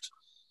 Perfect.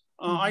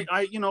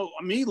 I you know,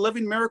 me,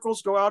 living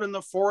miracles, go out in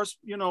the forest,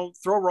 you know,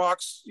 throw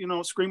rocks, you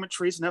know, scream at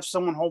trees and have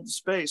someone hold the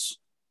space.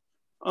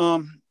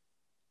 You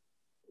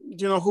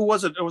know, who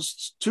was it? It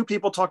was two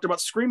people talked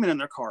about screaming in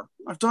their car.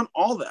 I've done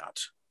all that.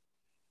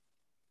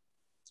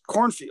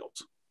 Cornfield.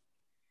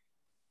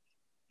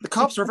 The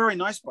cops are very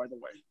nice, by the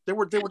way. They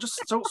were just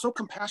so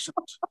compassionate.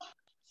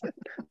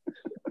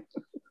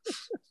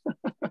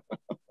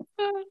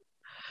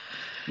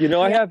 You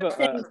know, I have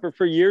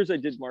for years I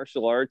did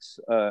martial arts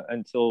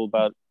until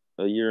about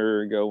a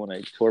year ago when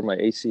I tore my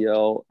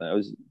ACL. I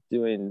was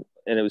doing,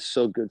 and it was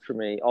so good for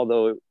me.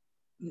 Although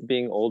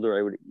being older,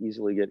 I would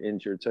easily get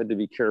injured, so I had to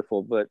be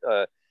careful. But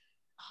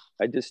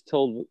I just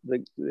told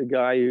the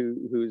guy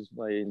who's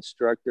my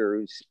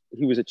instructor,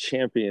 he was a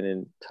champion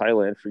in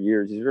Thailand for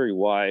years. He's very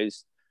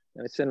wise.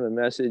 And I sent him a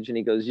message and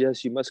he goes,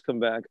 "Yes, you must come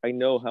back. I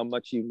know how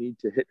much you need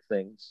to hit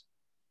things."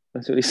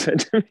 That's what he said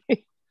to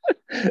me.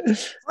 And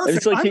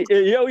it's like,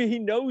 he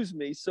knows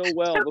me so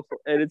well before,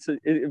 and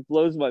it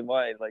blows my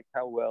mind, like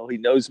how well he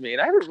knows me.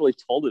 And I haven't really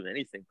told him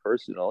anything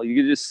personal. You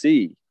can just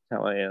see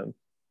how I am.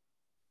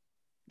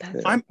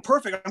 I'm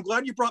perfect. I'm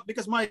glad you brought,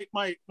 because my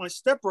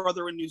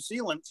stepbrother in New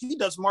Zealand, he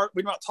does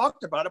we've not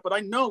talked about it, but I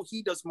know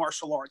he does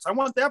martial arts. I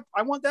want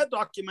that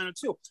documented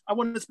too. I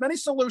want as many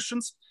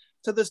solutions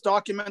to this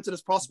documented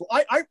as possible.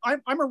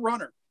 I'm a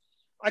runner.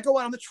 I go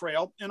out on the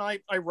trail and I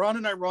run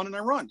and I run and I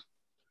run.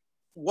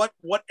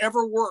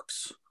 Whatever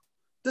works.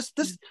 This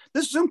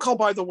Zoom call,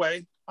 by the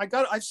way,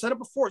 I've said it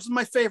before. This is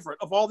my favorite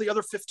of all the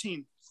other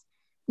 15.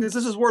 This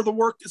is where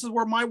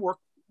what my work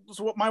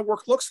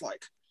looks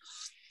like.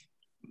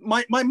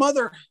 My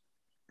mother,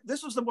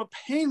 this was what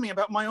pained me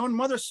about my own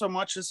mother so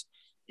much is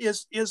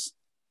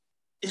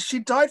she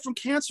died from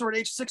cancer at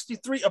age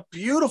 63, a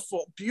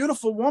beautiful,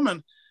 beautiful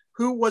woman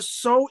who was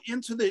so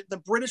into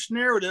the British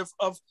narrative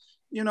of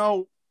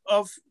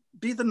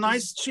be the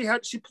nice. She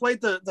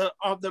played the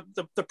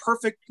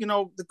perfect,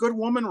 the good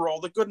woman role,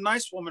 the good,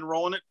 nice woman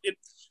role. And it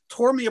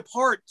tore me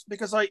apart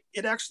because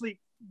it actually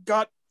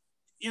got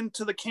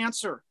into the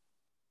cancer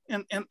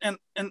and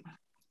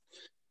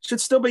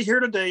should still be here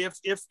today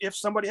if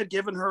somebody had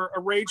given her a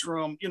rage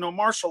room,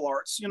 martial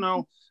arts,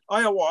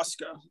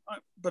 ayahuasca,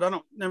 but I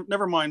don't,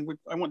 never mind.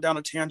 I went down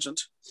a tangent.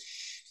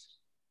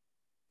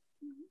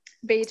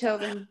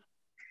 Beethoven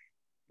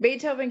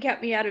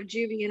kept me out of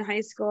juvie in high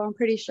school, I'm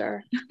pretty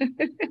sure.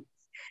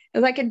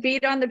 Because I could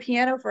beat on the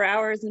piano for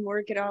hours and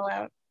work it all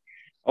out.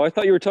 Oh, I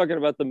thought you were talking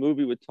about the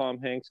movie with Tom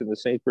Hanks and the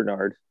Saint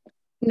Bernard.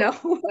 No.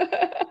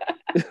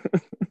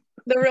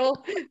 the real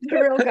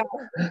guy.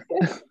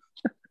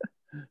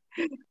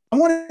 I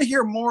want to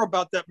hear more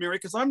about that, Mary,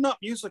 because I'm not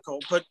musical,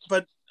 but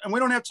and we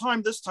don't have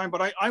time this time,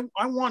 but I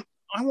want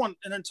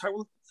an entire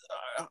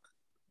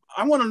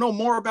I want to know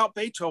more about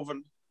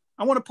Beethoven.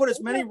 I want to put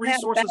as many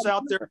resources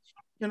out there,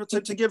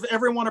 to give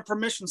everyone a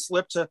permission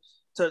slip to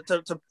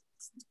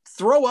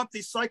throw up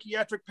these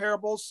psychiatric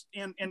parables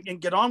and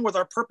get on with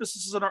our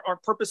purposes and our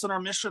purpose and our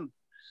mission.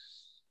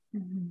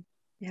 Mm-hmm.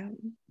 Yeah.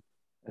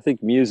 I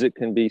think music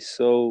can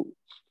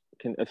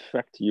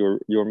affect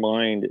your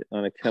mind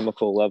on a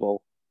chemical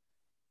level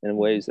in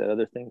ways that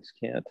other things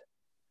can't.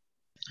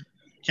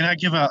 Can I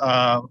give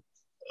a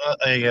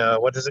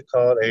what is it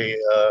called? A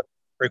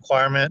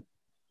requirement?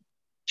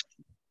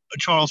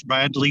 Charles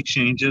Bradley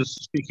changes.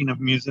 Speaking of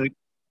music,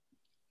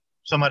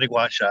 somebody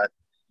watch that.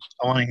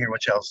 I want to hear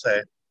what y'all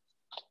say.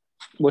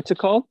 What's it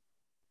called?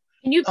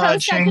 Can you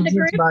post that to the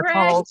group,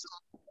 Greg?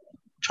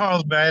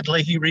 Charles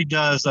Bradley. He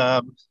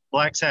redoes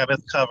Black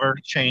Sabbath cover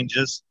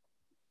changes.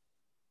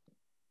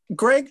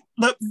 Greg,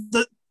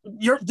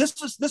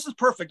 this is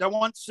perfect. I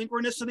want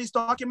synchronicities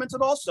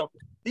documented also.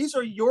 These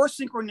are your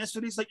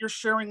synchronicities that you're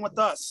sharing with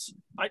us.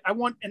 I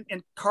want,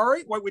 and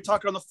Kari, what we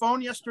talked on the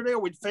phone yesterday, or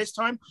we'd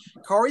FaceTime,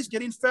 Kari's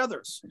getting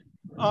feathers.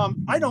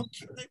 I don't,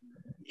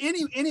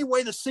 any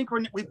way the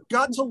synchron, we've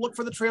got to look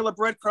for the trail of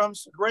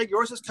breadcrumbs. Greg,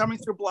 yours is coming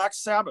through Black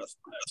Sabbath.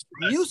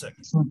 Music.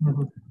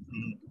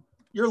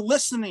 You're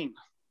listening.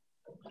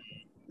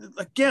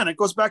 Again, it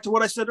goes back to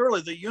what I said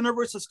earlier. The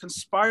universe is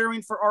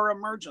conspiring for our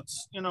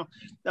emergence.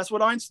 That's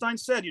what Einstein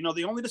said.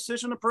 The only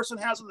decision a person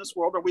has in this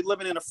world, are we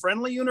living in a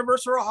friendly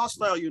universe or a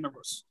hostile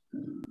universe?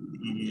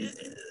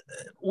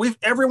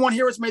 Everyone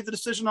here has made the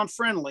decision on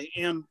friendly,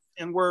 and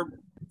we're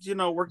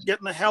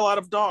getting the hell out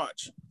of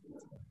Dodge.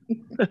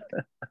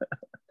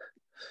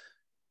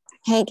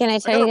 Hey, can I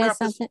tell you guys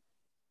something?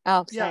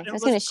 Oh, sorry. Yeah, I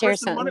was going to share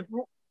Kristen, something.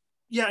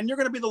 Yeah, and you're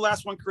going to be the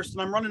last one, Kristen.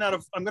 I'm going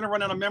to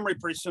run out of memory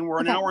pretty soon. We're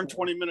an hour and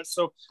 20 minutes,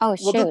 so we'll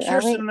do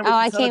Kirsten, and then we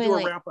can kind of do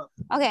a wrap up.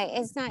 Okay,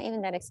 it's not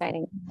even that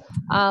exciting.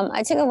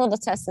 I took a little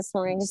test this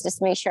morning just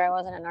to make sure I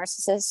wasn't a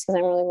narcissist, because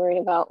I'm really worried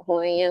about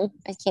who I am.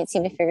 I can't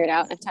seem to figure it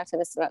out. I've talked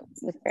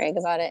with Greg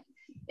about it,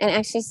 and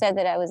actually said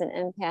that I was an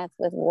empath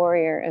with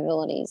warrior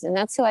abilities, and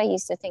that's who I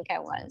used to think I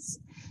was.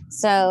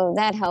 So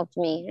that helped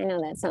me. I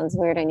know that sounds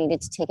weird. I needed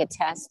to take a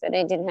test, but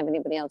I didn't have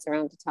anybody else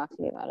around to talk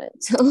to me about it.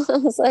 So I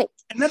was like,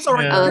 and that's all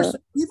right.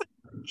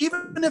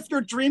 Even if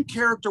your dream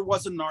character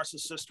was a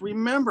narcissist,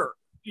 remember,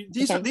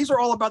 these are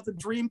all about the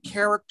dream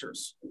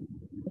characters.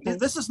 Okay.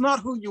 This is not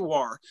who you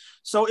are.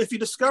 So if you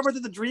discover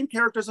that the dream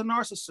character is a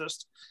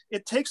narcissist,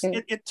 it takes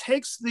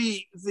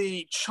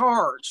the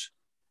charge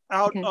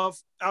out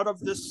of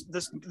this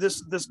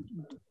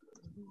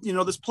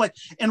play.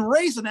 And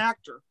Ray's an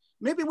actor.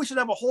 Maybe we should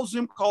have a whole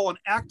Zoom call on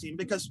acting,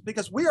 because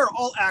we are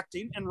all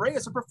acting, and Ray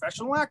is a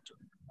professional actor.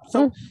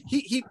 So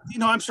he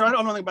I'm sure, I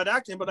don't know anything about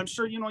acting, but I'm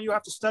sure, you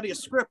have to study a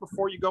script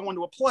before you go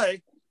into a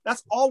play.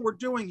 That's all we're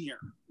doing here.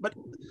 But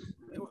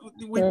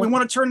we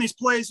want to turn these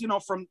plays, you know,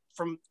 from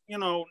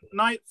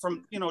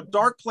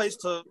dark plays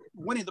to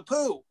Winnie the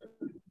Pooh.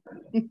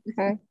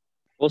 Okay.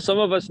 Well, some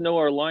of us know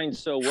our lines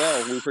so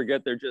well, we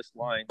forget they're just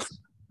lines.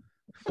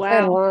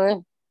 Wow. Good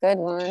one. Good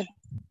one.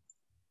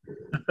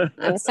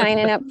 I'm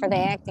signing up for the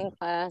acting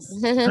class.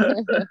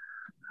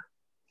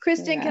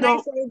 Kristen, can I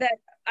say that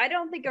I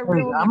don't think a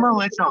real I'm gonna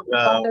let y'all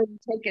go.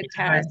 Take a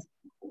test.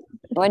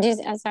 What'd you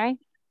say? I'm sorry.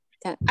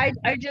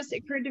 I just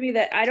occurred to me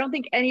that I don't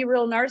think any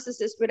real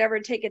narcissist would ever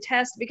take a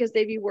test because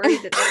they'd be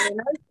worried that they're a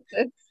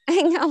narcissist.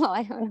 I know.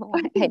 I don't know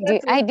why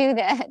I do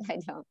that. I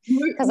don't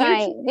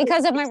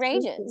because of my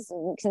rages.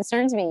 It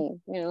concerns me.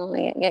 You know,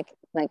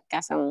 I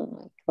guess I'm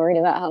like worried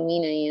about how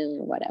mean I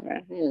am or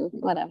whatever. You know,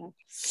 whatever.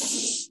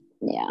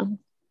 Yeah.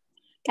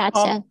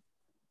 Gotcha.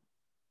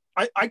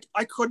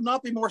 I could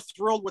not be more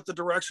thrilled with the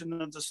direction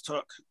that this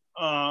took.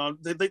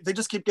 They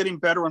just keep getting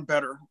better and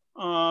better.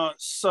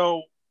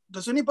 So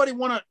does anybody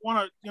want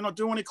to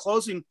do any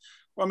closing?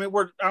 I mean,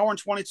 we're an hour and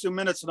 22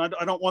 minutes, and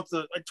I don't want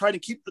I try to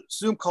keep the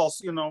Zoom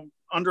calls,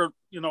 under,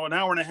 an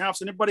hour and a half.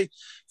 So anybody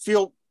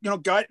feel,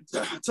 guide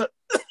to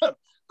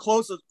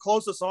close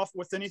us off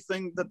with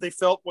anything that they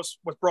felt was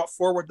brought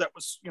forward that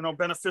was,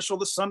 beneficial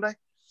this Sunday?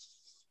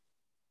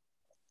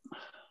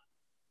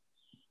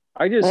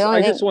 I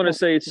just want to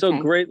say it's so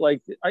great.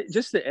 Like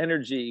just the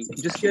energy,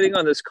 just getting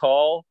on this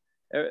call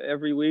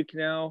every week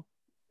now,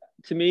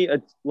 to me,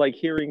 like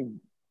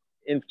hearing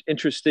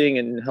interesting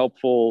and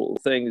helpful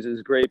things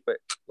is great, but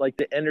like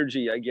the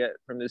energy I get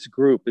from this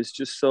group is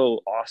just so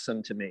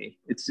awesome to me.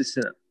 It's just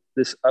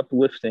this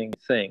uplifting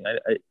thing.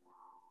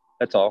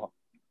 That's all.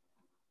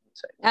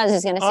 I was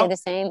just going to say the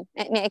same.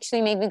 It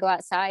actually made me go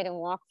outside and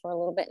walk for a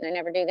little bit, and I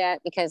never do that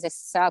because I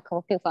saw a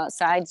couple people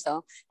outside.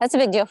 So that's a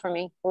big deal for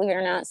me, believe it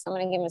or not. So I'm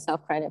going to give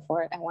myself credit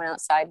for it. I went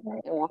outside and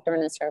walked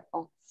around in a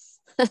circle.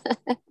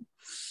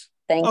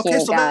 Thank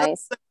you,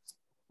 guys.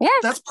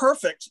 That's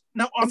perfect.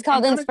 Now it's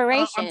called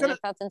inspiration. I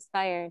felt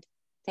inspired.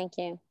 Thank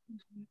you.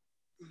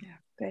 Yeah,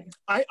 good.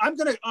 I'm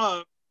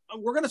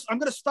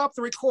gonna stop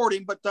the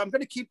recording, but I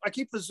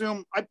keep the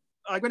Zoom. I'm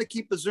going to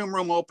keep the Zoom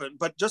room open,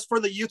 but just for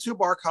the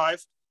YouTube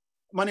archive.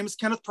 My name is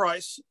Kenneth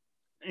Price,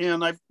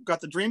 and I've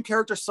got the Dream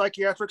Character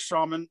Psychiatric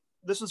Shaman.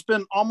 This has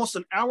been almost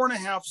an hour and a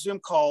half Zoom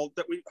call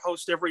that we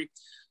host every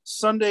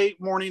Sunday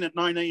morning at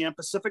 9 a.m.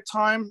 Pacific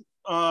time.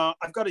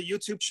 I've got a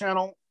YouTube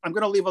channel. I'm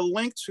going to leave a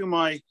link to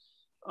my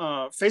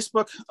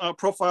Facebook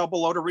profile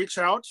below to reach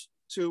out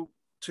to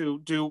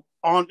do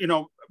on,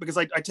 because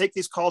I take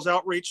these calls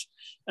outreach,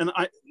 and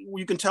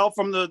you can tell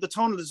from the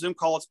tone of the Zoom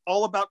call, it's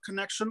all about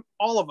connection,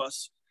 all of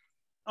us.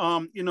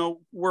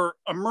 We're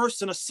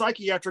immersed in a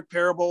psychiatric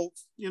parable,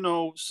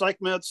 psych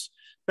meds,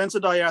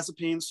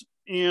 benzodiazepines,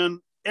 and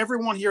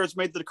everyone here has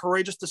made the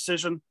courageous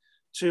decision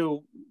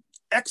to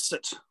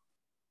exit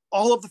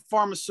all of the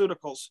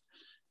pharmaceuticals.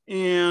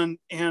 And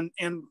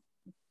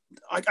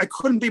I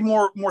couldn't be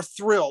more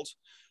thrilled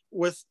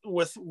with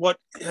what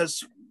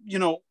has,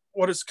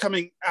 what is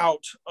coming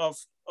out of,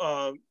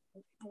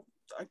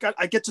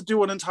 I get to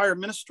do an entire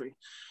ministry.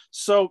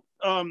 So,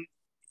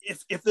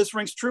 if this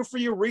rings true for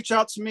you, reach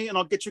out to me and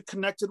I'll get you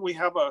connected. We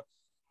have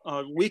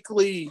a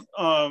weekly,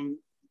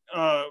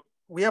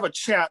 we have a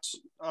chat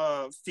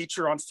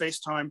feature on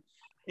FaceTime.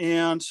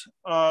 And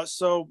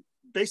so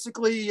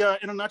basically,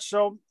 in a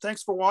nutshell,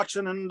 thanks for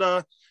watching. And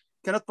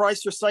Kenneth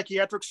Price, your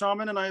psychiatric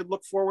shaman, and I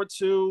look forward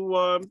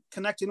to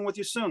connecting with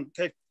you soon.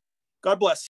 Okay, God bless.